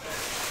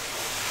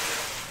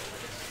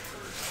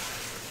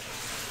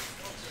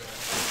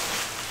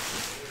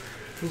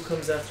 Who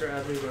comes after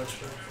Adley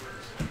Rutschman?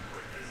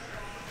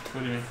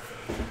 What do you mean?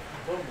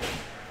 Bowman.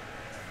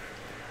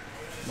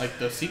 Like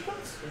the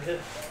sequence? Yeah.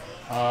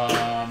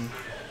 I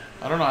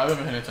don't know. I haven't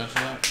been paying attention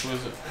to that. Who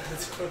is it?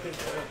 It's fucking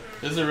cool.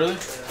 Is it really? Yeah.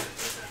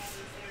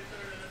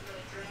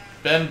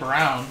 Ben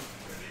Brown,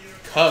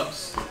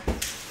 Cubs. And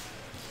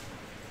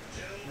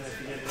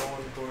if you get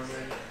Nolan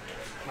Gorman,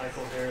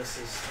 Michael Harris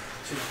is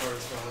 2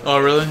 cards behind. Oh,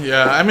 really?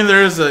 Yeah. I mean,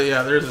 there is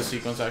a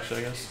sequence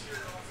actually, I guess.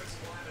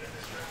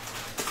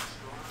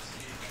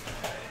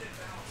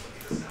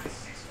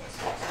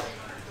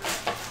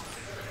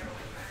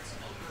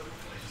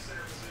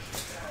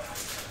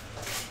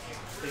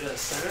 They got a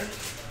center?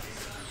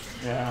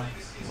 Yeah.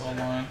 Well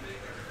line.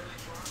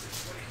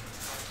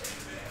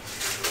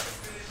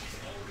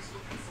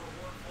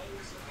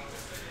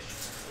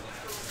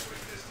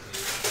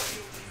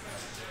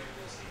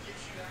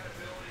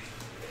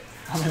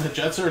 I mean, the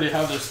Jets already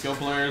have their skill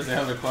players. They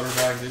have their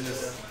quarterback. They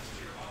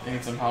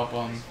need some help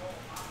on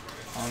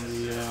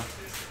the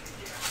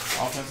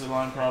offensive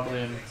line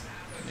probably, and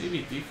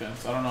maybe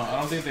defense. I don't know. I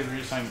don't think they've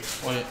re-signed.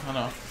 Wait, I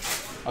know.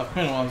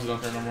 Quinn Williams is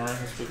not there no more.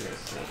 He's with the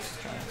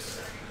Giants.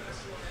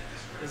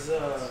 Is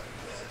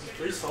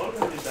Brees Hall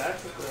gonna be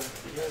back with the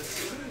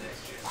season?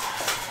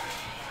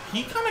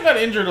 He kind of got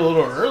injured a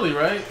little early,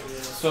 right?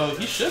 Yeah. So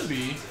he should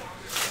be.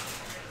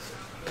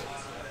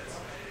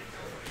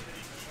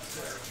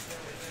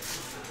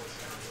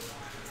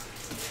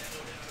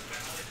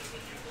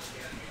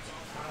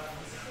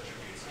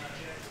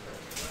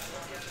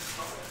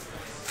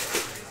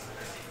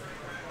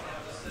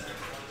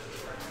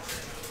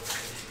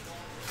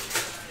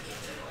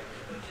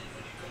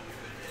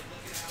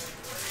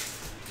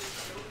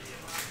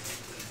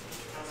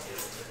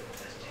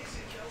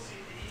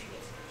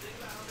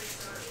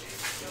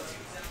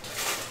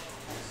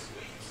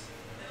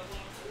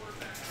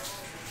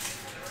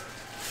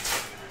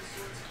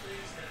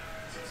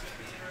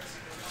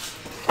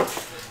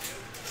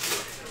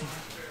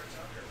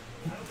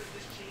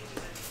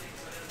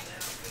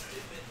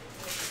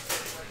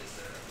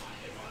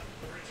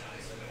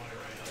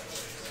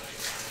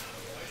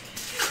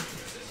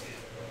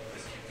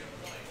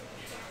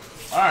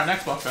 Alright,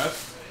 next box,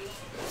 guys.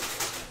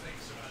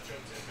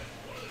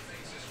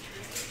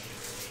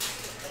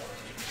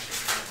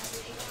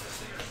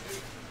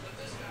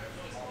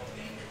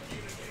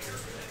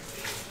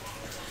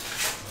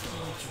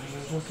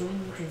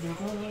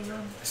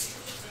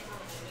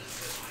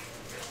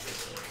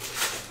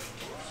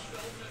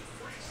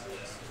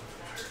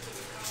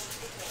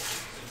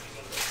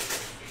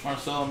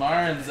 Marcelo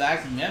Meyer and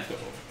Zach Neto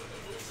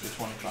to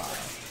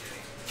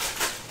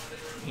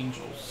 25.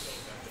 Angels.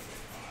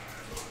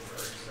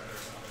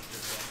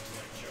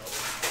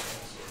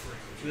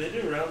 Do they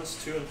do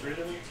rounds 2 and 3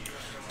 today?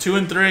 2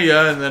 and 3,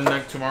 yeah, and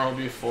then tomorrow will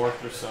be 4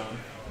 through 7.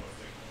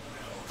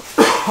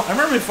 I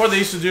remember before they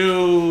used to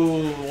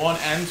do 1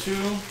 and 2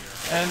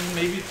 and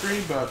maybe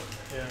 3, but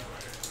Yeah.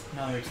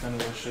 now they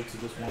extended that shit to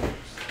just 1. Gonna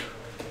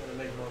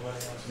make more money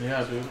off it.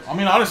 Yeah, dude. I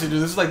mean, honestly,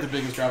 dude, this is like the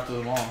biggest draft of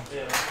them all.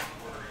 Yeah.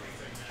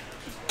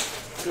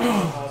 Good for the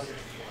hobby.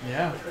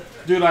 Yeah.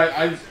 Dude,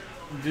 I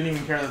didn't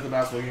even care that the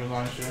basketball game was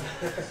on shit.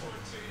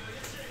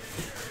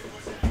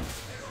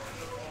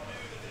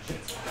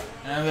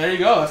 And there you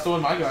go. That's the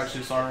one Michael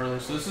actually saw earlier.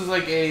 So this is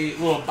like a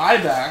little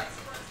buyback.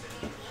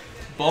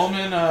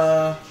 Bowman,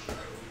 I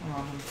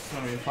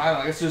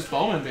guess just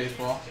Bowman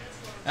baseball.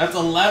 That's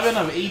 11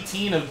 of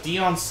 18 of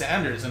Deion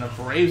Sanders in a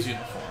Braves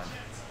uniform.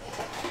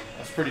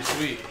 That's pretty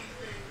sweet.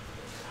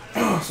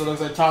 So it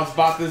looks like Topps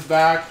bought this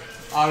back,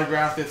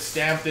 autographed it,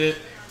 stamped it,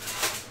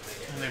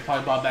 and they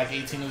probably bought back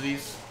 18 of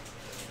these.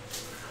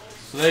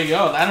 So there you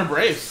go. Atlanta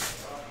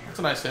Braves. That's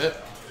a nice hit.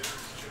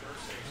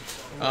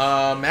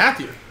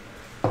 Matthew.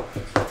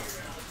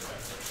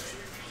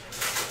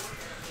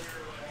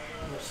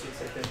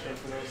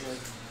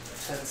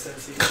 $10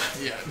 cents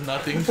each. Yeah,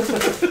 nothing.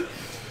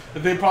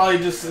 They probably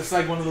just, it's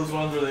like one of those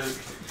ones where they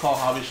call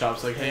hobby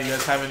shops, like, hey, you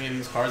guys have any of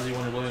these cards you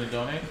want to willing to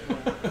donate?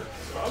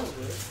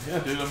 Probably. Yeah,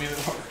 dude, I mean,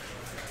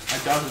 I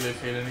doubt that they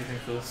paid anything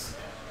for this.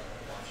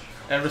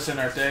 Everson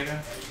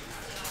Ortega.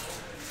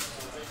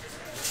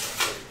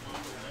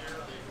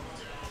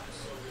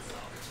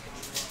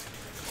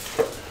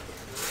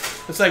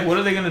 It's like, what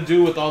are they going to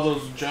do with all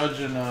those Judge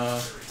and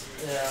Yeah.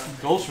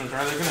 Goldschmidt,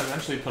 right? They're going to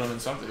eventually put them in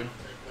something.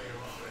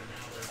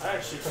 I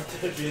actually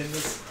thought they'd be in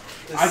this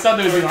I thought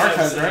they would be in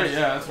archives, series. right?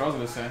 Yeah, that's what I was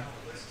going to say.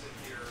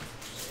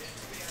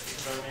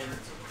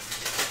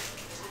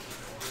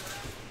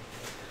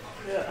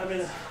 I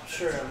mean, I'm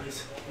sure at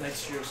least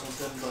next year or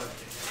something, but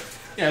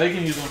Yeah, they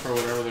can use them for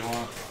whatever they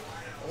want.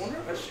 I wonder,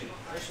 I should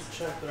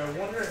check, but I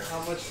wonder how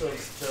much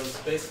those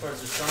base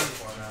cards are selling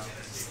for now.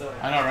 Still.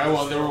 I know, right?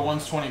 Well, they were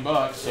once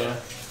 $20, so. Yeah.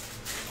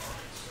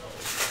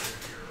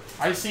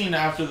 I seen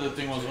after the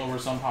thing was over,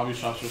 some hobby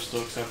shops were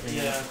still accepting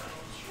Yeah. it.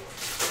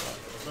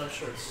 I'm not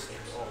sure it's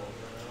all over now.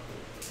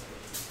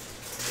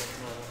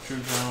 True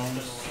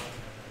Jones.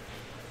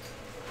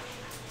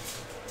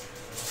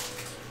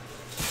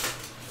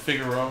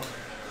 Figaro.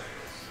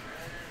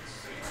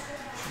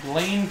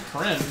 Blaine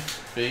Prim,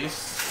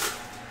 base.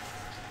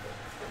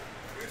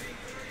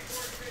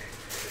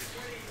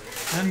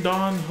 And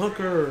Don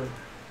Hooker.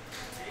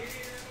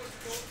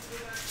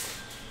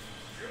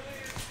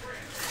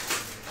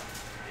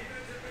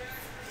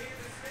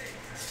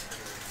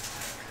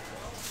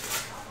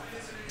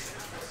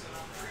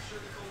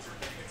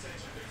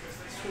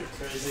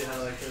 Crazy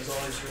how like there's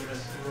always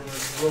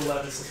rumors Will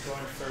Levis is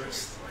going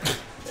first.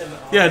 And the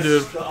odds, Yeah,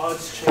 dude. The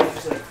odds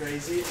change like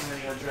crazy, and then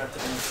he got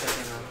drafted in the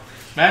second round.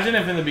 Imagine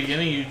if in the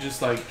beginning you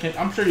just like,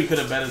 I'm sure you could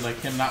have betted like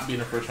him not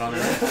being a first rounder.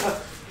 Right?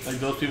 Like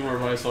those people were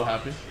probably so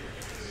happy.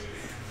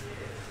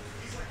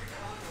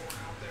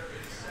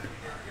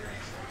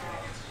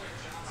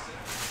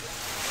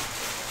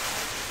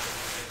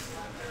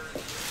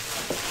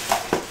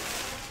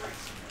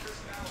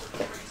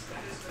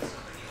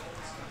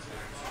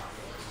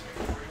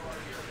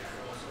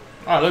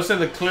 Alright, looks like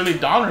the clearly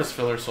Donruss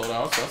filler sold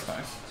out, so that's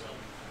nice.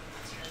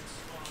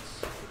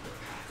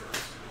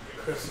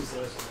 Chris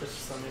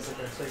was telling me, he's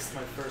like, I placed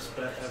my first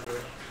bet ever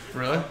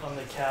Really? on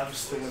the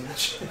Cavs to win the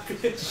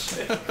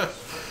championship. That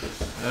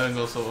didn't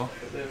go so well.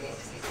 They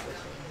lost.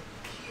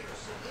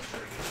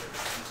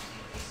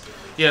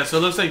 Yeah, so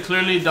it looks like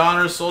clearly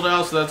Donruss sold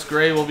out, so that's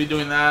great. We'll be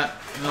doing that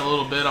in a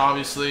little bit,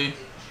 obviously.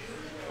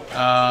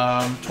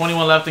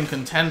 21 left in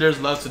contenders.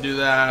 Love to do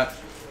that.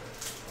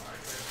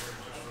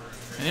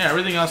 And yeah,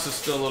 everything else is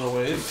still a little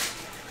ways.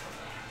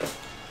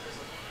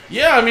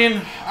 Yeah, I mean,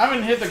 I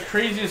haven't hit the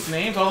craziest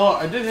names, although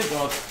I did hit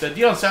the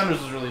Deion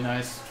Sanders was really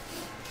nice.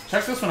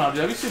 Check this one out,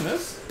 dude. Have you seen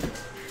this?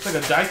 It's like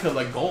a die cut,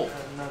 like gold. I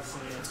have not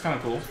seen it. It's kind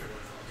of cool.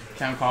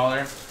 Cam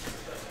Collar.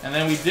 And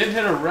then we did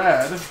hit a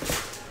red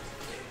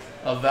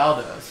of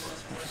Valdez,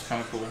 which is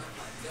kind of cool.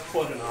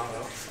 What an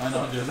auto. I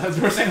know, dude.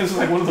 We're saying this is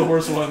like one of the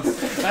worst ones.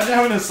 Imagine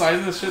having to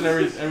sign this shit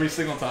every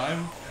single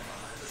time.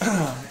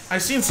 I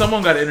seen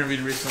someone got interviewed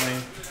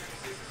recently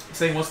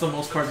saying what's the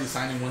most cards he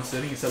signed in one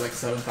sitting. He said like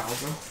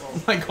 7,000.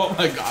 I'm like, oh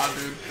my god,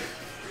 dude.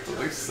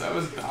 Like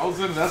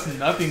 7,000? That's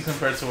nothing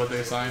compared to what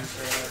they signed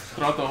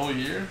throughout the whole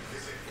year.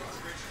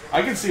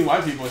 I can see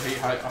why people hate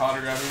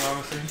autographing,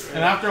 honestly.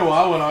 And after a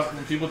while,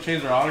 when people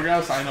change their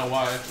autographs, I know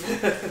why.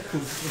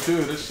 'Cause,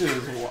 dude, this shit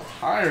is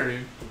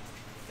tiring.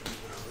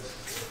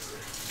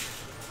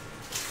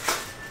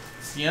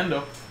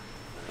 Siendo.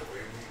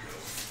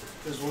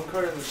 There's one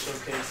card in the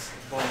showcase,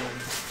 Bowman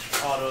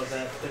auto,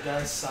 that the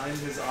guy signed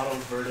his auto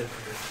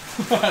vertically.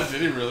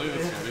 Did he really?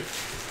 That's funny.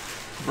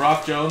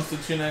 Brock Jones to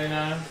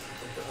 299. Like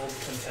the old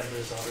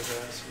contenders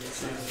autographs from the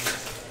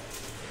season.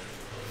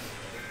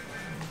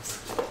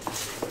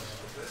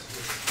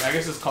 I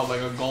guess it's called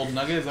like a gold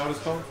nugget. Is that what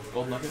it's called?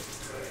 Gold nugget.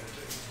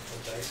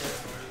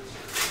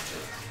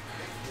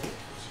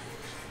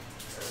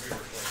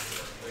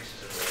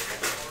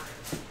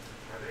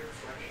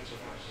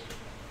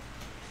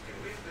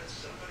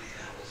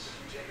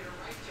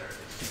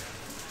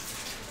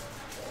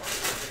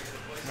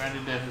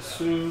 Randy De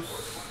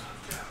Jesus.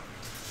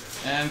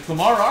 And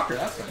Kumar Rocker,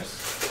 that's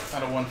nice.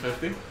 Out of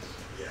 150.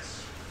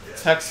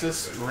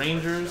 Texas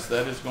Rangers,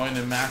 that is going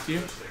to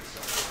Matthew.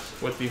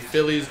 With the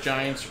Phillies,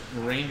 Giants,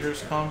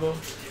 Rangers combo.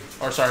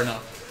 Or sorry, no.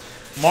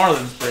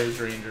 Marlins, Braves,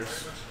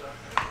 Rangers.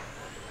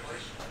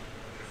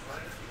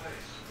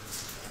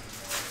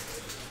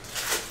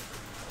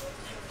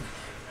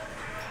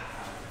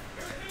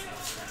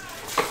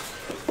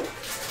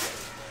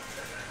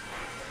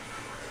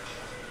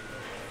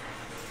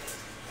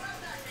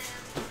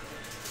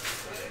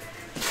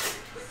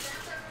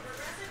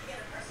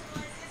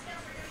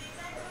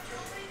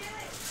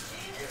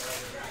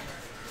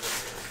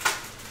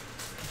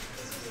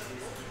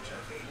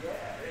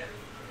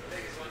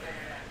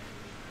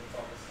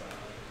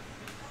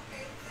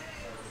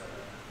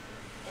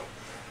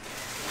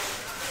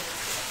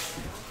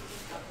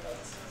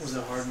 Was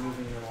it hard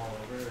moving them all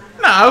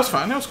over? Nah, it was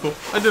fine. It was cool.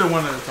 I did it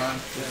one at a time.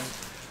 Yeah.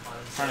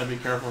 Trying to be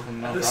careful from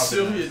not I dropping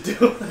assume it. you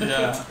do.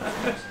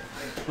 Yeah.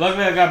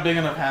 Luckily, I got big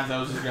enough hands. I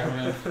was just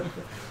grabbing it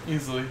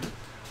easily.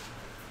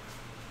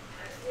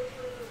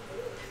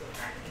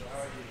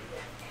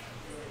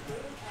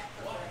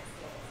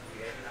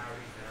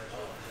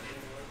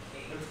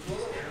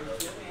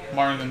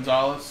 Martin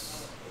Gonzalez.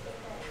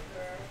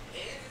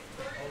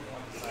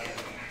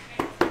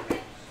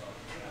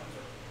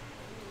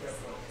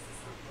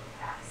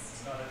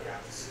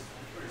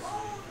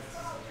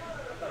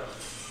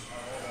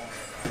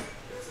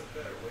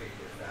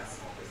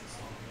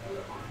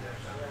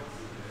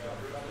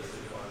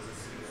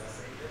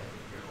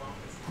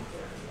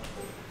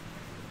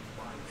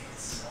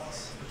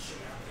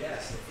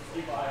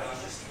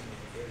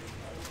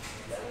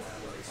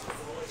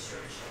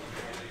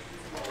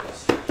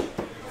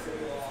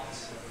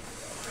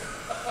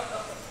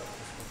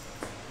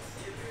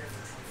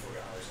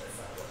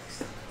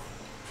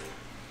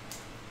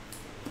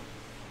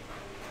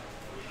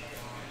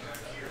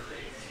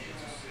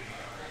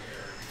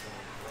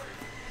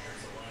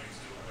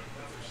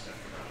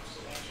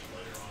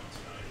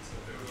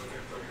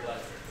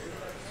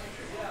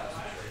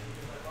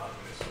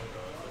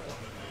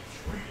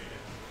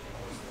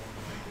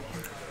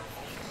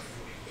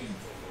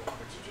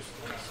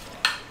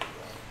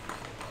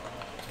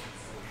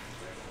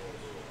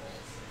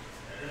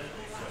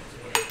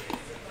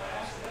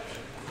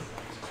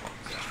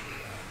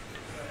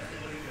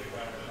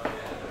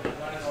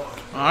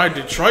 Alright,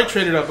 Detroit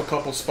traded up a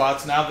couple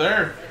spots. Now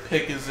their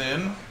pick is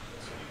in.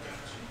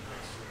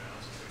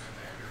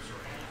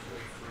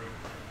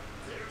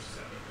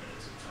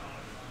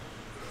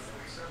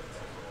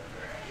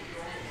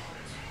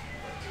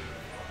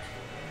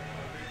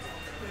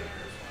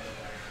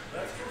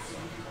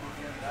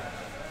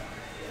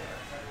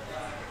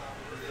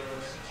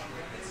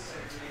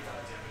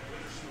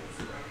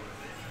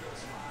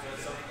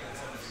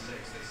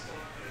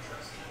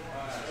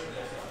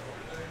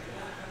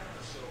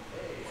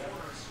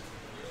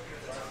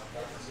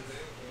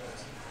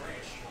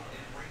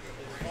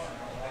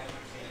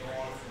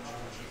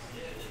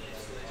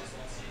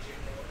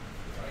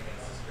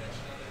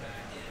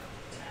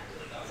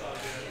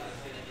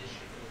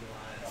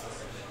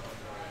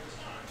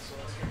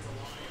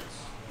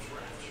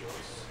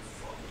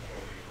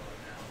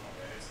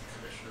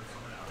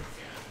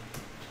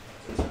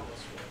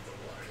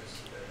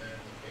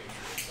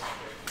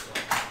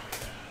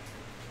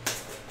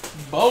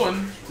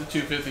 Bowen, the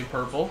 250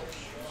 purple.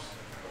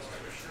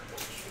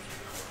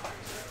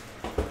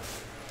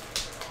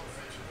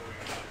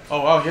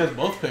 Oh wow, he has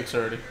both picks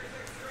already.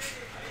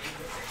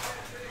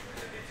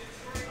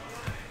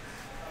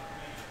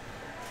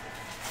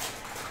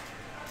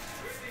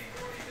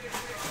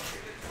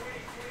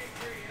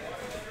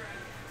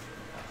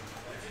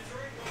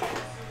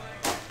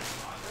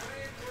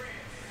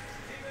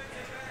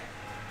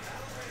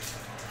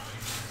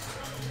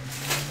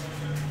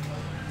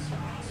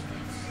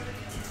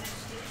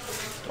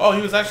 Oh,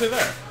 he was actually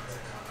there.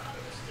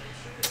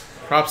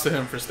 Props to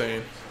him for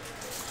staying.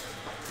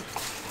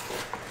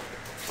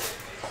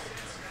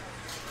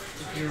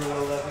 If you were one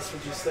of us,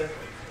 would you stay?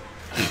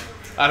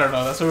 I don't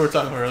know. That's what we were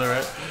talking about earlier,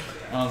 right?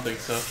 I don't think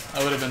so.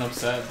 I would have been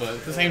upset, but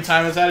at the same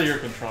time, it's out of your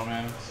control,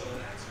 man.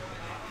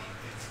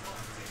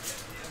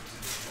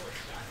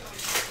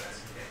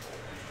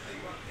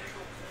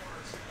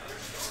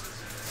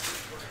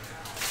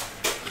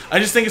 I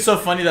just think it's so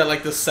funny that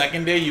like the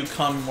second day you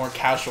come more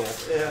casual.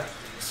 Yeah.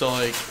 So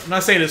like, I'm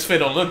not saying his fit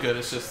don't look good.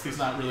 It's just he's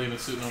not really in a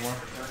suit no more.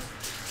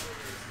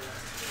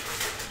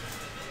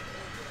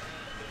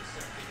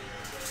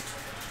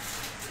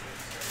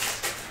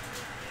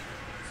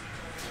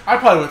 I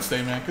probably would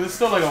stay, man, because it's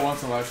still like a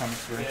once in a lifetime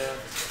experience. Yeah.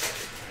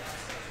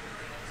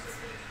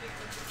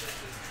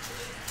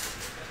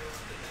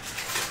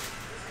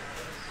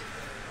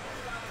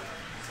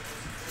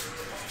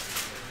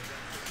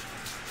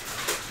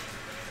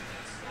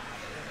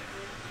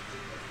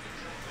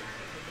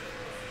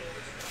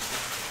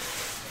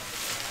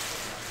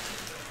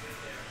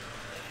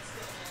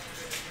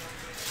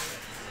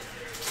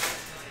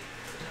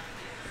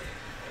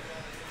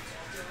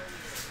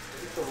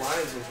 the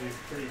Lions will be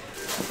pretty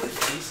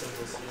decent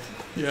this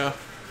year. Yeah.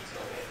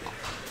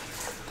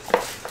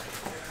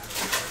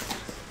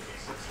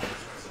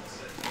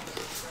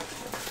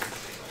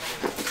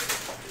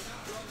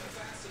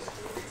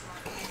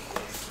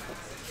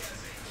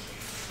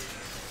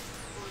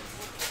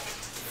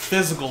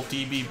 Physical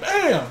DB.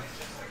 Bam!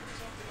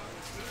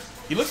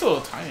 He looks a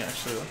little tiny,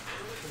 actually, though.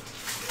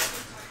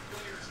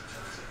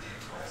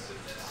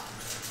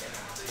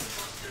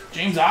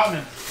 James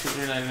Outman,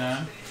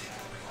 399.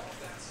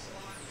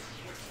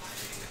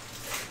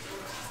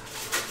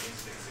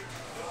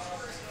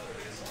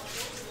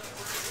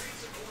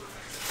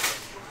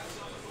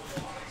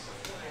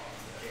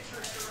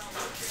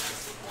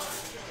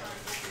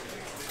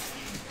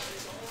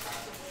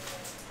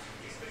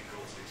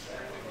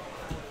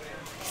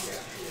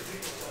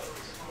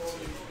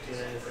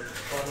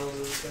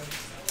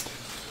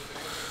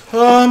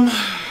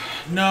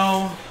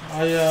 No,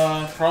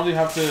 I probably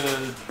have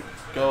to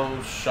go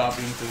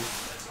shopping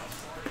because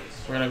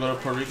we're gonna go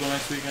to Puerto Rico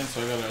next weekend,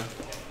 so I gotta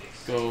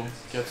go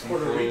get some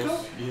Puerto clothes.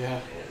 Rico?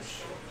 Yeah.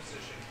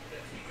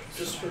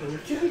 Just for the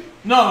weekend?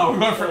 No, we're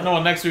going for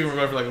next week. We're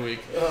going for like a week.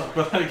 Oh.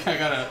 But like, I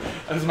gotta.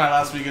 This is my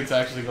last weekend to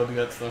actually go to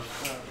get stuff.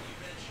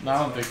 No, I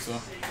don't think so.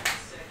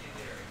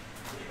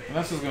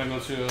 Vanessa's gonna go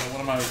to one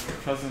of my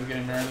cousins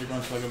getting married. They're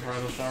going to like a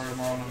bridal shower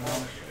tomorrow. My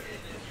mom.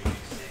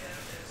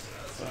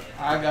 So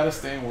I gotta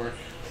stay and work.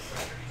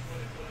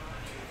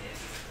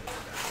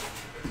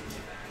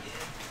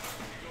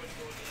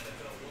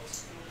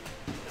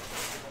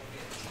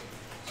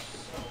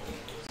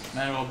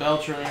 Manuel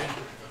Beltray,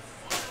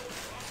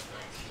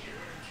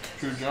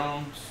 Drew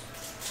Jones.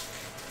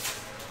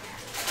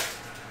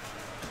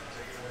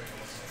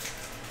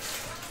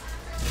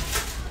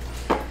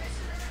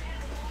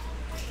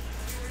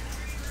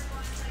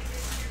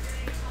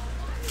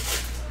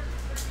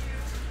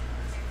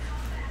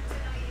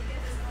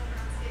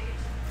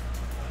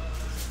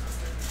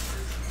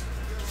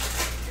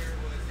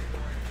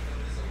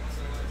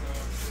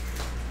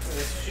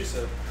 That's what she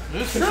said.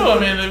 It's true. I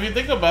mean, if you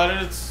think about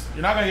it,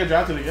 you're not gonna get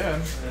drafted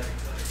again. Yeah.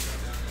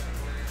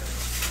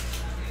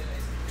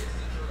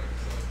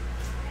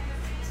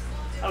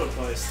 I would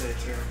probably stay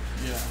too.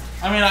 Yeah.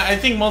 I mean, I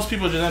think most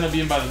people just end up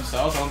being by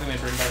themselves. I don't think they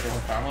bring back their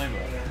whole family,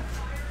 but. Yeah.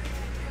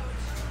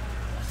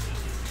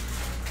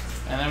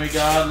 And then we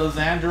got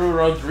Lisandro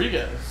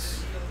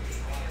Rodriguez.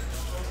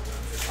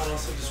 I'd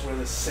also just wear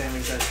the same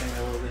exact thing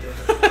I wore the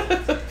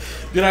day.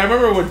 Dude, I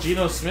remember with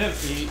Geno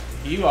Smith,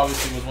 he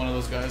obviously was one of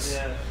those guys.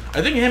 Yeah.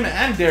 I think him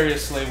and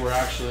Darius Slay were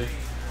actually.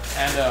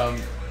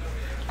 And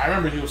I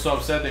remember he was so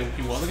upset that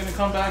he wasn't going to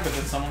come back, but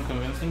then someone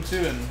convinced him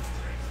to,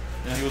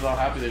 and he was all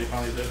happy that he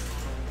finally did.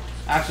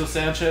 Axel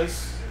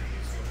Sanchez.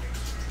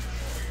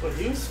 But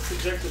he was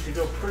projected to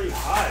go pretty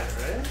high,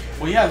 right?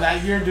 Well, yeah,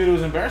 that year, dude, it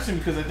was embarrassing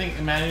because I think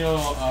Emmanuel,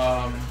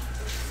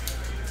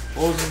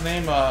 what was his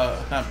name?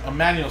 Not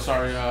Emmanuel,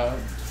 sorry,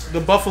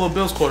 the Buffalo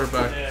Bills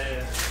quarterback.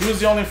 Yeah. He was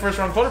the only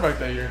first-round quarterback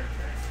that year.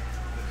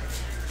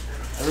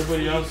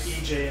 Everybody else,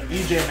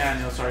 EJ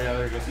Manuel, sorry, yeah,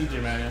 there he goes,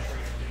 EJ Manuel.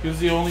 He was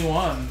the only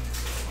one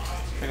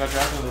that got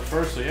drafted as the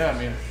first, so yeah, I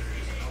mean,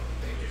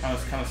 kind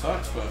of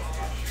sucks, but.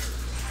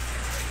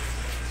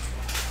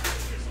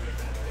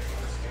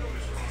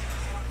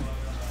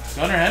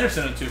 Gunnar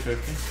Henderson at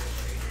 250.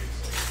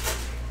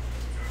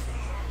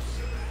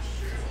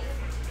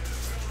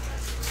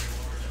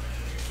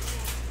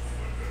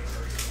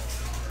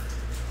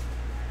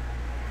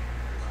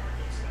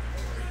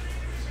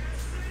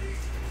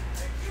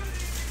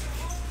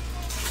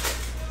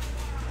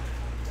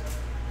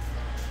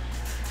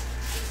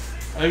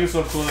 I think it's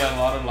so cool that a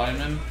lot of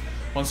linemen,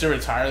 once they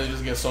retire, they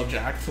just get so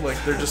jacked. Like,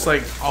 they're just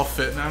like all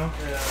fit now.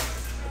 Yeah.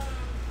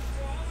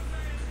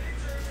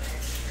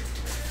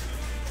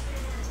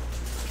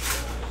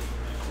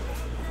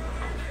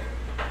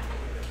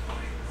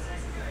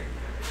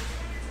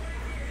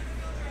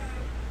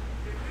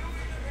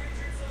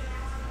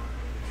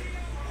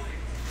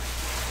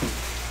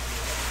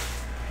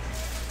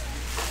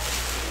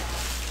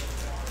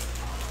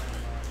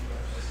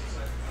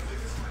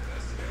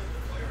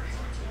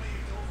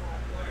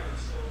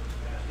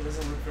 He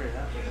doesn't look very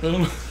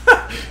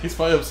happy. He's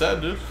probably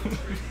upset, dude.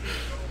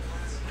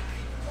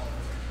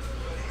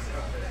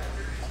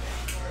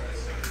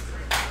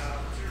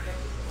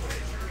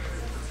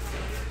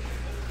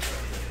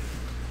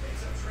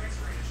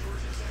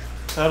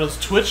 How does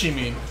twitchy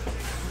mean?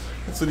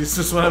 That's what he's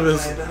just one of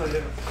his. I know,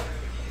 yeah.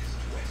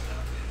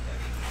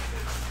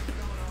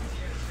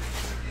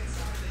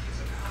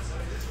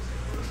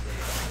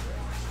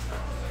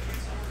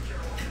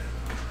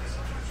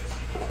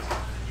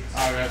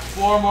 Alright,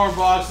 4 more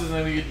boxes and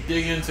then we can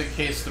dig into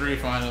case 3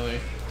 finally.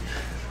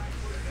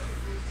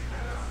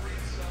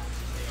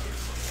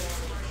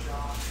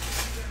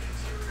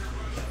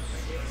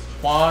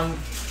 Juan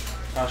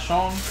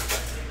Cachon.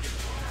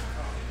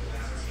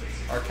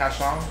 Or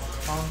Cachon.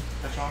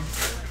 Cachon.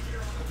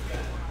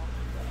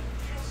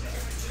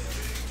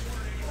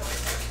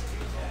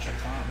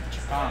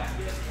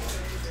 Chacon.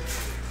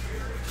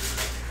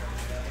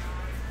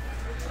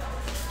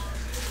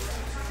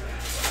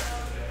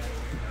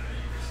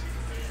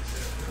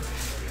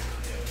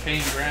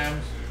 Kane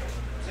Grams.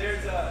 There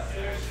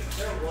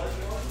was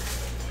one.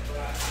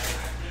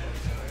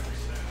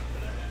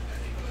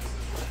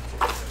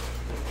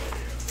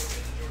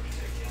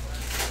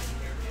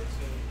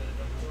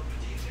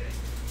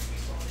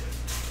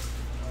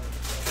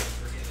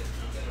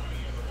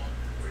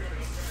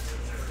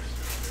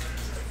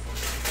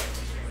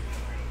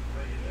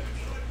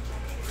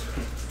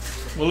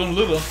 William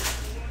Luda.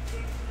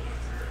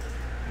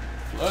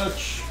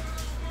 Fletch.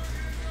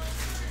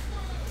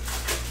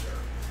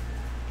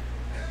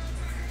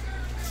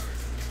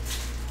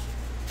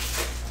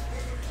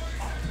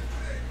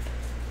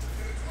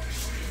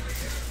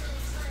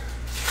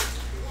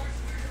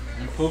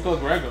 And Puka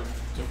Grego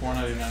to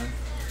 $4.99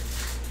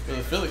 for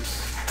the Phillies.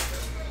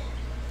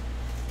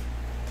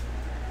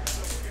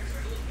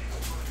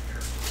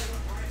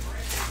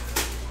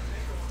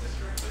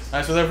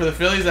 Alright, so there for the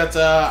Phillies, that's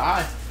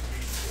I.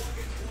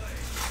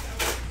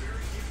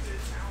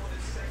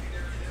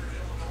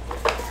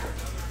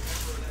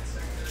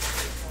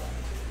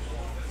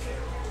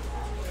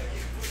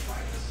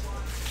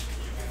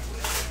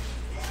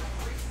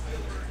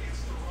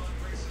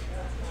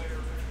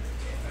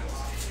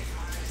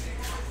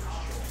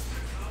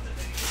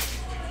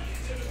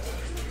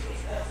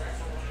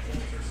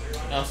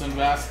 Nelson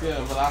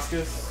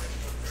Velasquez.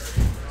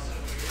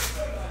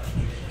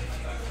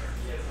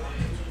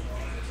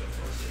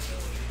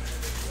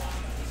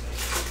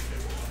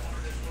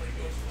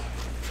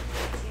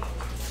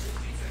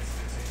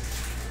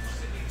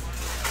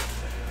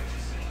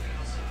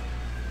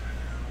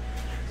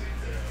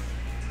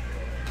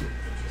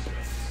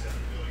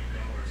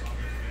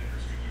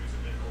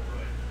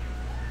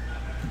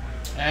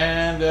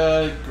 And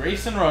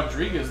Grayson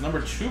Rodriguez,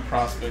 number 2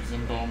 prospects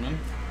in Bowman,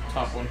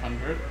 top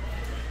 100.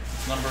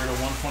 It's number to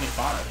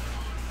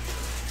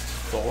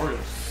 125. The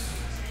Orioles.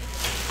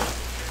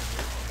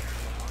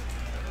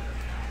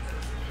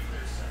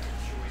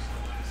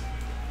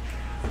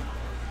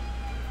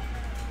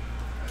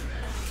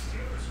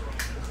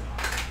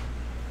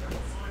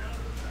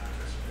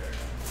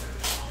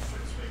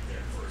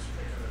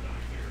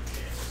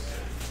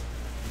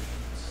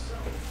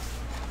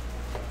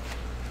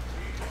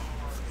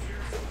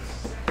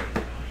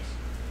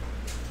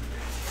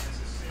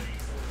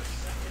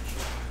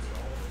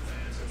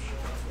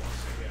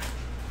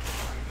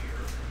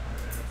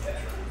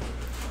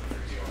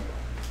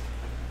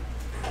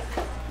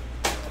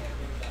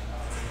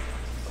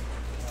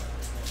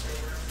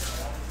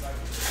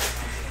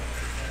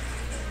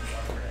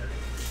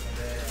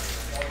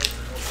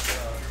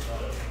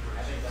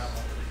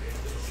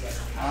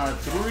 Alright,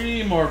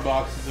 3 more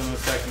boxes in the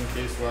second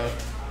case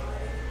left.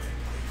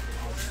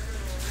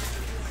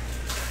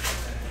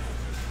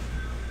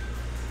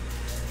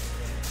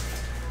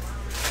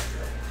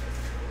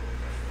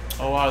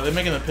 Oh wow, they're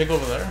making the pick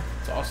over there?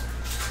 It's awesome.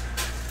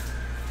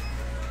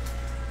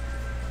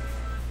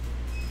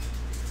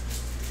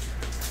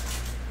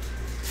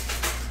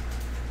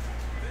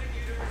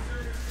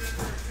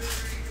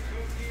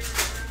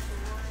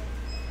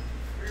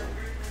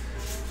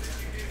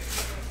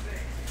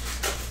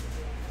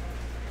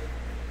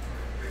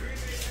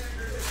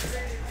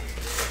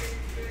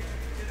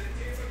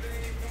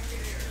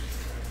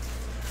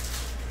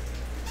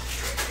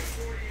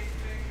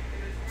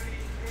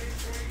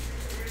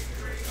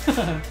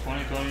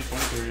 '20,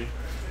 23.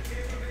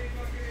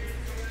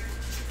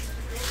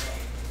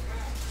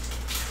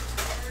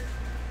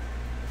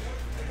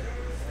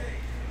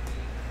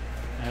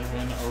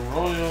 Edwin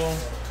Arroyo.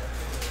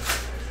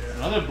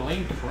 Another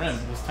Blaine Prim,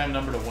 this time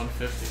number to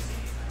 150.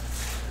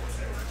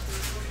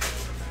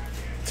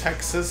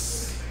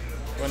 Texas.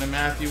 Going to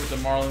Matthew with the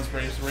Marlins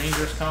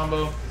Rangers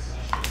combo.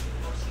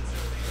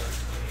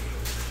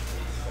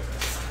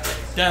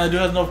 Yeah, the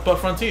dude has no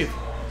front teeth.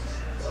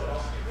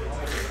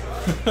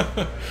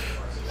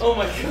 Oh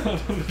my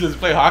god. Does he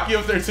play hockey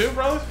up there too,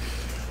 brother?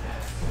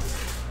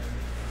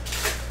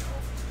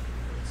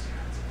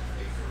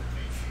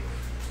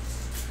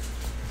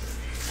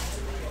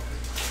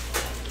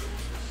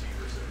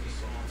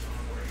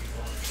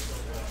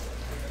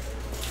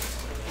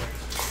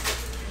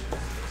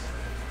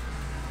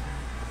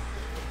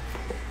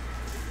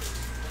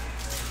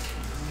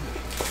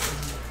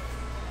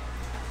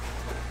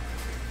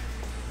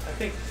 I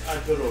think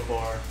I'd go to a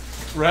bar.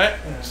 Right?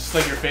 Yeah. Just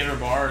like your favorite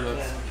bar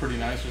that's Yeah. pretty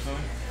nice or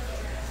something.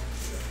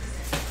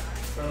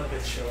 Or like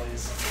a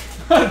Chili's.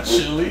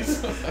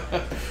 Chili's.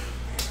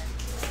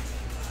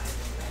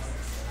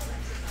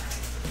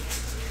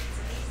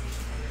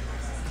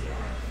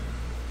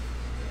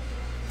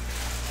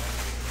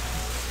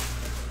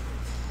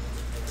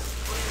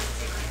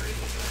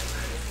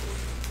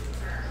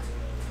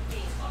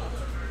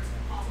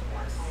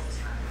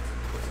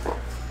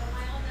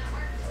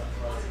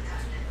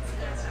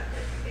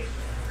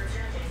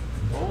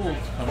 Gold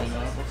coming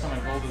up. What kind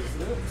of gold is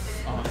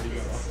this? Oh, here you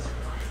go.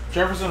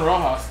 Jefferson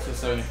Rojas to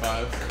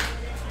 75.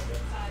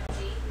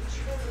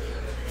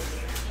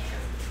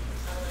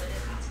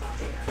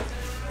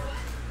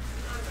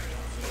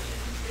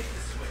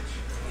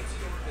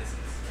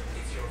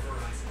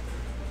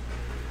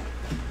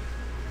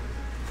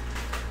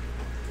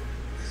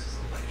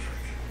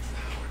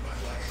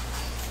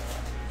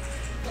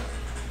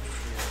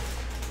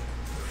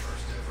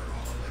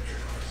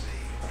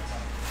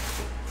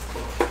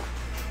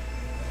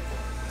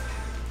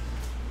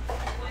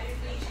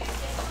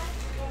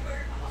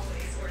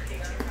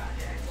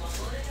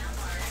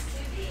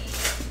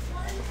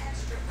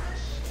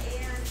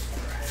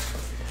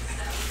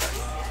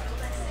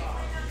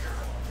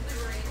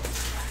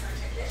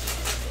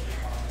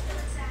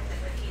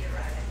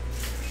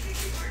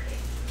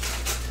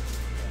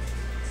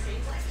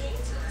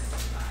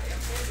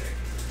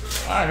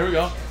 Alright, here we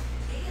go.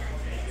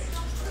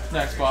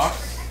 Next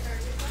box.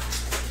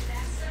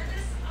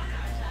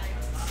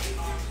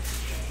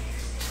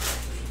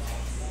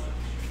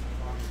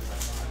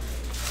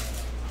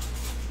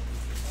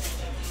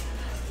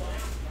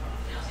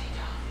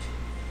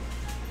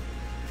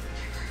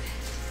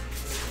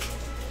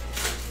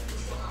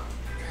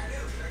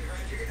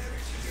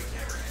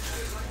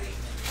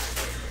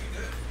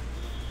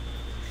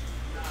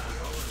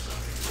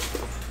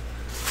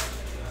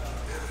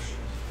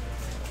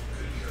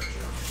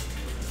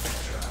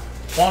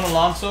 Juan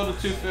Alonso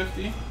to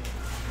 250.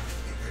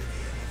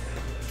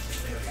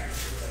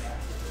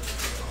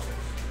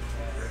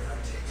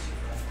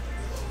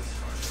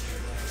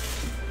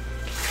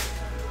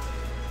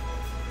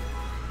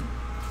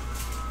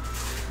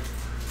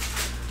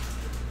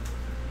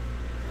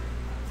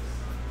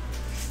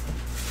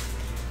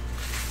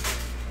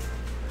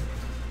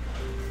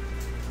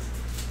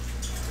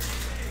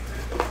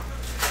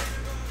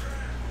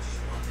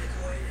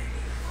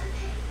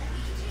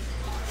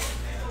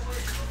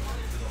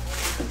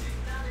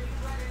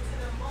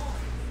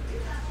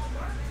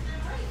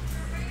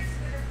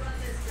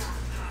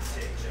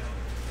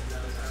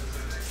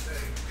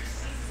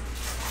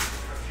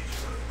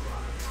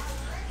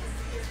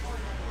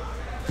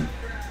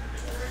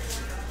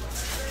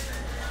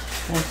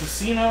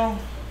 Casino,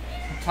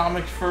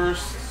 Atomic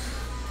first.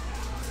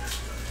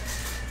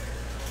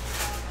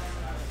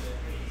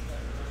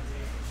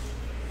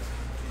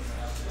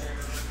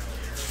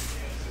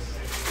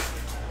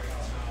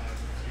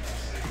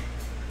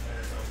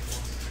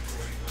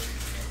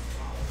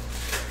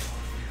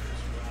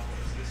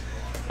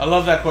 I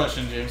love that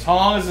question, James. How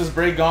long is this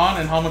break gone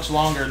and how much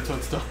longer until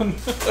it's done?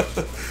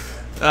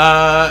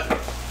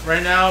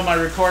 Right now, my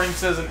recording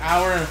says an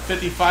hour and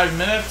 55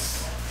 minutes.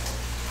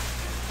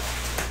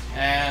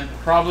 And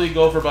probably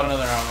go for about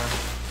another hour.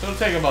 So it'll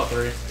take about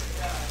 3.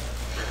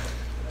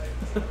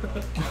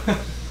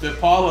 De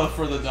Paula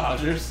for the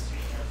Dodgers.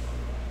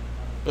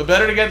 But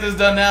better to get this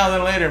done now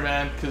than later,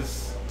 man.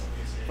 Because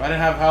if I didn't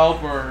have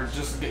help, or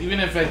just even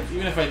if I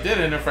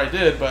didn't, if I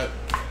did, but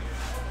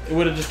it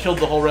would have just killed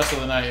the whole rest of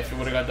the night if it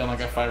would have got done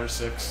like at 5 or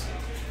 6.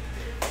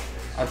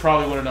 I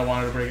probably wouldn't have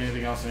wanted to break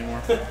anything else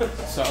anymore.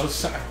 So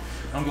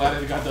I'm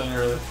glad it got done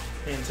early.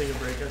 And take a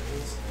break after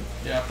this.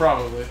 Yeah,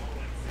 probably.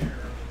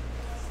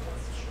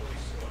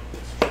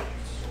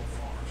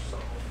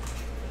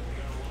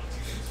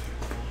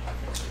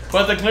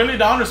 But the Clearly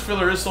Downers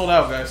filler is sold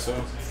out, guys,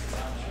 so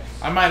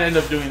I might end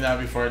up doing that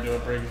before I do a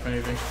break, if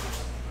anything.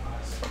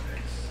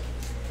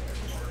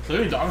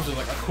 Clearly Downers is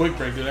like a quick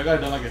break, dude. I got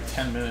it done like in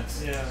 10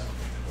 minutes. Yeah.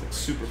 It's like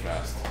super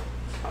fast.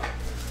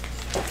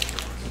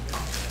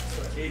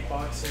 So 8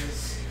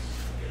 boxes.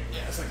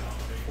 Yeah, it's like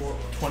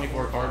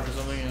 24 cards or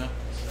something, yeah.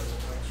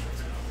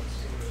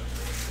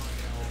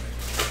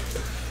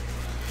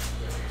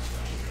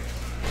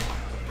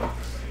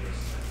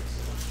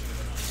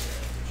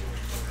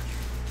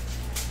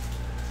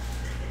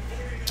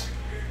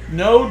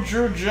 No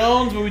Drew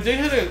Jones, but we did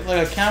hit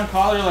like a Cam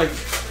Collar, like,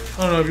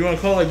 I don't know if you want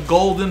to call it like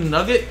golden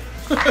nugget.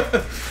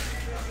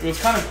 It was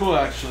kind of cool,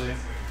 actually.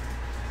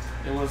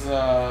 It was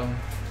kind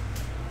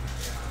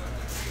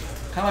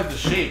of like the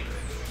shape,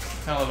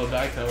 kind of little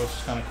die cut, which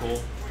is kind of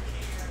cool.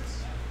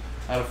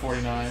 Out of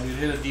 49, we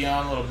hit a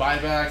Dion little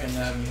buyback, and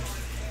then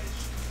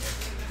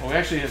we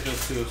actually hit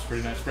this too. It's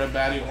pretty nice. Red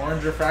Batty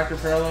orange refractor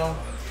parallel,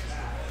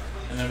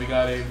 and then we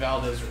got a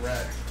Valdez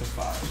red to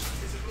 5.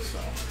 So.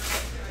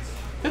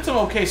 Did some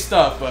okay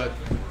stuff, but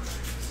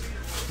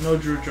no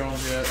Drew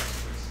Jones yet.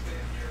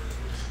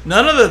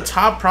 None of the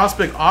top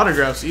prospect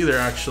autographs either,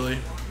 actually.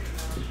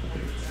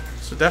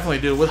 So definitely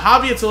do. With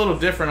Hobby, it's a little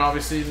different,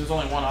 obviously. There's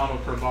only 1 auto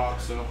per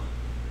box, so.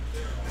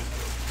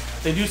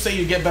 They do say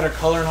you get better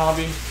color in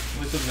Hobby. At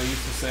least that's what they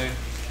used to say.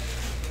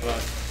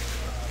 But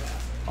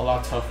a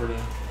lot tougher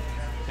to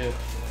hit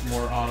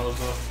more autos,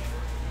 though.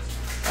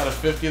 Out of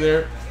 50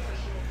 there.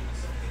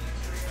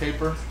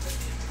 Paper.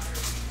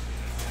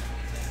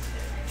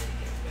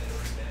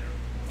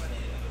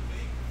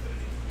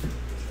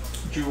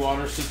 Drew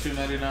Waters to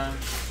 299.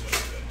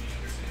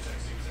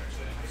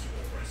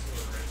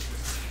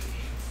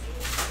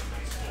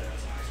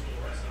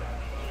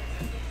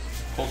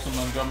 Colson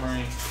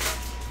Montgomery.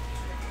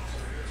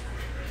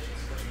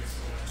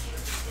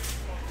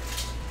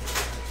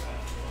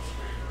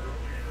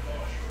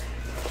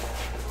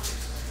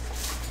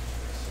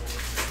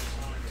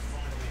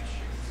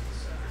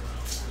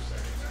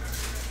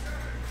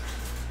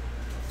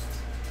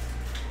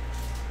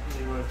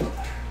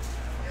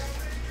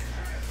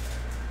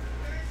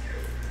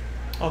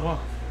 Oh, wow.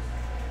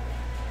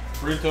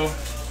 Brito.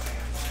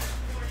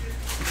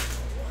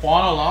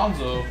 Juan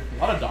Alonso. A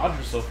lot of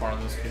Dodgers so far in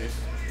this case.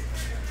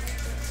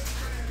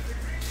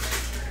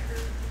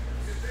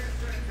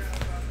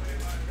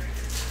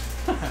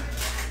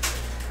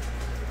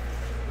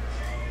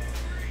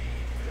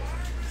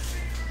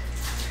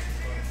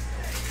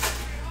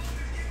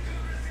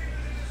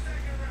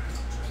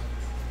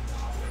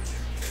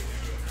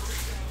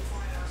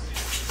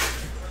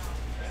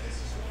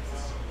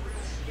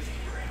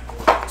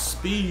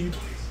 Speed.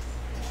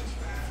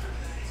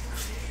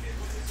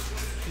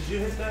 you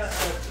hit that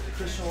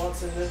Christian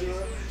Watson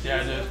Nebula? Yeah,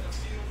 I did.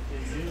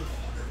 Yeah,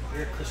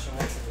 you're Christian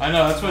Watson. I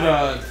know, that's what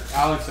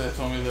Alex had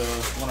told me,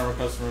 one of our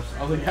customers.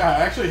 I was like, yeah,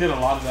 I actually hit a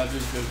lot of that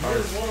dude's good He cards.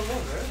 was one of them,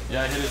 right?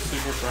 Yeah, I hit his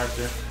Super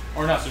Fractor.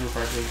 Or not Super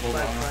Fractor, his Gold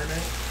Black Vinyl.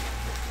 Friday.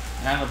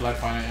 And the Black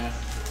Finite, yeah.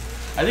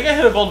 I think I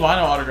hit a Gold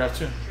Vinyl autograph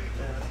too. Yeah.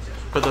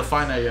 But the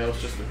Finite, yeah, it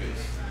was just the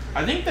base.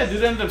 I think that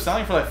dude ended up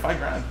selling for like $5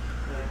 grand.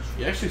 Yeah.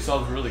 He actually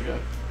sells really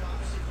good.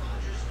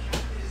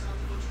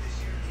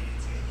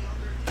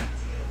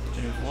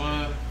 James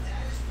Wood.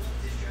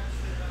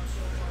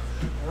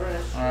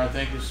 Alright,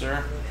 thank you,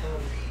 sir.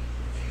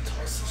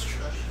 Toss this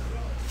trash.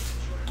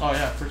 Oh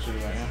yeah, appreciate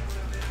that, yeah.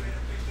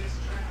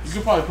 You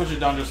could probably push it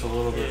down just a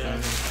little bit. Yeah.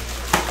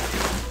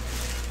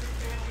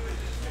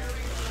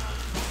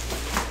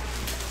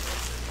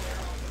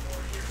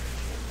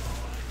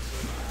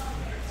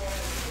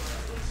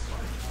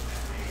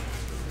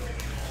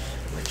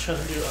 I'm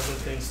trying to do other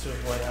things to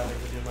avoid having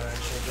to do my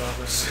actual job right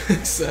now.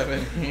 6,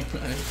 7, 8,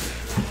 9.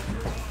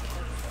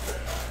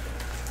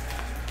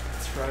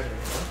 It's Friday,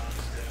 huh?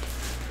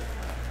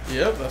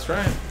 Yep, that's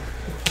right.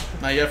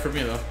 Not yet for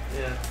me though.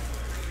 Yeah.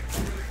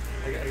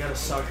 I got a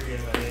soccer game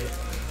at 8.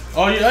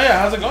 Oh yeah,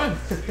 how's it going?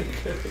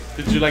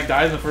 Did you like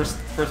die in the first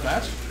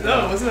match?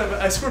 No, it wasn't that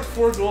bad. I scored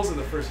 4 goals in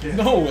the first game.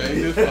 No way,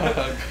 dude.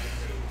 Fuck.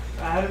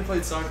 I haven't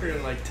played soccer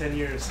in like 10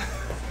 years.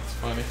 That's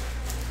funny.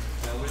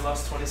 Yeah, we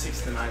lost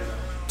 26-9 though.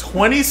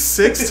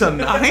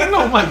 26-9?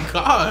 Oh my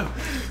god.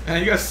 Man,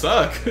 you guys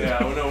suck.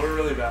 Yeah, well, no, we're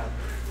really bad.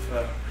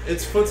 But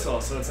it's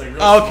futsal, so it's like really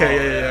Oh, okay,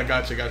 small, yeah,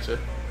 gotcha.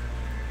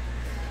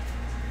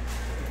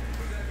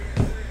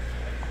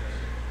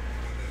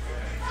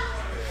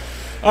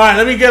 Alright,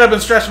 let me get up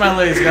and stretch my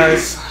legs,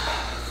 guys.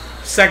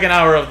 Second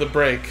hour of the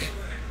break.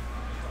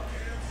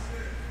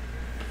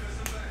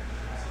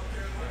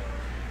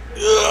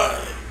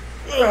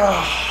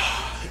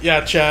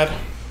 Yeah, Chad.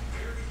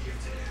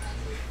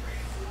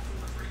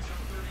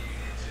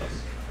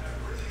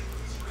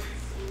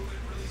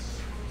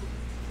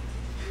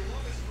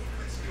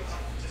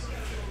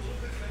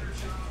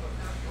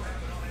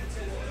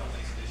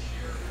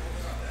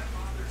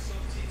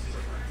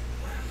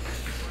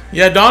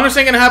 Yeah, Donner's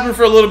ain't gonna happen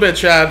for a little bit,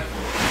 Chad.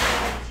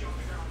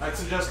 I'd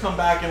suggest come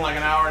back in like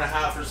an hour and a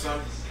half or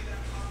so.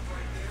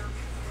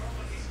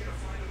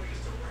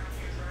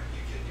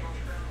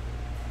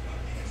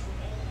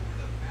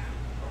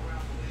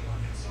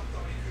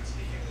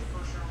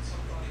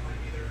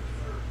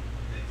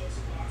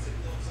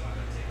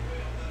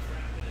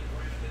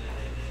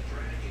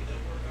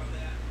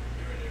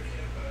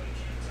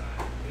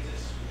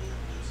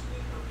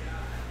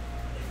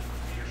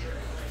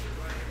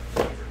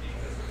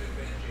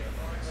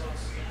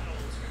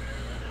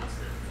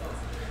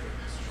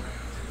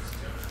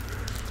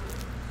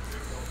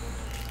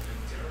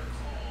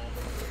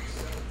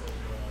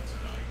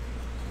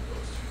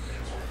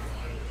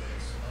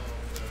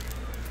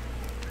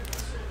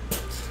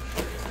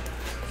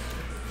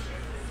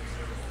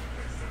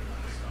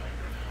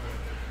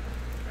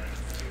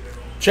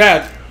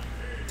 Chad,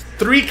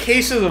 3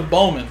 cases of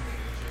Bowman.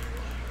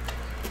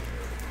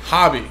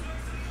 Hobby.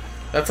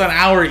 That's an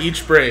hour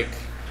each break.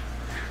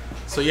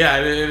 So yeah,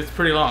 it's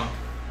pretty long.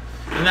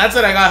 And that's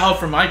it, I got help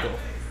from Michael.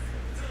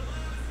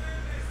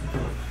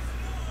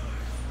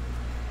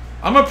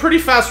 I'm a pretty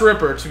fast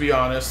ripper, to be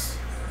honest.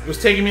 It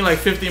was taking me like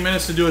 50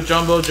 minutes to do a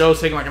jumbo.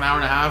 Joe's taking like an hour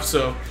and a half,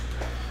 so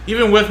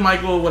even with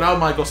Michael, without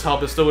Michael's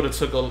help, it still would have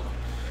took an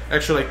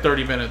extra like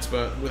 30 minutes.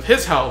 But with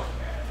his help,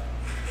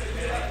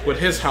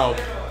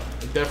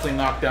 it definitely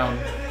knocked down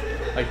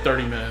like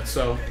 30 minutes.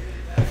 So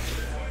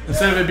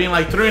instead of it being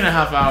like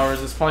 3.5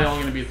 hours, it's probably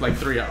only going to be like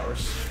 3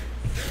 hours.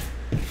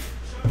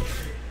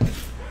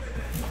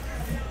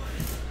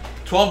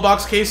 12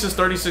 box cases,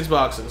 36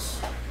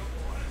 boxes.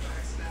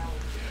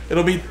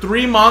 It'll be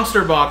 3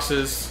 monster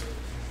boxes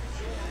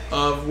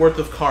of worth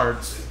of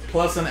cards,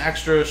 plus an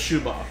extra shoe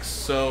box.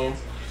 So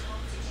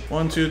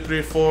 1, 2,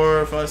 3,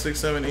 4, 5, 6,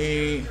 7,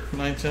 8,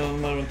 9, 10,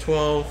 11,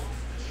 12.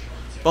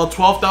 About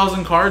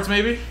 12,000 cards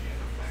maybe?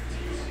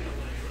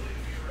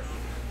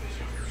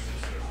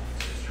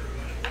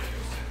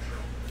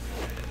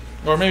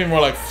 Or maybe more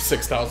like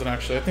 6,000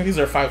 actually. I think these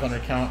are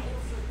 500 count.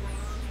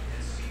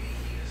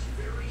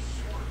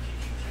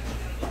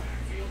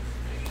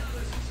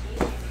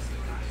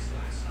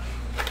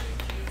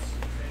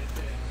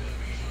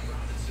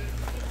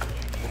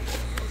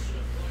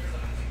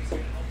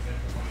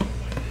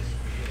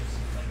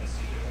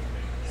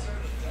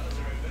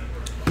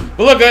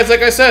 But look guys,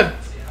 like I said,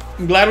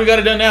 I'm glad we got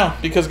it done now,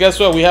 because guess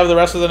what? We have the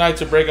rest of the night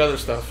to break other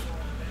stuff.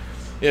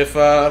 If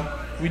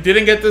we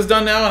didn't get this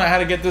done now and I had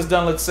to get this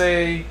done, let's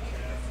say,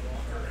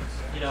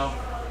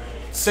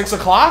 6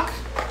 o'clock,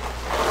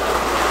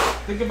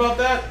 think about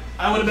that,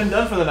 I would have been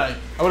done for the night.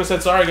 I would have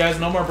said, sorry guys,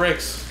 no more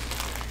breaks.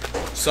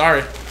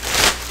 Sorry.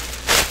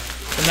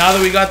 But now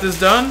that we got this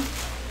done,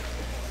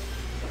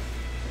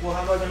 we'll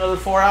have like another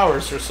 4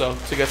 hours or so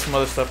to get some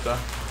other stuff done.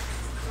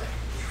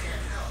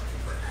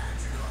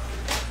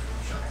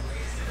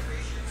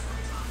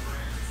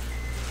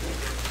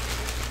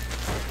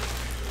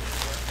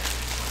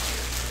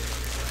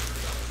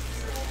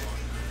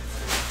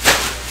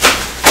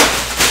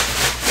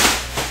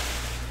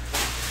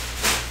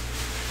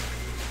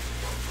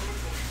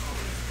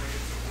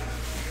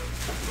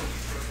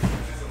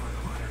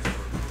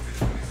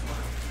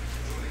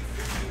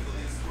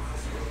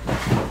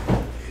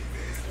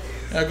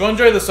 Yeah, go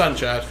enjoy the sun,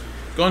 Chad.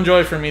 Go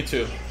enjoy it for me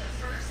too.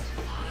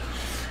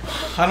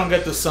 I don't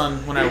get the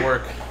sun when I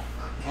work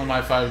on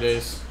my 5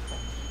 days.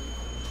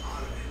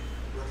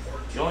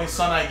 The only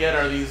sun I get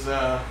are these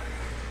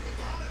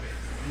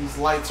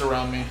lights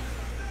around me.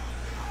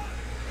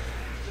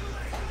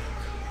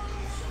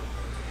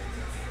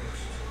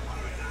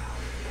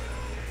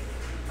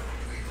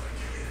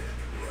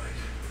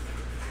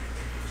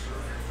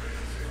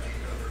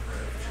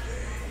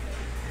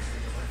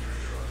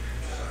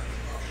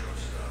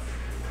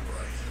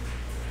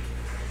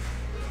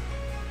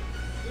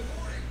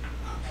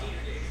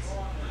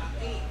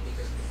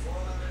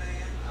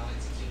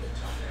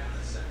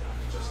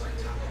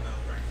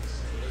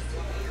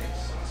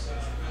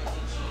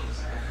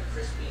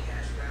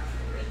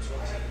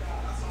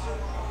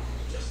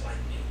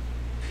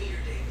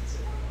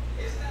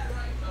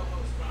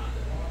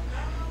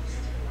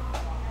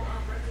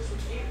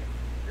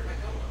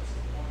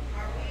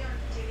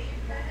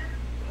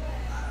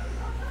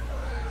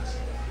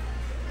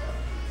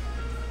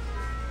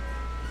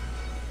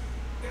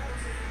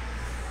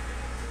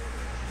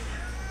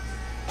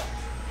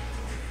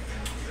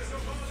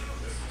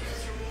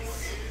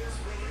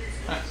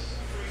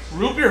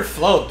 Root beer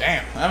float,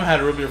 damn. I haven't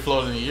had a root beer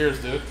float in years,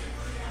 dude.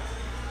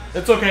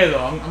 It's okay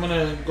though. I'm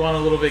gonna go on a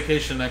little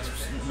vacation next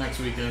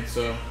weekend,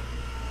 so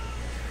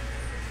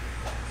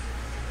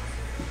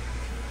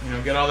you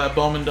know, get all that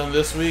Bowman done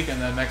this week, and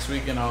then next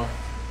weekend I'll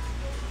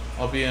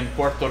be in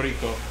Puerto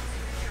Rico.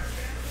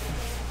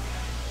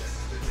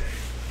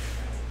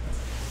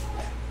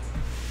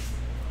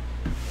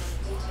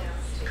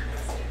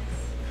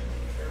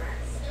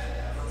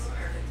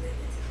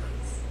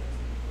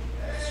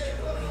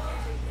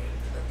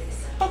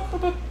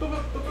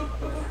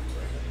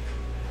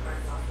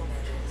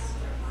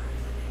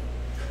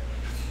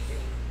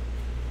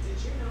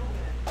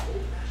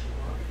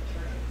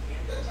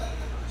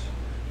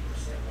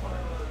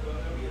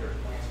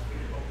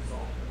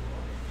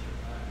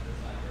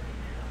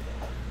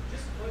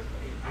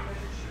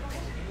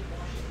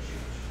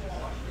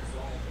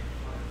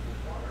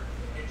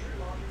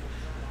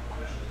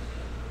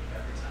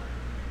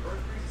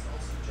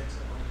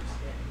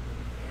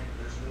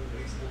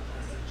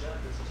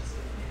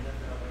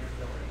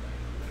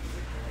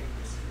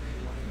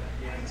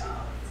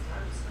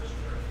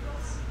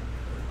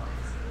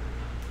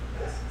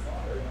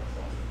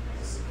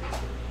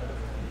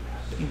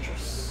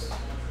 Dangerous.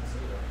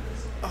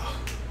 Oh.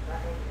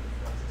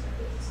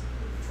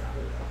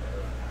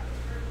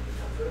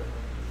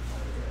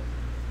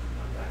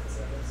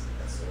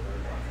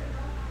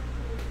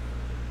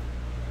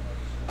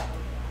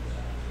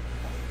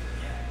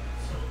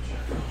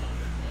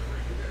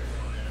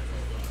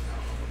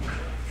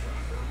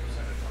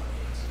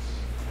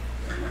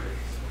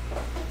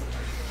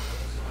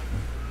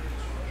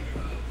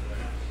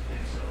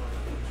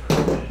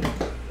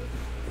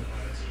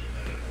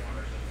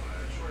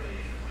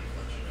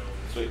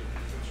 Sweet.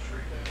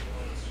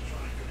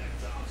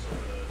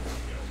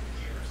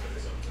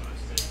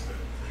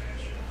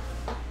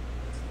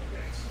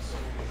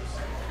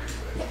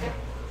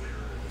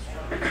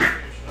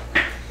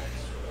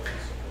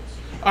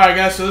 Alright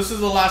guys, so this is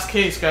the last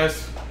case,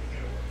 guys.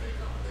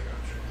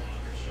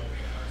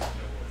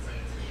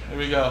 Here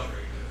we go.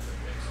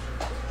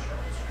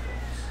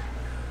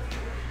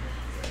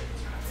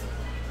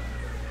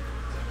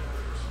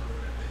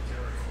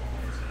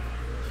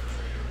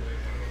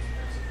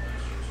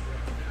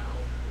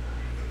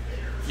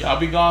 Yeah, I'll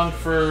be gone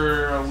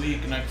for a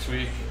week next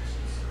week.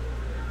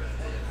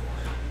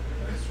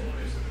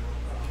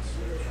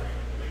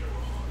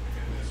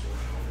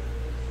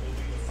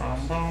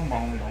 Boom, boom,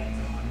 boom, boom.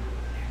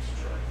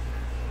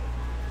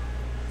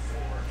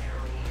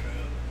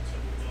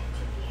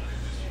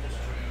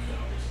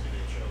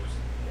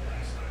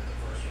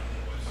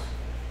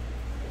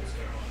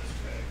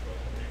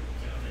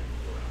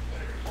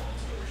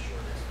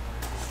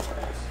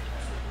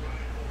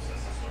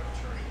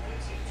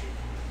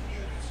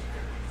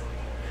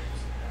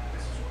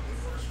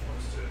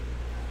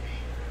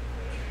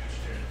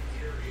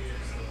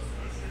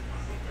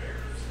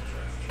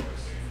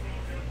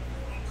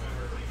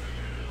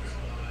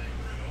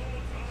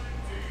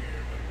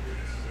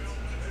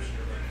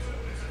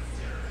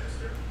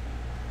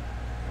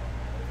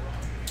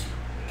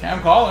 Cam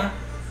Caller.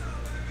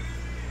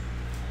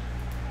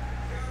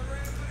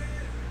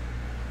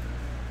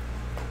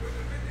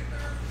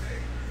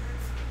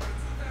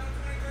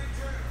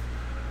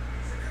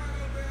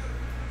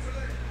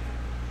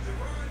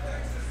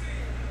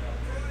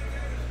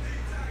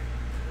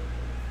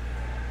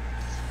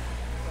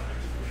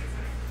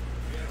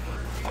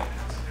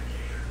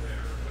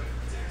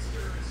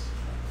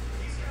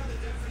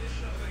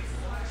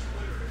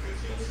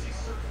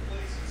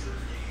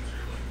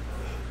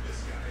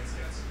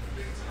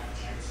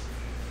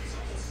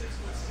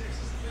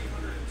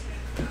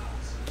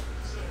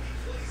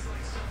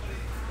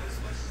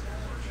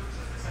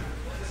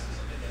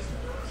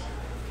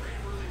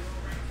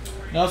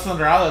 Nelson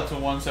Andrade to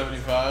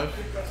 175.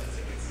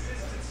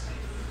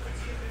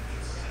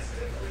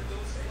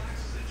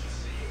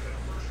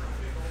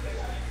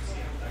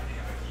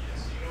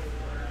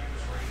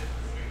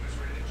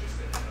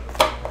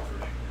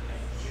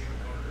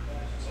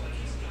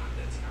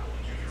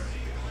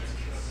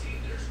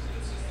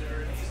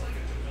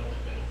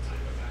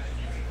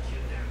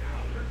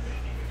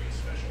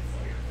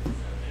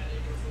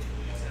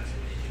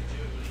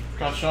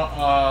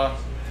 Got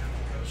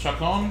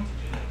Chacon.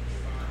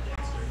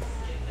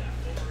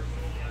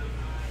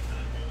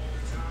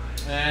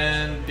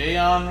 And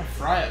Dayon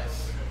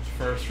Frias,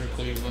 first for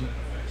Cleveland.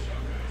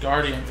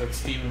 Guardians at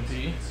Stephen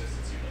P.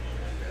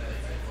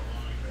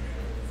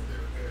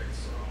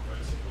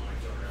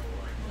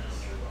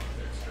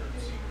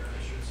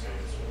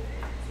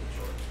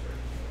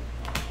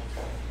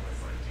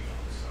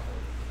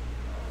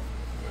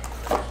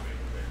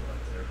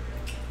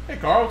 Hey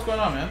Carl, what's going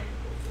on, man?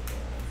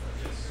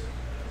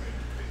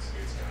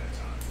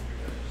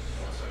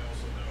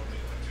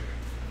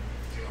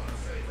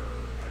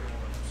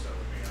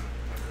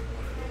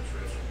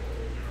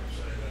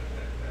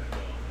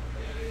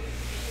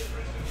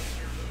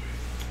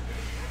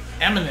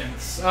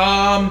 Eminence.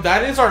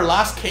 That is our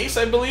last case,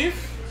 I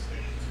believe.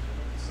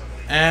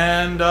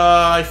 And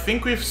I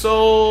think we've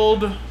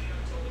sold,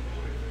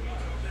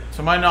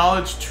 to my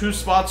knowledge, 2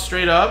 spots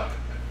straight up.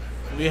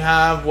 We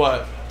have,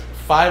 what,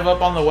 5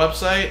 up on the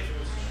website,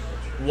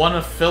 1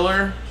 a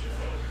filler.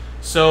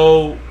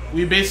 So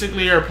we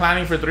basically are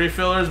planning for 3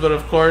 fillers, but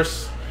of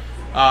course,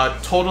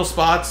 total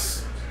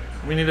spots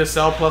we need to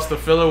sell plus the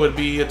filler would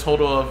be a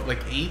total of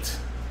like 8.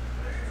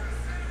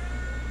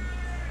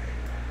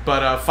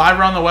 But 5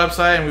 are on the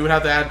website, and we would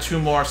have to add 2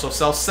 more, so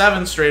sell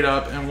 7 straight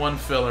up and 1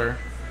 filler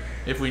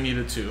if we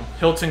needed to.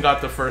 Hilton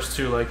got the first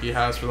 2 like he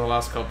has for the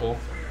last couple.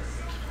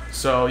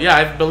 So yeah,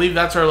 I believe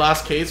that's our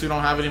last case. We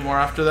don't have any more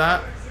after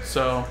that,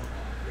 so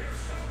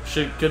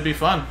could be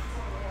fun.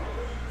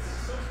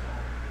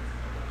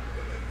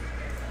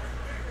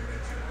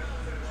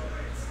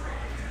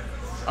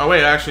 Oh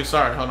wait, actually,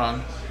 sorry, hold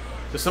on.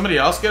 Did somebody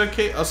else get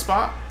a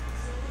spot?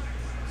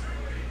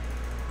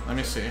 Let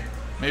me see.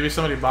 Maybe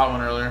somebody bought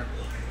one earlier.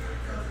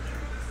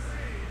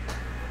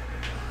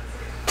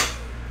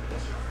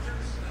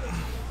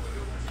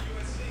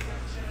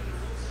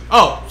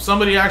 Oh,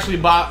 somebody actually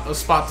bought a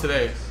spot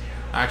today,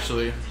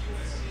 actually.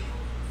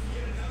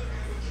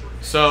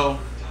 So,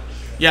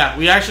 yeah,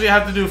 we actually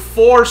have to do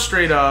 4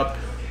 straight up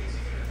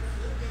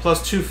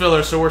plus 2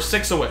 fillers, so we're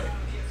 6 away.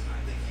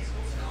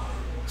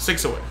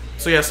 6 away.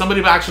 So yeah,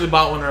 somebody actually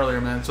bought one earlier,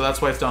 man, so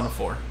that's why it's down to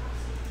 4.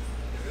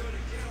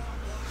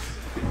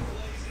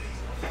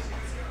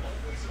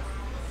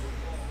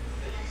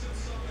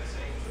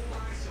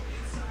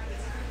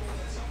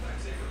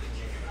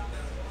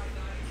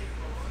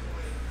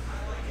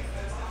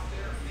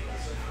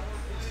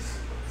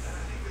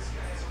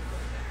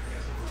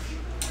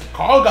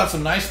 Carl got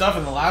some nice stuff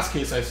in the last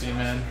case I see,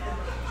 man.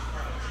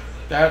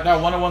 That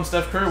 101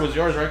 Steph Curry was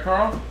yours, right,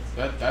 Carl?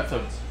 That's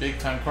a big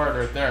time card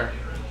right there.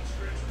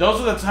 Those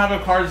are the type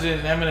of cards in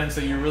Eminence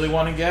that you really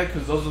want to get,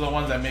 because those are the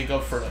ones that make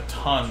up for a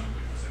ton.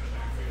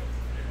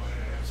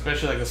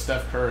 Especially like a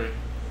Steph Curry.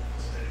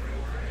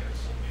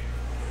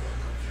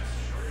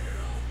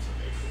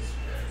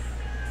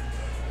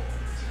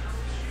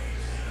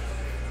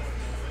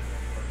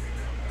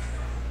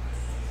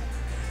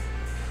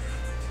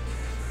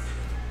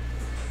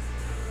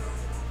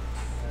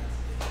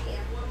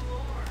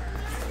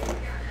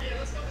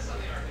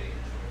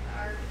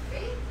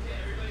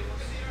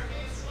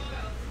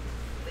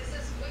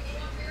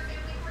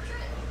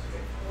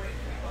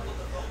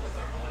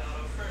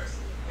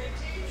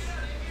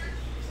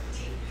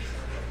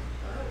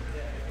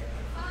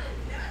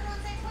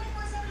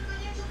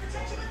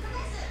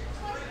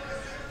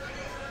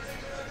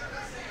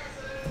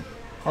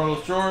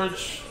 Carlos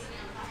George.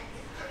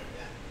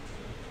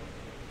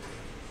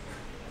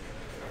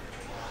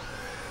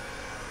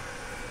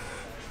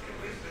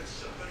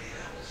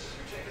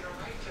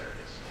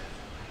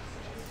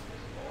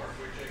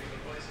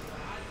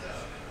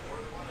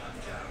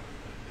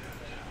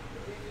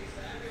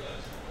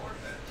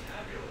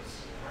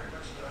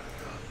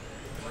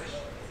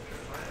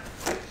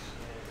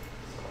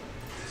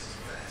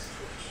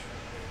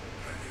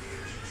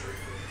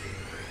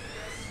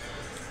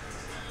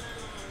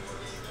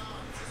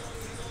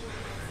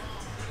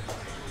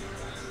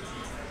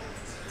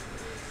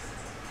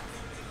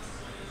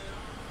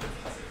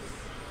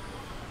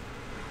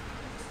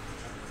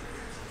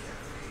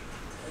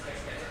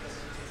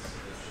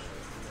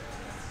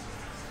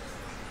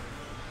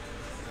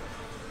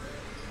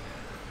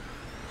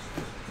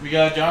 We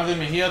got Jonathan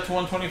Mejia to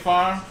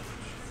 125.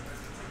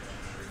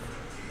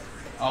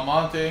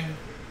 Almonte.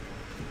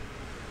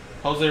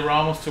 Jose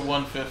Ramos to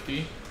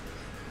 150.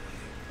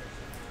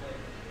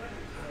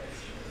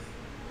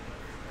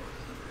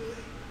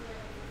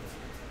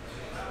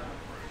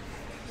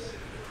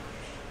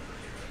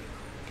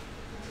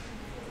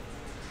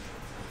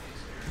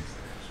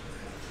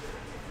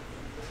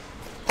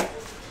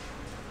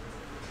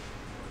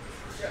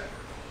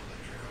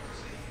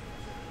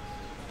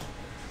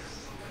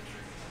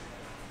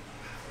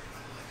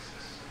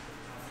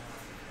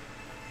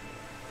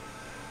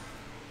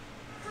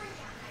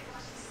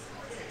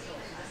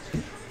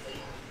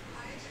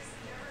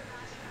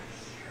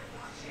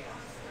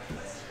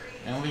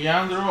 And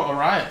Leandro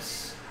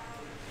Arias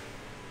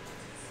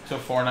to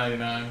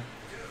 499.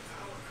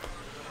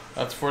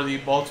 That's for the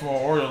Baltimore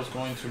Orioles,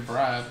 going to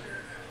Brad.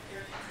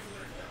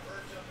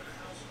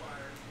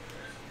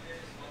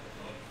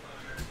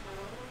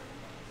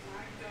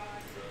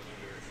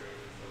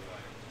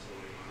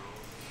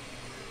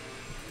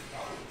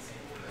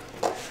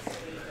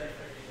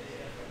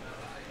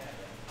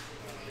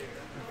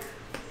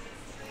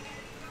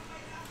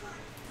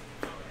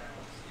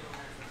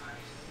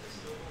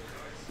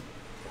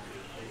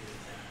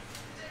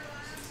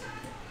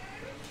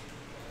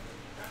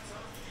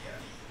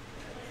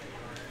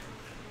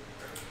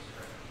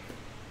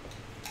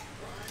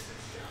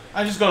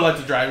 I just go to like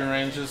the driving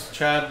ranges,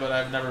 Chad, but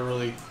I've never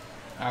really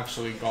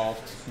actually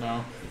golfed.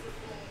 No.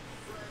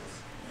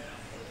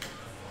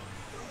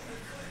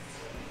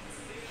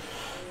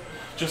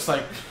 Just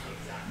like,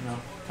 you know,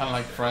 kind of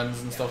like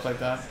friends and stuff like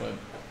that, but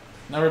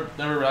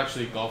never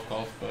actually golf.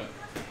 But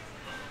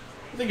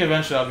I think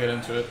eventually I'll get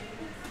into it.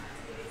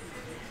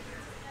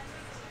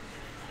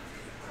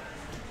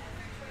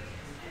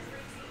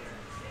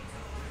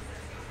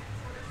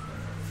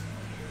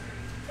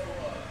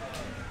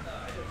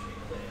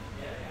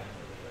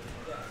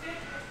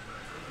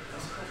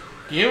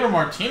 Gabriel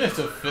Martinez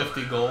to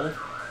 50 gold.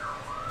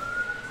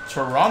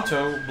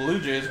 Toronto Blue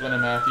Jays, Glenn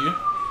Matthew.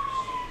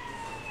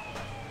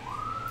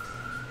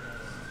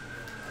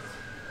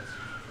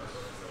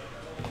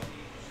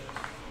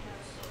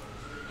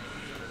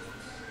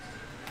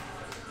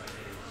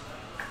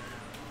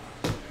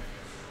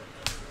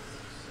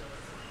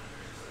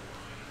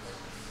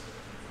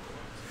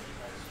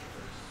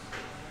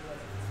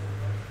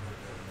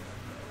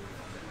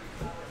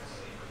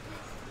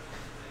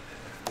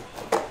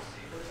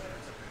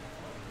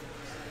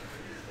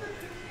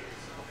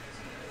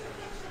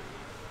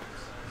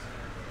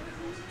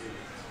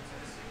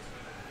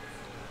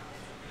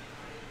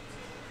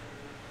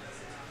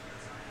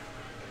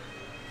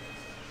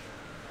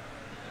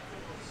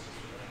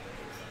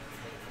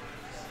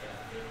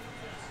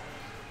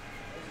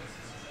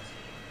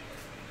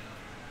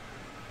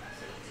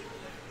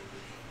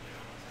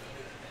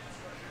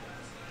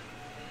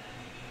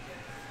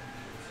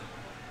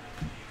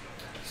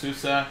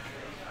 Sousa.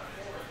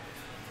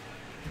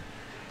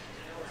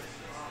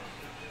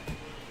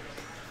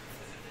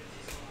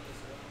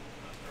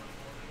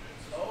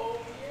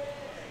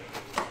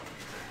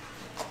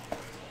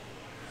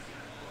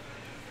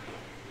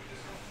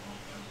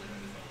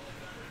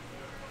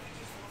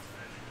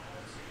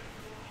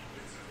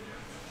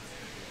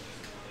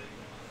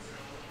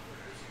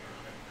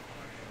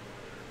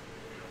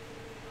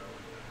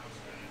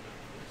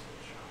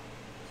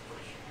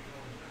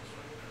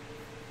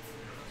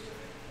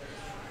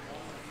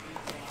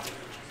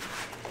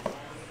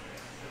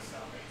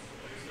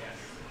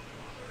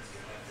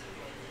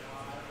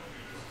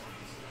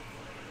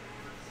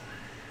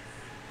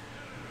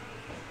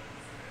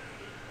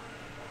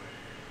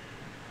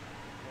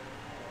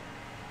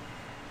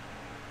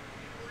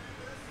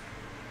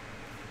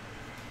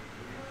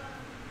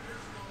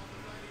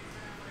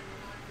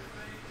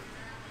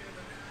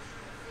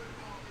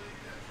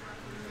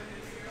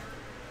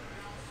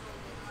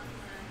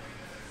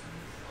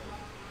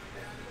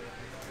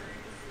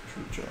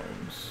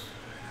 Jones.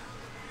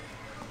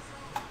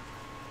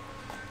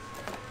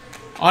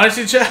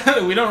 Honestly,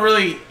 Chad, we don't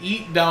really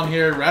eat down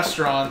here at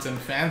restaurants and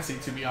fancy,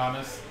 to be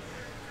honest.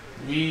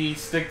 We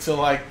stick to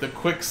like the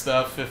quick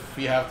stuff if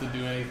we have to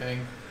do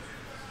anything.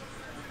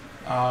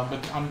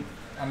 But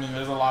I mean,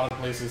 there's a lot of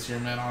places here,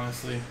 man,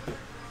 honestly.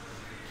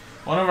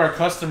 One of our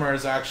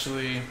customers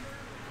actually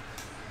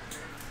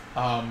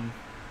owns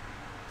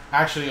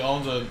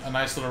a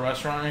nice little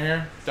restaurant right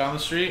here down the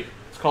street.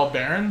 It's called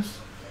Barron's.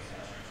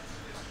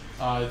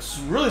 It's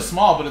really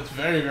small, but it's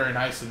very, very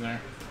nice in there.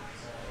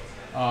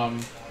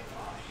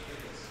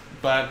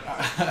 But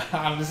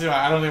honestly,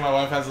 I don't think my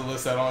wife has a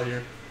list at all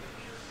here.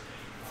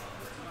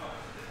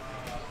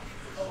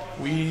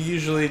 We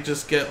usually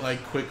just get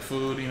like quick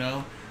food, you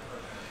know,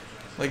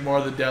 like more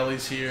of the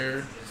delis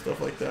here,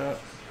 stuff like that.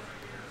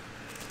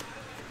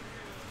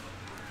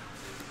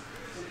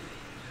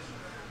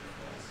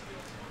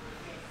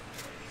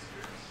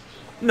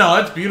 No,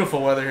 it's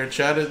beautiful weather here,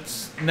 Chad.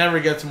 It's never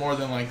gets more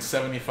than like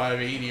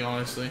 75, 80,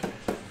 honestly.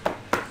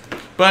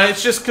 But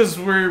it's just because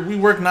we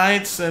work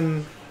nights,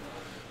 and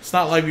it's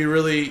not like we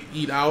really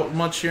eat out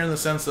much here in the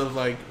sense of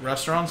like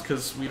restaurants,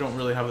 because we don't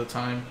really have the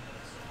time.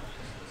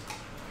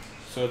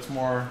 So it's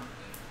more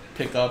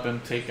pick up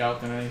and take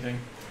out than anything.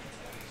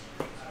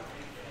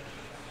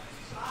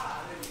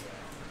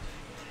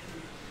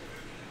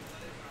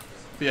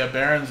 But yeah,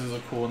 Barron's is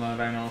a cool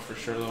nut, I know for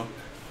sure though.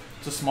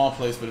 It's a small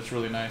place, but it's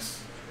really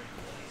nice.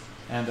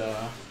 And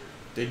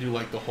they do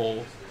like the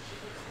whole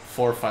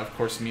 4 or 5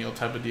 course meal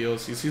type of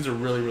deals. He's a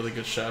really, really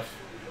good chef.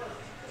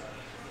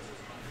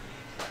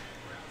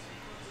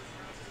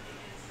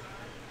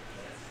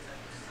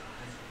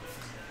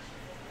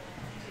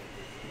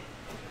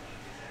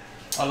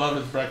 I love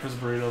his breakfast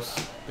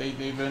burritos. They've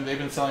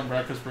been selling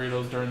breakfast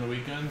burritos during the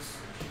weekends.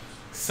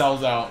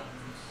 Sells out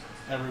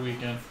every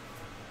weekend.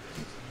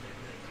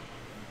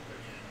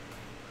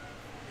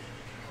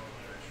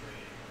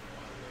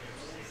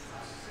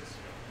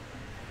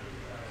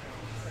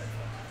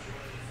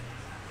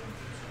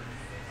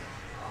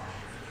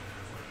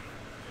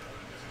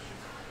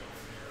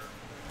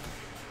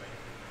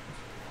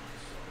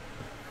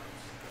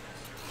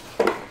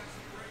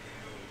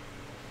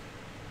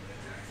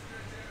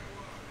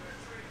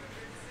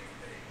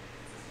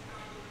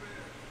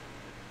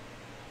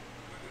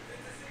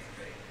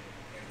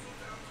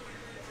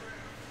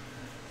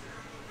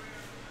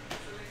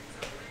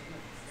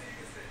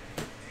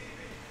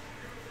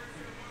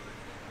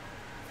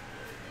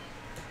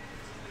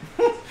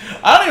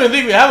 even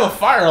think we have a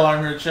fire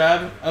alarm here,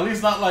 Chad. At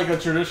least not like a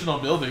traditional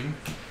building.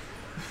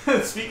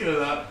 Speaking of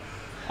that,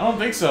 I don't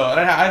think so.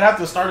 I'd have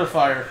to start a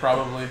fire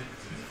probably.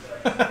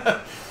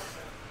 But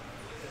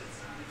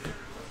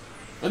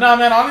no,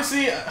 man.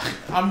 Honestly,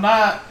 I'm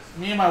not.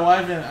 Me and my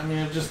wife, and I mean,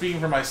 I'm just speaking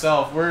for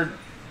myself.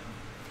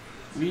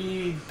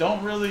 We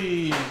don't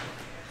really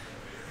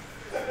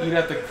eat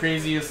at the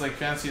craziest, like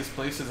fanciest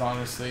places.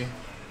 Honestly,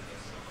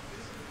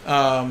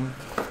 I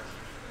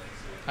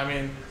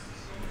mean,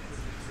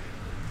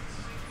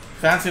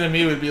 fancy to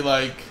me would be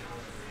like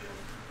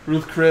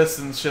Ruth Chris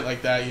and shit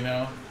like that, you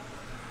know,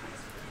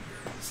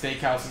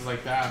 steakhouses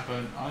like that.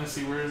 But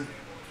honestly, we're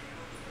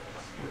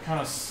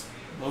kind of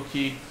low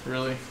key,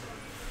 really.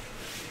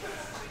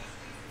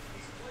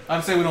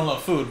 I'd say we don't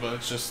love food, but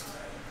it's just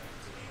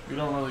we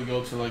don't really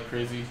go to like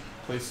crazy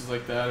places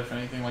like that. If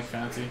anything, like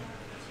fancy.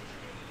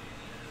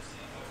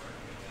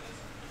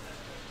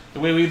 The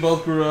way we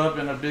both grew up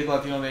in a big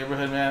Latino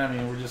neighborhood, man. I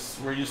mean,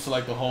 we're used to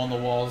like the hole in the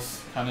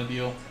walls kind of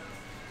deal.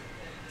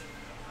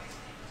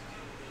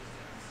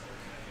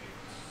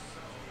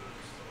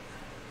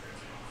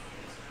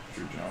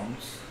 Drew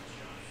Jones.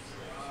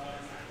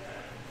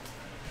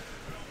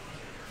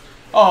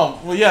 Oh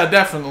well, yeah,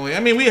 definitely. I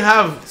mean, we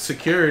have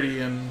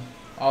security and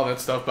all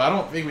that stuff, but I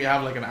don't think we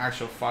have like an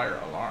actual fire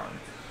alarm,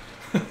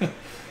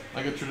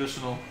 like a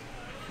traditional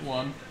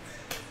one.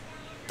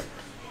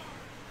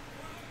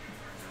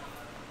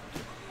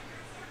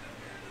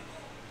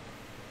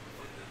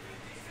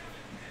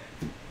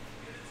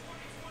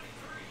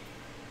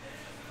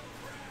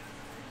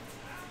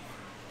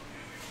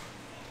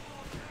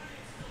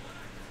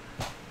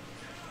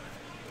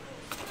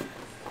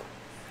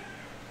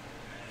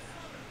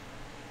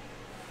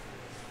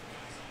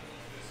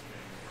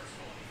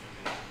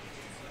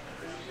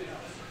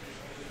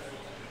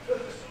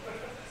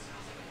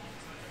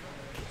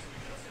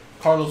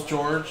 Carlos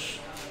George.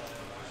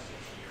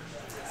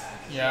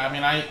 Yeah, I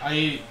mean, I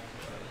eat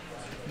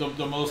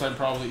the most I'd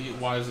probably eat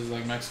wise is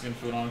like Mexican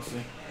food,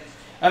 honestly.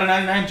 At a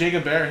 99,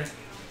 Jacob Berry.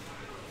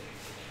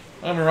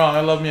 Don't get me wrong,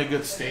 I love me a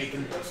good steak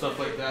and stuff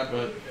like that,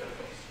 but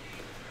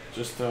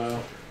just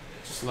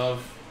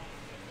love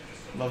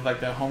like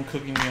that home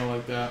cooking meal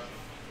like that.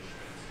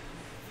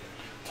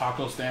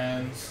 Taco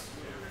stands.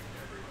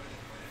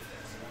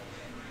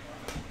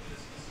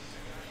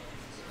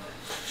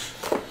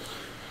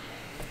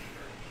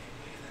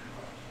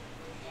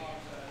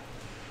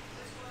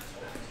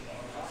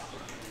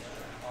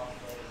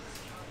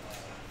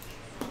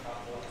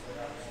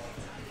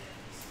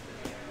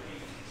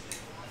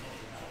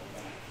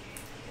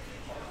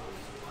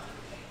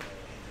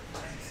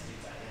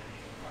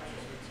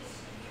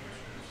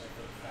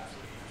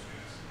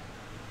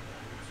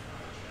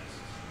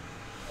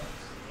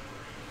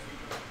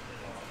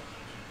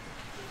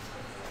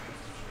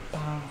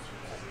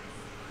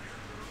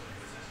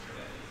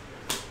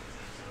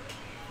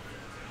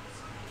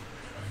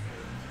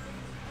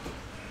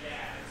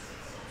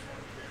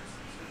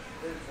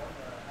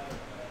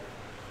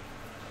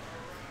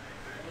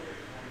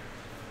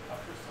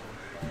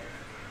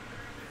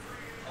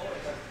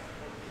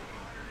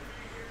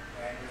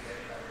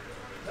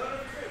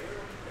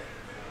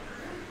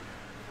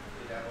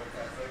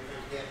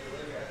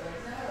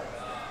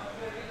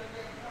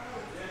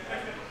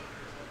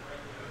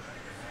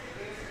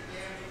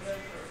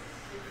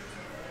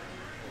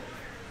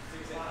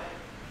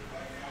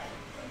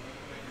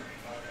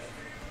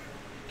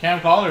 Cam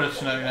Collar is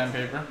 299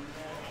 paper.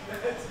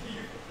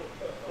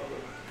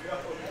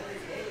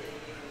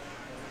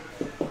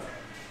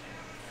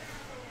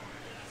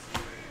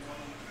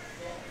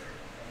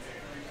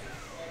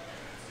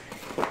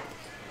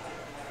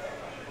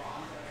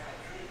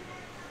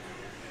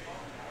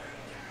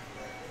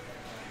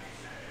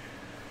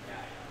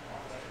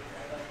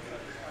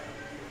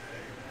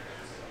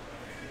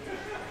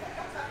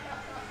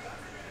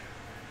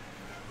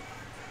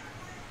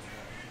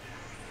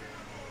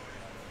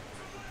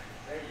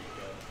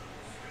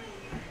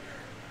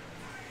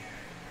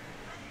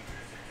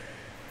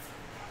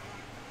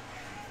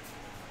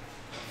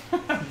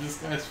 This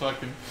guy's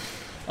fucking...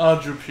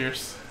 Oh, Drew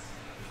Pierce.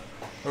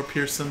 Or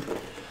Pearson.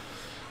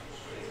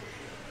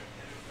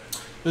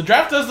 The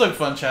draft does look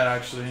fun, Chad,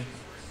 actually.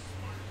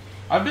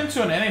 I've been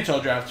to an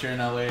NHL draft here in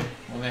LA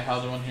when they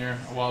held one here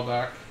a while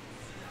back.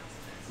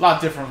 A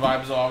lot different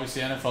vibes, though.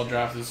 Obviously, NFL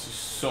draft is just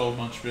so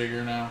much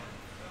bigger now.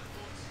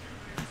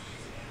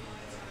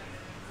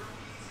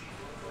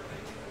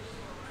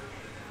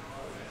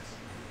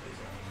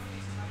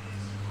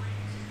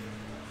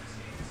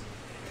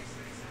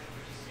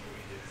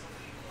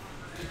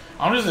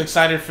 I'm just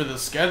excited for the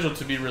schedule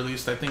to be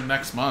released, I think,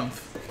 next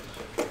month.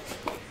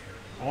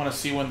 I want to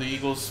see when the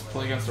Eagles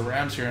play against the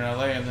Rams here in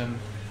LA and then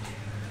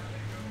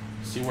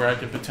see where I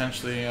could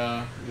potentially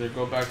either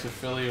go back to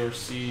Philly or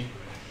see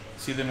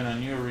them in a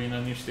new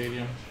arena, new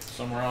stadium,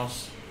 somewhere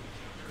else.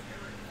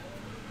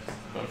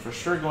 But for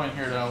sure going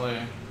here to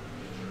LA.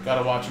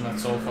 Gotta watch them at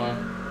SoFi.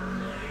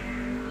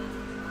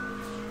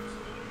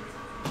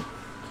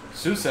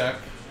 Susak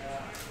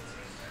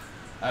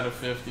out of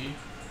 50.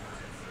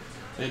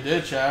 They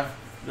did, Chav.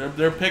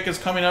 Their pick is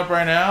coming up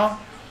right now.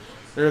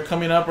 They're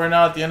coming up right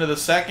now at the end of the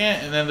second,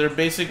 and then they're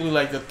basically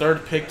like the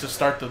third pick to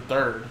start the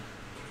third.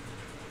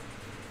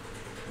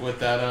 With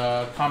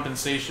that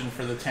compensation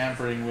for the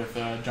tampering with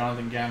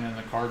Jonathan Gannon and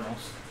the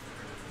Cardinals.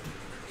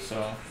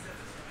 So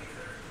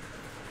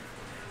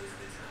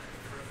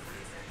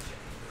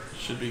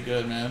should be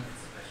good, man.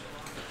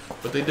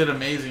 But they did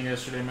amazing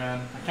yesterday,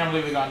 man. I can't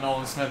believe they got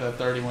Nolan Smith at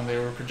 30 when they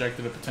were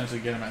projected to potentially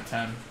get him at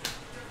 10.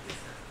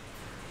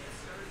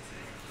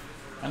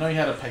 I know he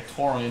had a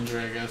pectoral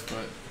injury, I guess,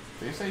 but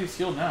they say he's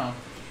healed now.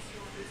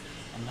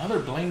 Another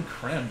Blaine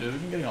Krim, dude.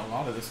 We've been getting a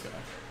lot of this guy.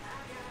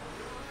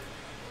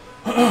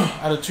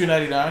 Out of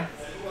 299.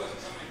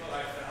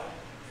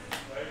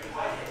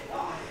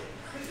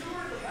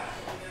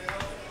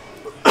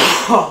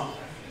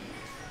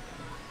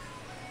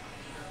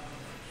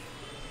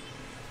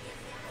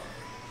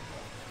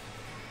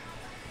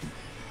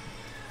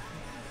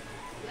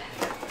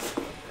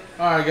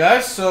 Alright,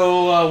 guys,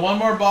 so one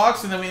more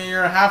box, and then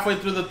we're halfway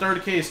through the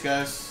third case,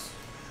 guys.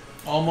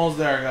 Almost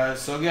there,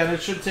 guys. So, again,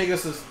 it should take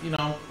us,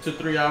 to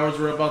 3 hours.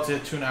 We're about to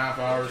hit 2.5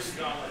 hours.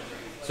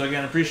 So,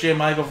 again, appreciate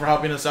Michael for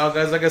helping us out,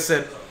 guys. Like I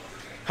said,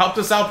 helped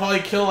us out, probably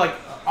kill,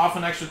 off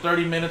an extra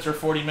 30 minutes or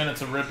 40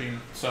 minutes of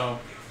ripping. So,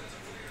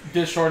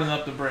 did shorten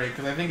up the break,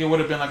 because I think it would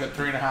have been like a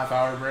 3.5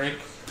 hour break.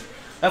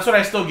 That's what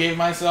I still gave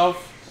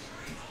myself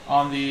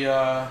on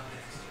the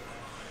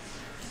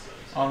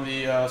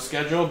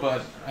schedule,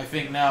 but I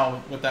think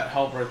now with that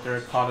help right there,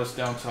 it caught us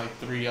down to like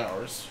 3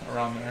 hours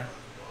around there.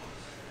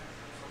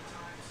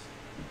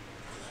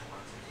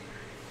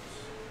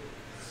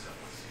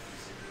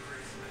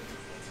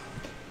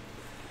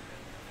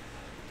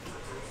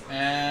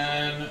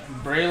 And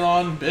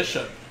Braylon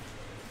Bishop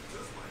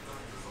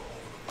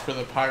for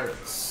the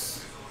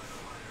Pirates.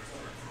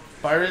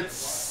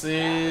 Pirates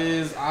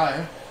is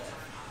I.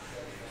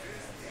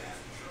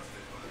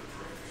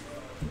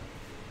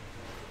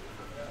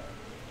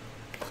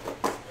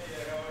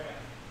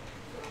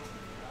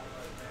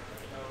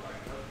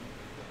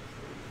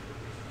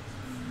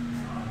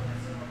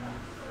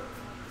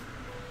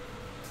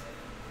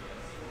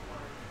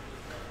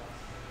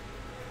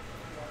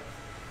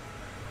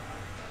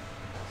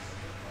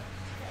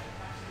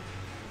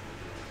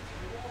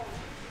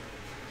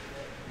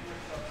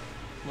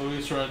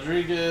 Luis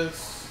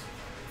Rodriguez.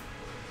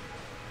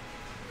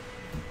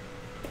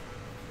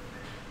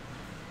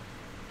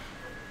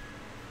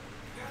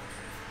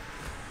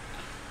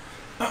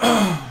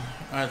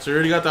 Alright, so we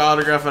already got the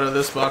autograph out of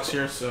this box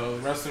here, so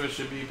the rest of it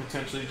should be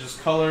potentially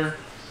just color.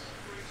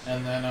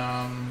 And then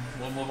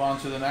we'll move on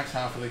to the next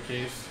half of the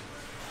case.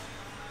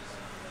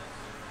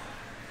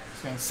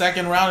 So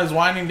second round is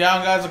winding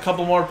down, guys. A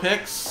couple more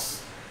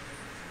picks.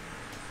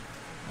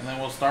 And then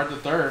we'll start the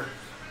third.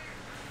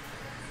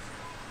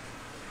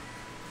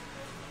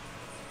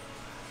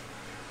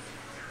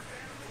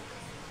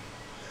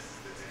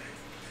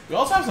 We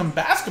also have some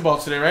basketball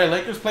today, right?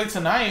 Lakers play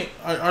tonight.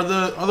 Are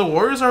the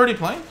Warriors already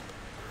playing?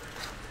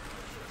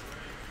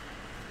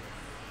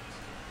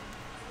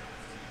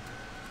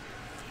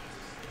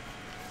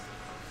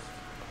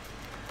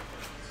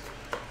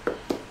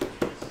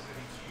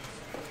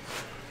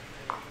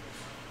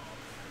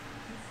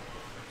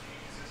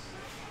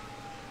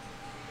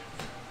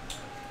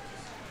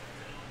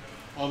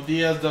 Of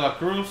Diaz de la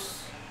Cruz.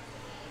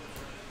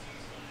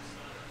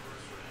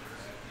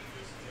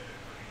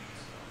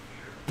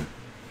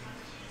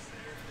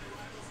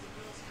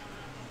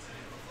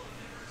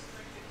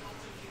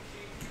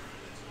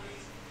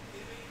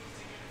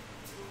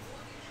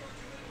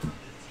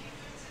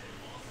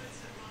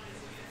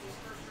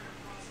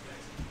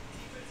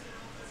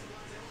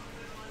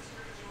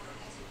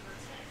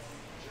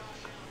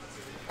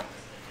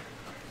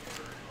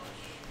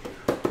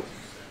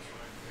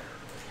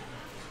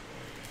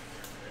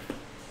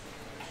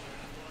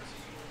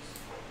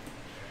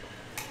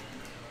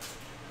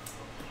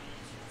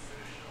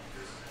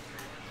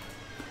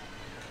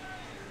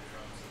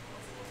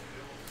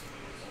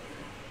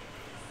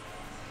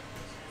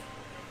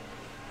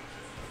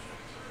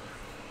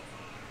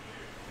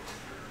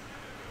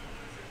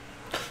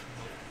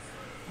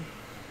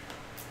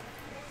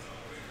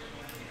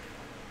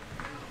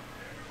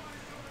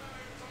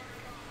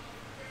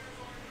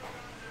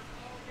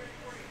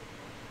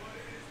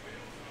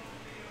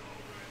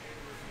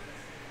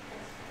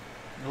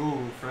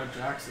 Ooh, Fred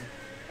Jackson.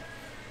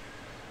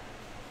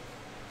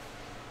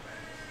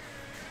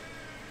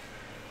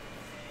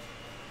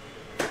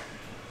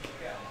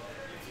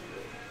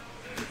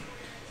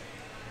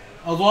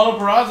 Oswaldo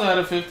Peraza at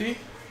a 50.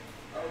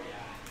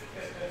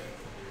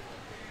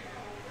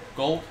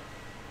 Gold.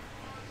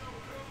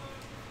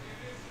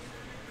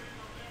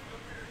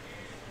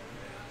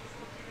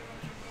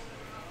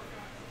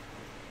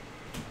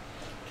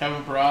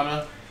 Kevin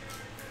Parada.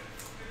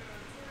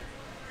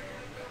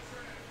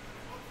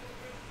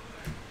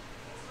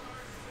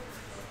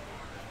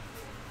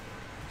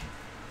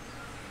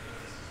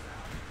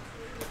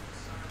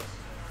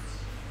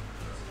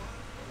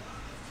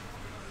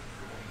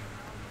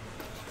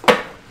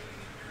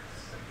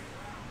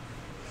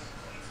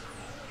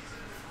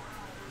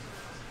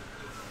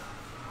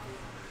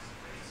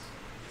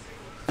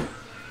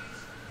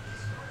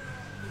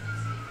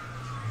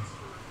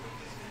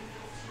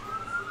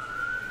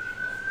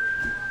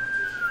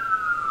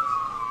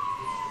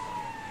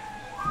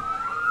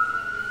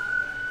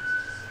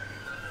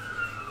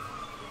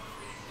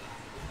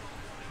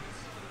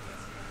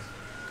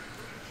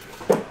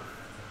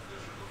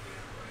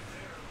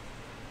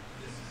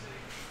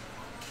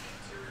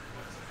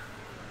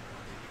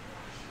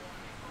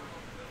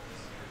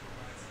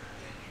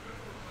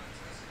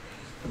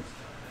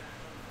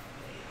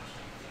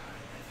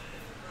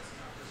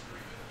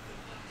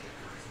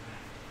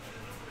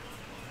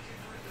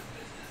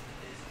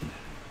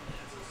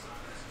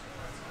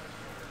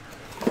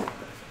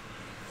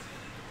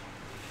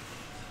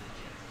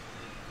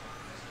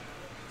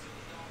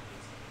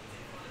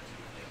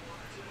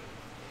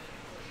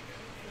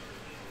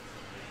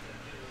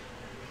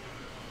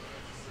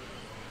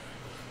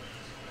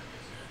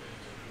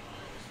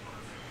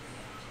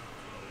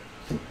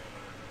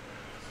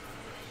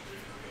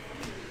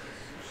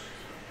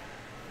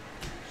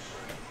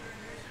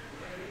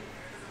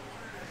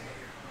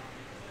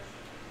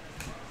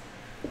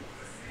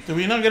 Did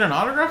we not get an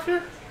autograph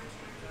here?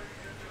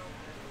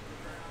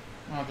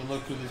 I'll have to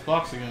look through this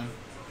box again.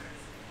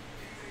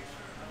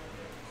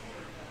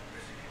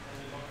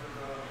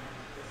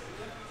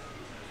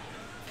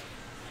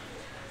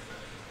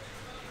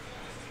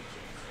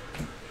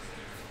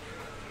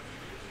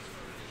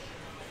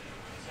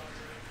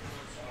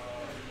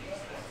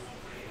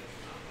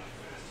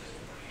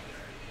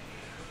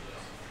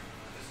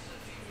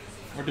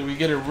 Or did we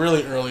get it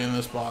really early in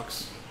this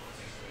box?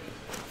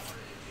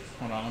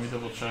 Hold on, let me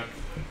double check.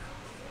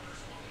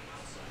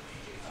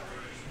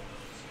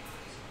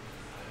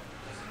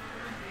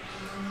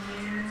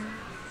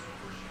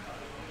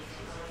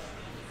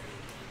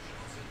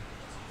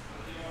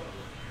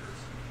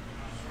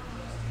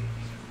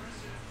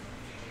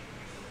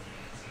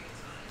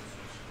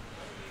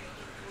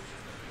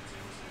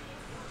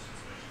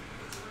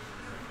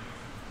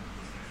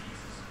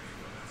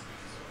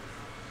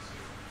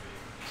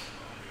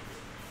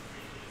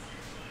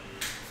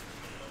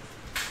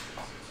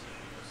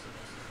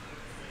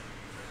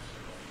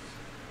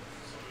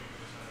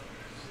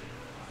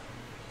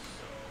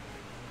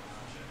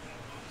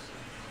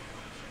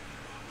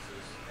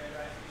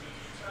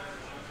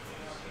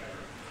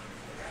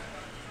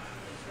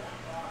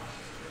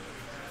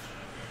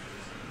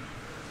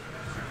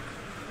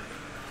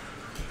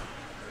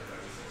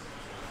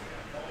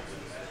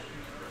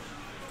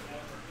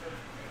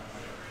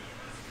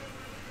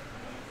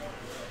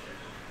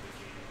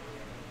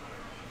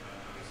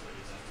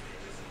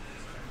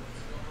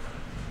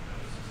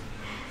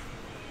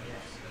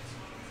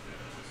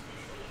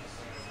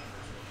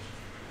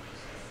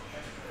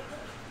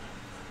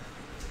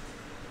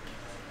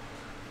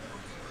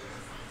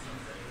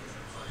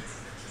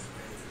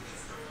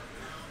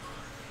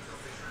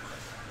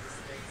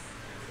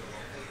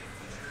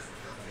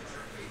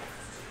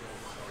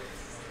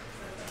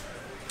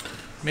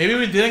 Maybe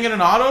we didn't get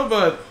an auto,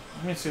 but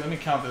let me see. Let me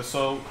count this.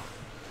 So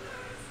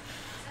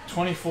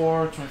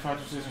 24, 25,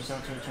 26,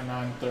 27, 28,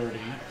 29, 30.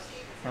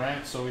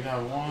 Alright, so we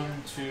have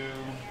 1, 2,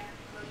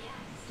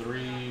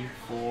 3,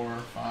 4,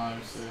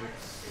 5, 6,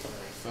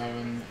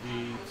 7,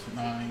 8,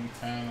 9,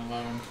 10,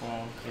 11,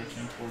 12,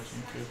 13, 14,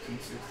 15,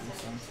 16,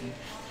 17,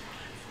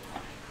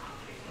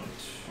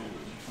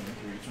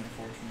 23,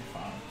 24,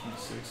 25,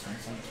 26,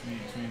 27,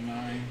 28,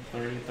 29,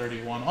 30,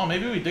 31. Oh,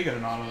 maybe we did get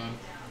an auto then.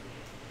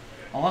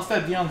 Unless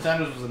that Deion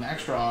Sanders was an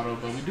extra auto,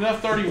 but we do have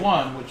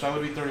 31, which that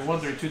would be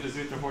 31, 32,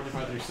 33, 34,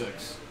 35,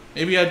 36.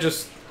 Maybe I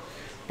just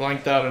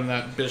blanked out and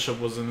that Bishop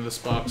was in this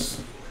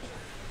box.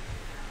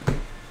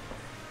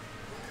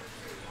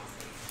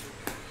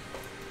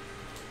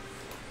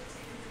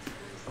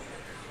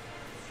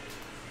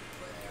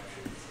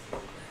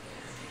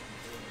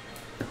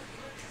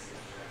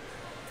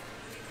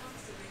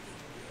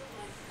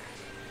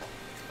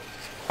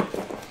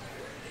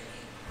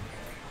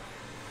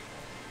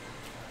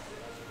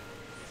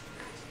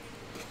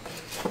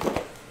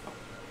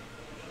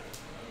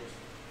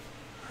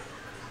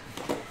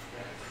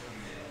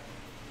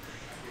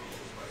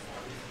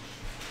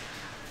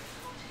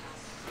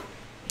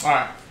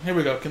 Alright, here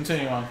we go.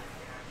 Continue on.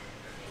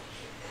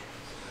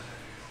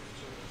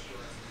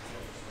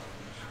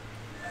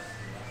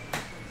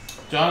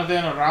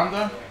 Jonathan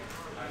Aranda.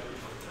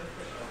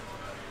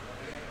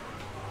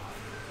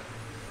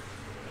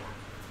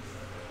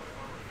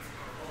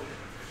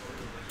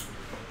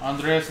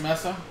 Andres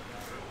Mesa.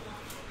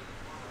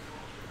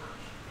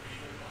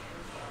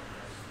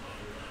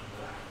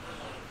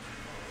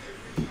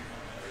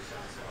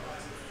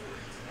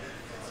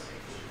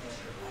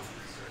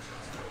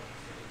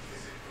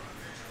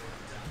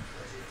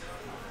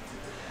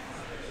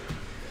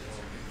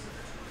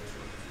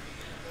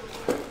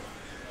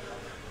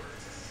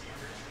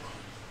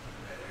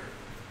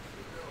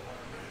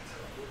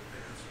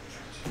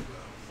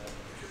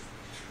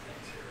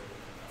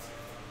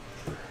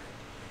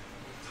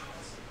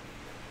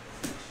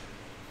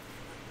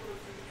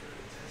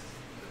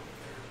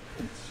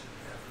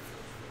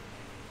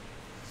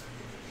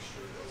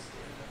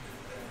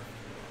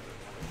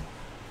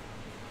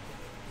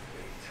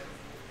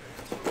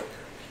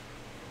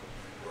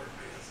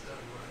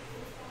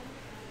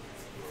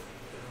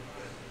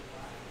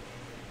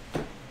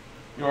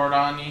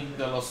 Jordani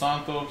de los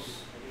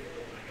Santos,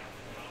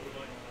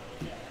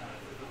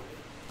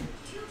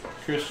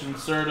 Christian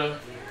Serta,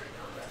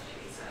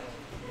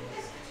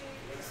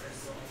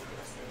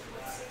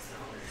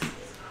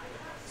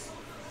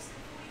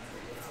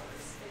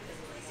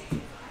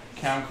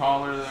 Cam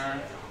Collar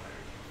there.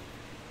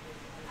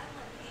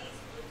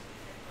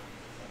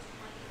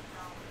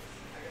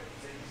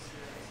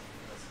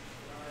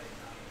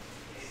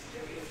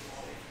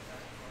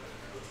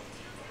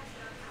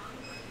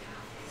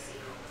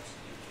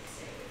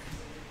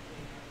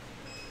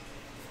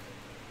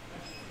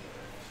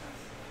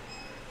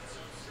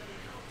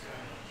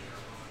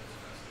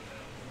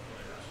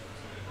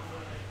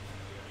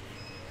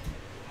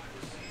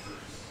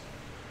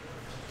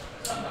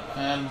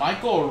 And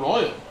Michael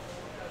Arroyo,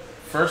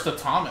 first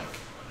atomic.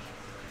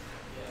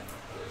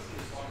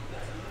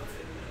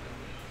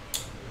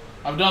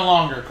 I've done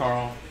longer,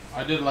 Carl.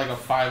 I did like a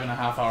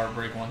 5.5 hour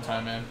break one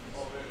time, man.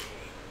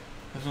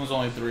 This one was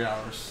only 3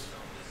 hours.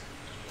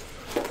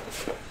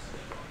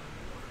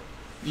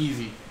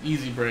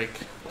 Easy break.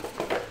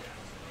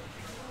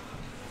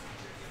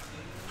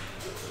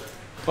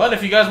 But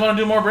if you guys want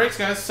to do more breaks,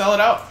 guys, sell it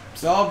out.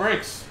 Sell out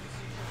breaks.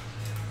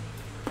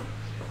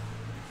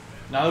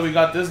 Now that we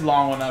got this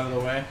long one out of the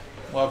way,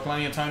 we'll have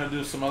plenty of time to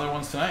do some other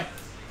ones tonight.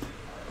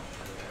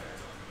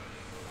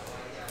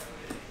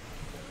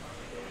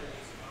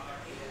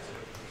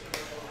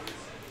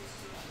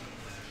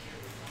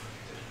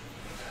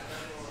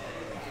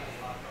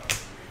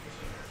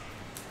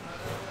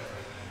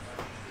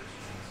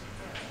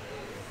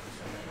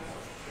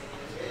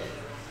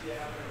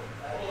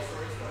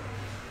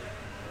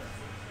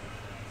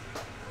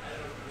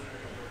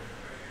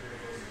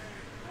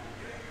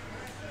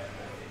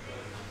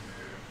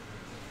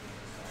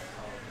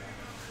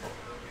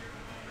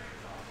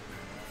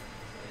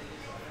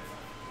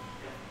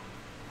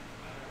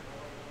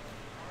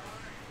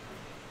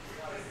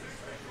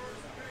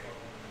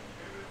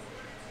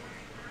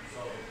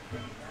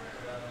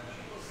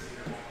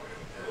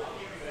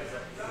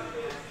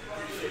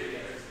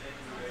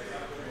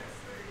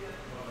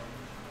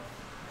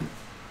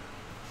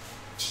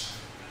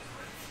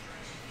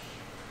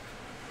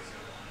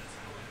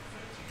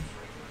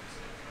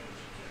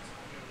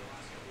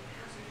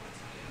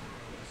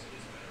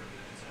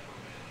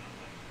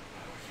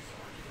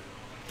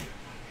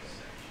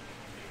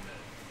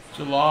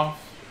 July.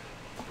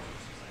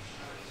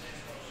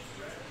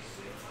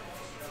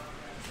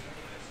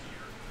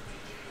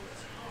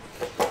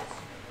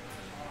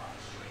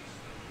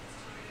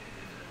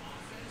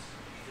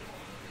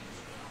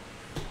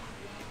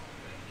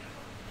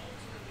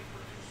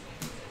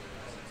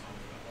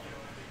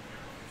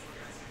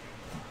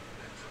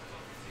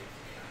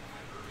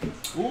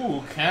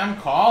 Ooh, Cam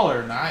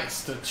Collar,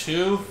 nice, to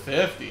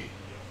 250.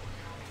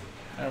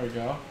 There we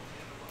go.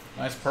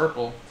 Nice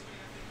purple.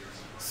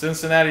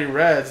 Cincinnati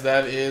Reds,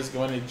 that is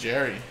going to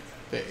Jerry.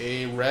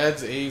 The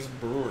Reds, A's,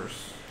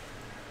 Brewers.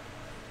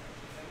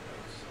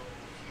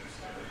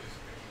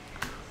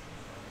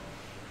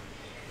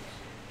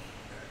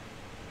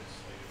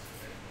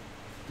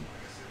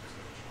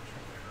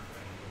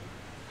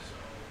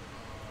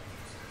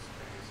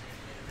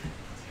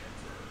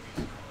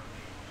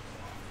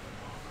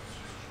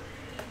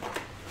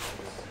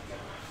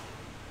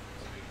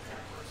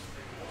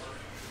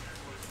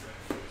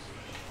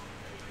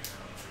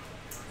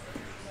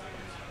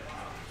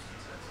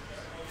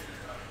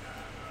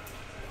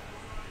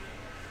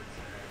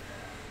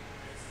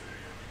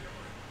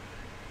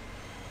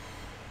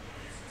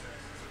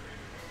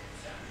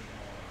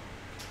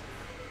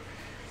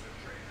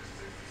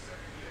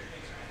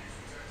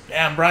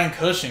 Damn, Brian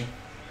Cushing.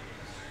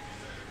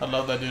 I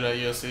love that dude at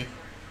USC.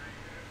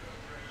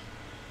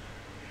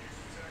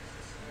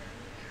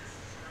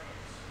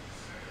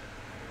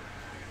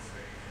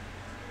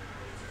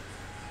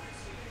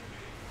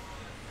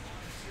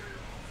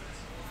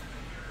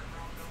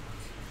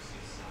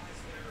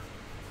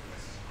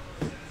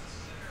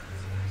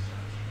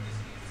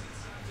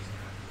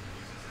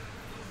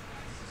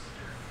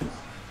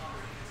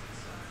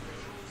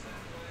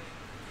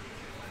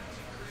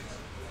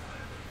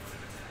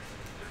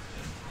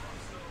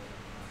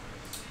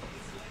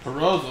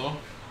 Rozo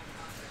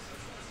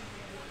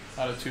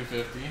out of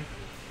 250.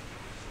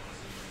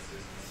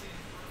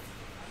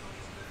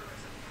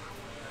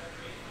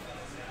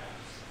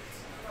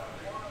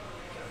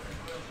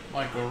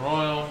 Michael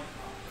Royal.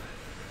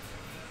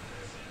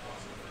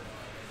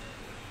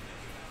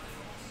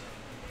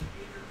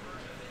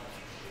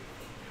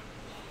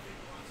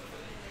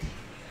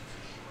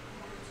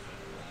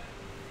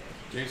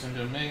 Jason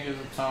Dominguez,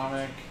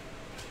 atomic.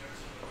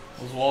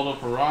 Oswaldo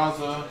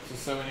Peraza to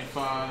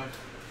 75.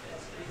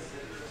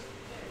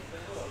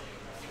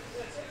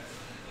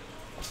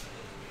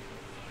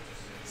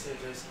 See you,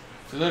 Jason.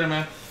 See you later,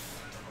 man.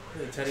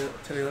 Yeah,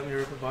 Teddy let me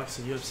rip a box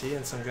of UFC,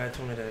 and some guy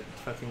told me to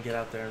fucking get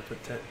out there and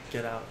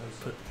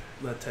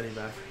let Teddy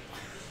back.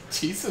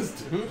 Jesus,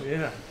 dude.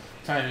 Yeah.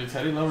 Teddy,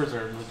 Teddy lovers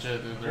are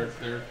legit,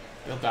 dude.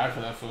 They'll die for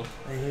that fool.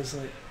 And he was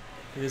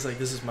like,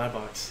 this is my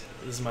box.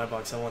 This is my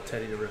box. I want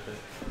Teddy to rip it.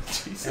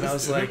 Jesus, and I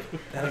was dude.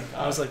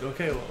 like,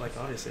 okay, well, like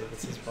obviously if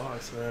it's his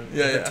box. And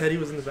then Teddy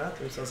was in the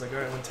bathroom, so I was like, all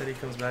right, when Teddy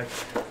comes back,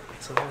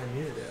 so then I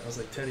muted it. I was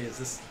like, Teddy, is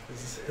this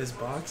his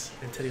box?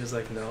 And Teddy was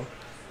like, no.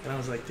 And I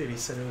was like, dude, he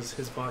said it was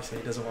his box and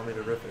he doesn't want me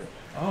to rip it.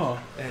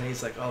 Oh. And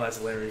he's like, oh, that's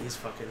Larry. He's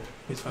fucking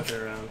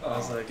around. I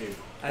was like, dude.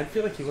 I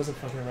feel like he wasn't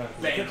fucking around.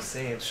 He kept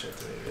saying shit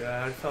to me.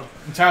 Yeah, I felt.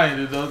 I'm telling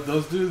you, dude,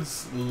 those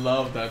dudes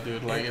love that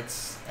dude. Like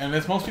it's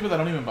most people that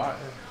don't even buy it.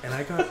 And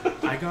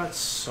I got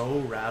so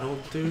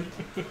rattled, dude.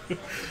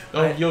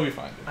 You'll be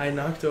fine, dude. I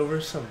knocked over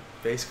some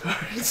base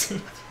cards.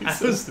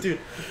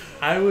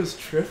 I was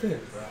tripping,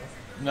 bro.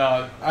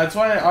 No, that's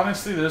why,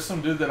 honestly, there's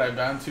some dude that I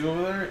banned too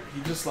over there.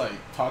 He just, like,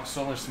 talks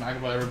so much smack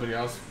about everybody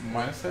else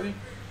minus Teddy.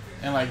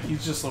 And, like,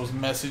 he's just those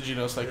messaging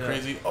us, like,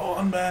 crazy. Oh,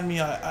 unban me.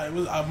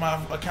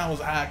 My account was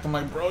hacked. I'm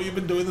like, bro, you've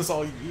been doing this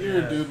all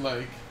year, dude.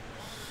 Like,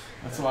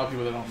 that's a lot of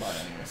people that don't buy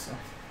anyway, so.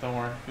 Don't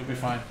worry. You'll be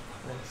fine.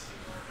 Thanks.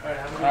 Alright,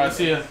 how many? Alright,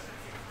 see ya.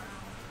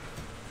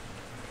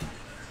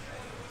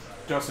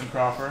 Justin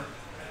Crawford.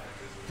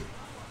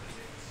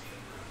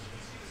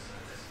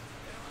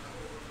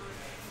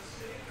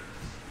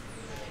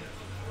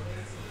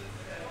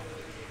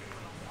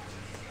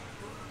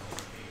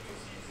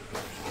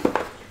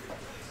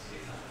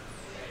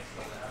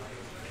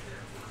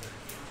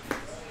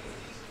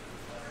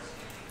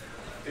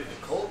 Dude, the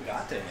Colt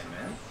got to him,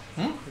 man.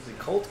 The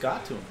Colt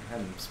got to him. Had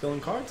him spilling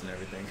cards and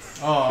everything.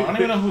 Oh, I don't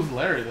even know who's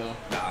Larry though.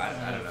 Nah,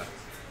 I don't know.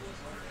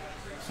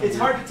 So It's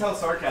weird. hard to tell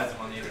sarcasm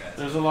on the internet.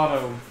 There's a lot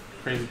of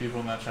crazy people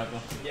in that chat though.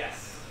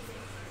 Yes.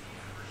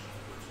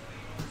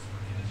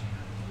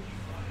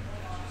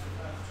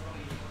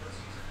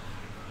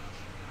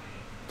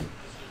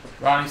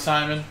 Ronnie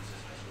Simon.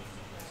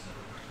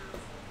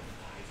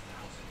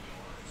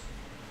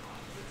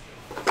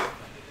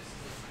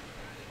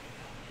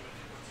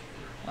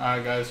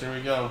 Alright guys, here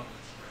we go.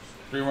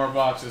 3 more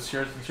boxes.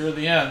 Here at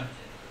the end.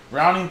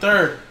 Rounding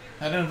third.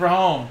 Heading for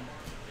home.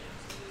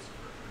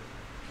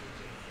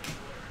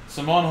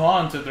 Simone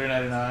Juan to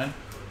 $3.99.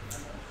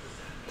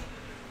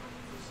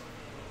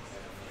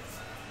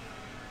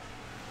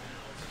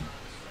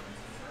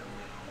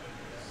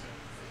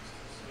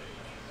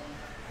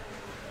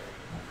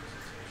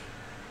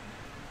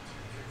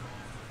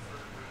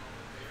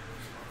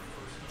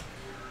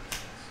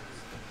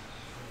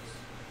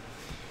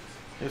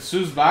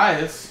 Jesus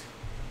Bias.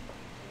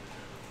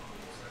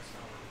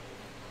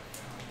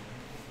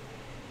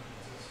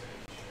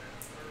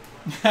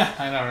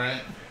 I know,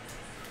 right?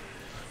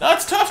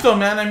 That's tough though,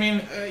 man. I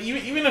mean,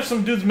 even if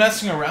some dude's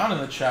messing around in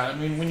the chat, I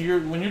mean, when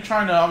you're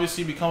trying to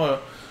obviously become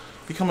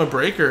a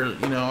breaker,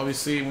 you know,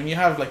 obviously when you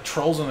have like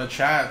trolls in the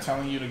chat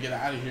telling you to get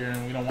out of here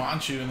and we don't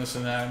want you and this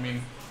and that, I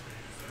mean,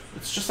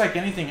 it's just like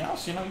anything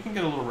else, you know, you can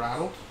get a little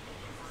rattled,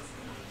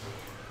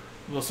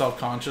 a little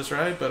self-conscious,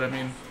 right? But I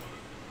mean,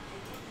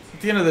 at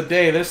the end of the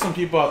day, there's some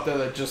people out there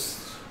that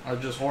just are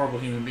just horrible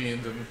human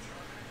beings and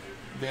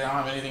they don't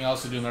have anything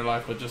else to do in their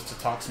life but just to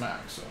talk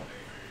smack. So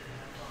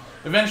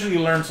eventually you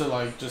learn to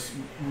like just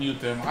mute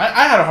them.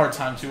 I had a hard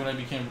time too when I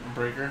became a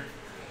breaker.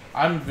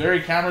 I'm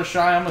very camera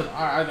shy.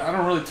 I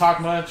don't really talk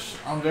much.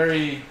 I'm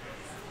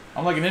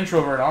like an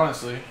introvert,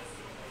 honestly.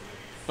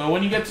 But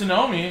when you get to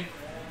know me,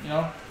 you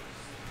know,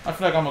 I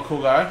feel like I'm a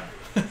cool guy.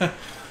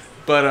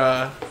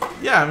 But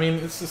yeah, I mean,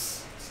 it's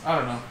just, I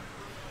don't know.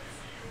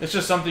 It's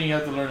just something you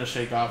have to learn to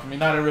shake off. I mean,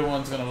 not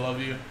everyone's gonna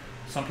love you.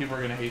 Some people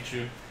are gonna hate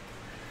you.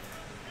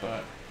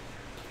 But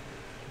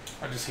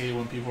I just hate it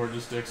when people are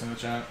just dicks in the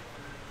chat.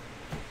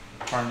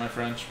 Pardon my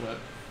French, but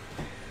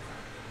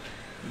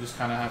you just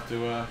kind of have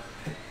to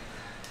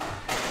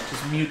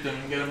just mute them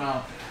and get them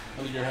out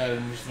of your head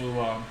and just move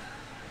on.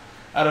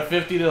 Out of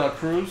 50 to La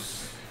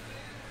Cruz.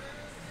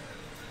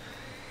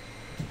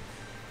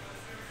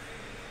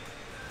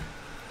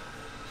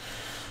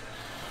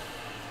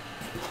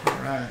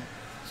 Alright,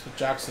 so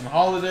Jackson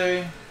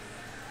Holiday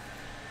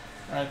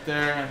right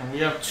there, and we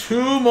have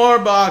 2 more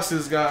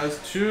boxes, guys.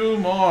 2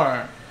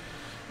 more.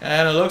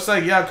 And it looks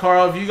like, yeah,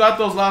 Carl, if you got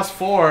those last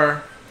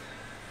 4,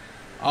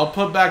 I'll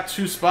put back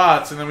 2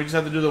 spots, and then we just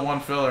have to do the 1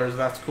 fillers.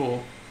 That's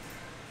cool.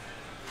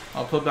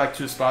 I'll put back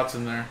 2 spots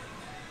in there.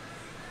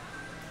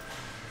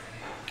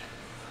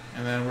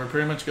 And then we're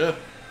pretty much good.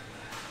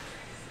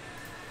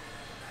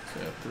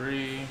 So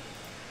 3, 1,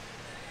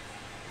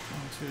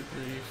 2,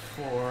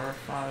 3, 4,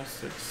 5,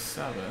 6,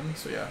 7.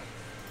 So yeah.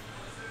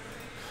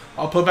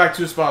 I'll put back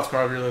 2 spots,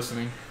 Carl, if you're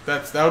listening.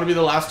 That would be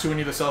the last 2 we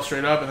need to sell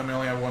straight up, and then we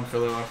only have 1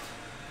 filler left.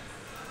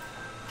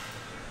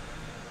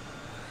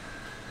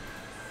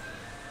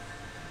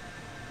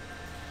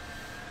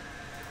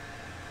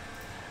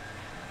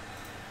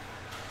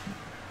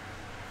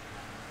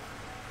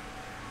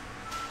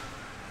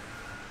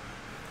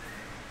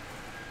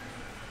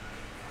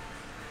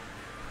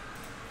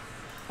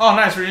 Oh,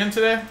 nice. Were you in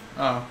today?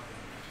 Oh.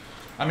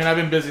 I mean, I've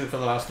been busy for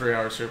the last 3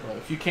 hours here, but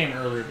if you came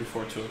earlier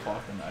before 2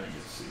 o'clock, then I didn't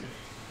get to see you.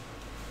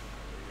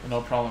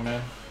 No problem,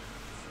 man.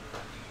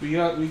 We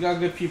got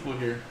good people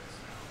here.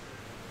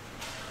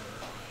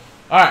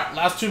 Alright,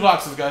 last 2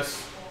 boxes,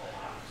 guys.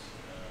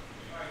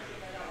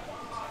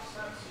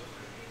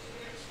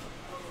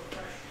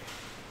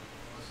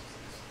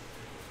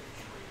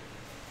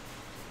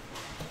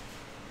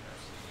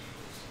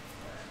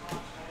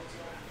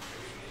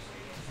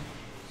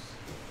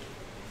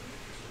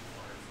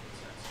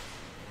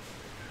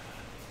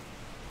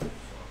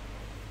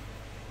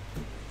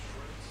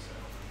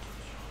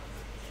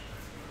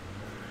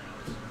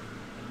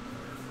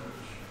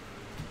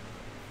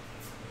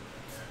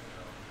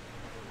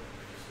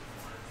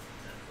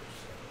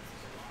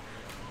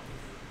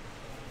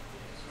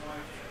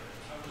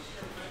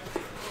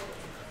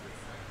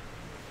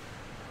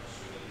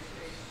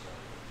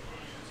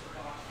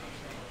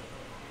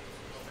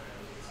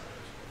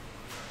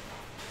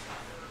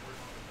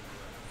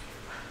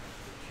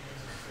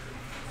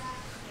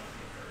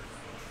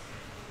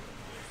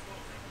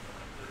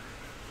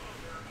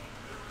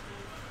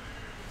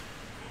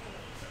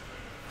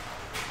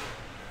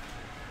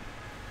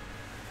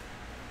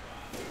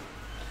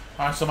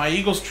 Alright, so my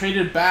Eagles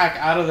traded back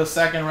out of the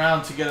second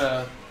round to get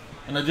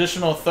an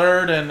additional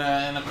third and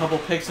a couple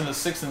picks in the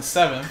 6th and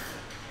 7th.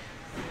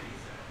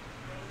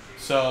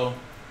 So,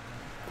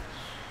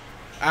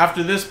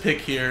 after this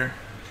pick here,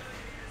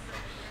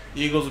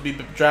 the Eagles will be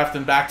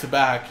drafting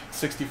back-to-back,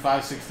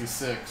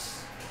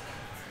 65-66.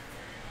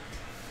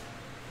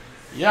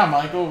 Yeah,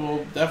 Michael,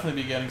 we'll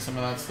definitely be getting some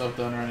of that stuff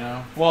done right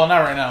now. Well, not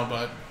right now,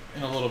 but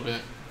in a little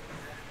bit.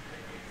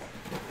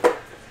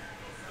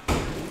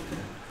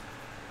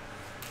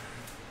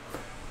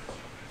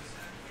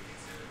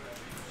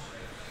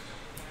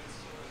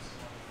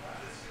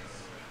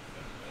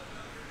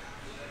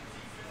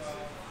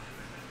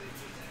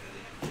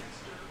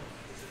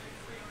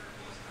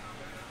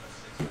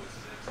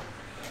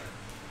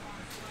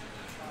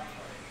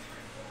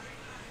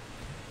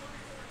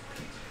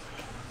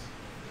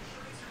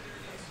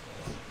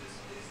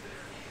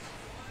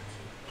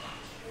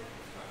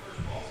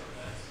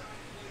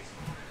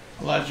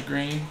 Elijah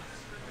Green.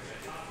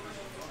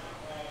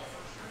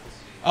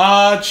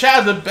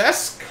 Chad, the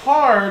best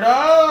card.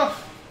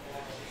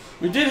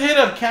 We did hit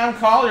a Cam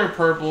Collier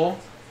purple.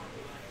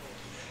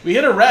 We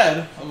hit a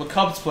red of a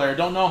Cubs player.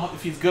 Don't know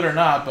if he's good or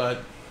not,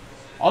 but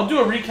I'll do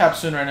a recap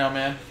soon right now,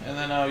 man. And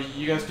then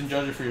you guys can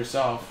judge it for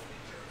yourself.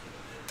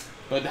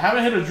 But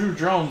haven't hit a Drew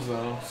Jones,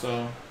 though,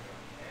 so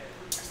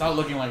it's not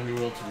looking like we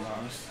will, to be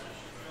honest.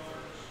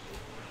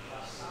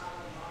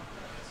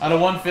 Out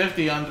of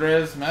 150,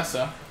 Andres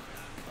Mesa.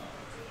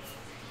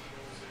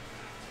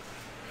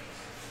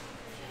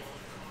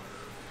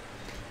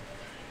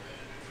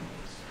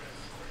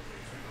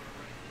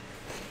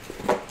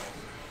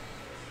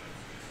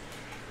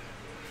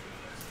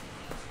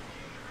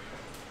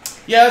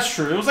 Yeah, that's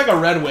true. It was like a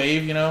red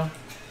wave, you know.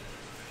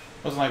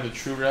 It wasn't like the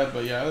true red,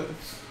 but yeah,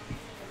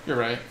 you're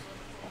right.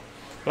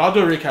 But I'll do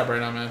a recap right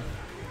now, man.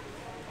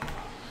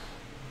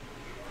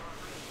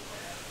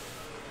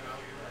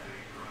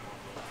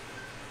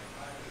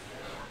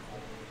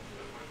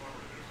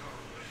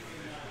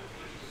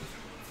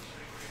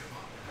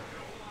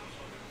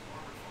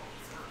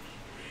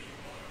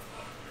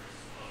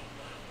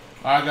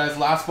 Alright, guys,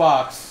 last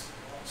box.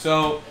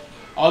 So,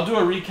 I'll do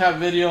a recap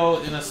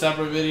video in a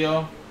separate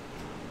video.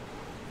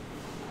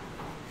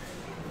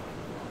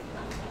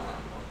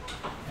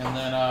 And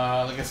then,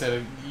 like I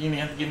said, you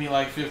have to give me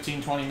like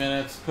 15-20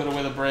 minutes, put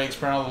away the breaks,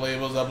 print all the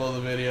labels, upload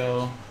the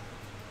video.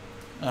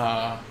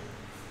 And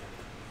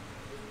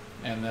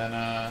then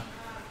I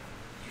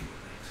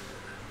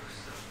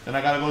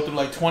gotta go through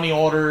like 20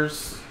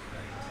 orders.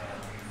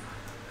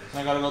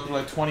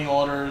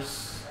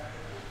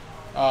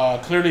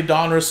 Clearly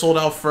Donruss sold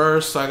out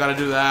first, so I gotta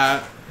do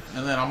that.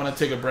 And then I'm gonna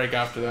take a break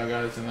after that,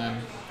 guys, and then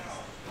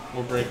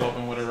we'll break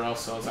open whatever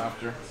else sells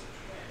after.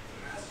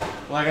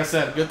 Like I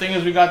said, good thing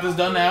is we got this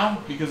done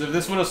now, because if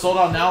this would have sold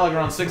out now, like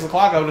around 6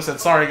 o'clock, I would have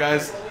said, sorry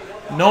guys,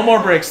 no more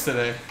breaks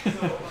today.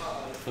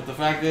 But the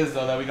fact is,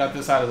 though, that we got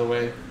this out of the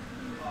way.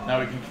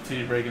 Now we can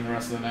continue breaking the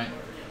rest of the night.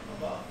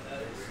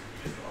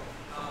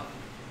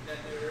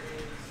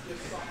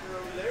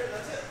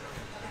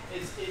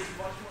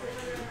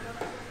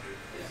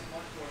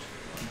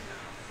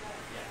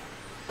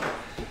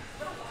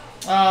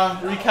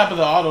 Recap of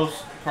the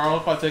autos, Carl.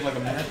 It'll probably take like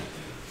a minute.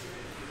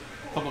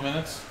 A couple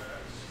minutes.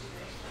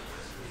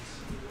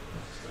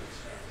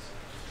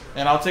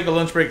 And I'll take a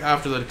lunch break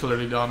after the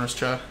Clearly Donruss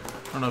chat.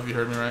 I don't know if you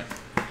heard me right.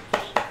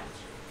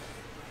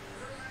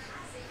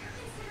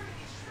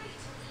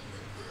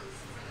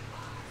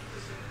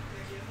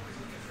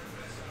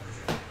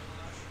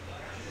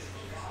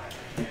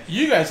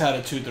 You guys had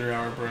a 2-3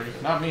 hour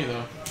break. Not me,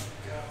 though.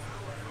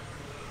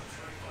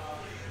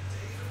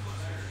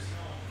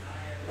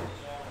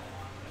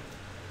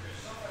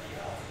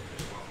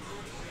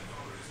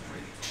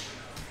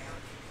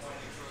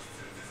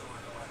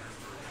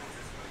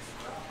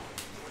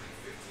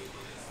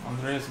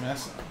 Andres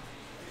Mesa.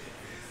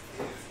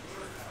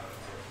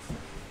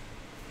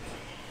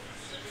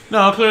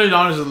 No, Clearly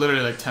Donruss is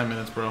literally like 10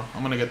 minutes, bro.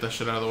 I'm gonna get that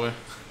shit out of the way.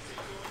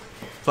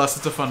 Plus,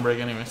 it's a fun break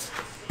anyways.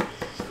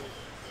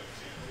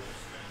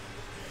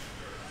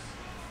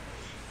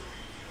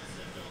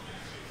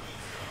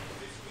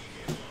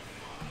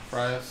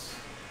 Price.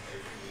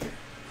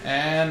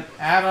 And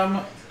Adam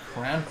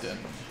Crampton.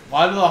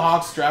 Why do the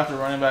Hawks draft a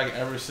running back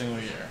every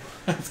single year?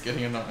 It's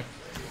getting annoying.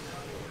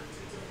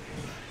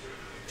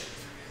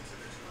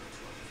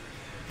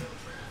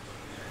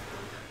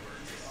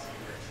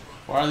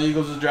 Why are the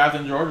Eagles just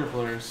drafting Georgia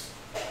players?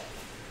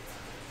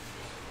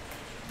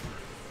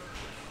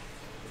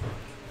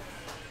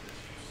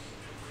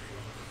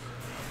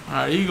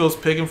 Alright, Eagles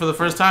picking for the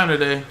first time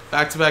today.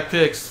 Back-to-back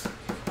picks.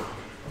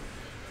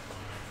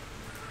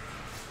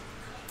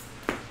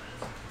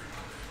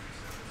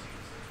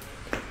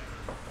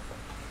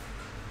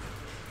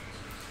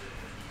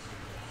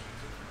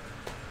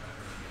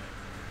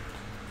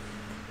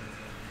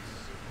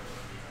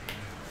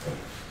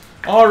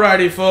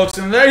 Alrighty, folks,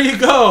 and there you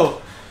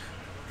go.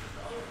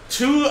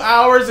 2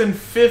 hours and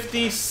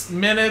 50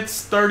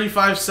 minutes,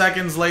 35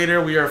 seconds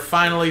later, we are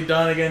finally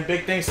done again.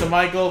 Big thanks to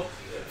Michael.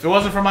 If it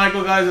wasn't for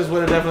Michael, guys, this would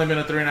have definitely been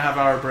a 3.5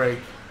 hour break.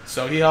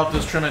 So he helped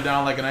us trim it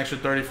down like an extra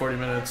 30, 40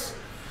 minutes.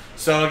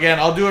 So again,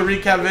 I'll do a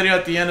recap video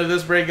at the end of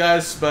this break,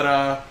 guys.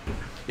 But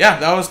yeah,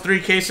 that was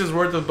 3 cases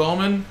worth of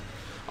Bowman.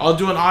 I'll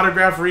do an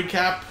autograph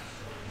recap.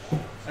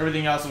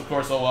 Everything else, of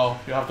course, oh well,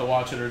 you'll have to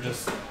watch it or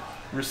just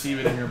receive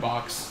it in your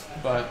box.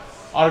 But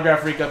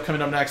autograph recap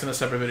coming up next in a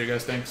separate video,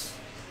 guys. Thanks.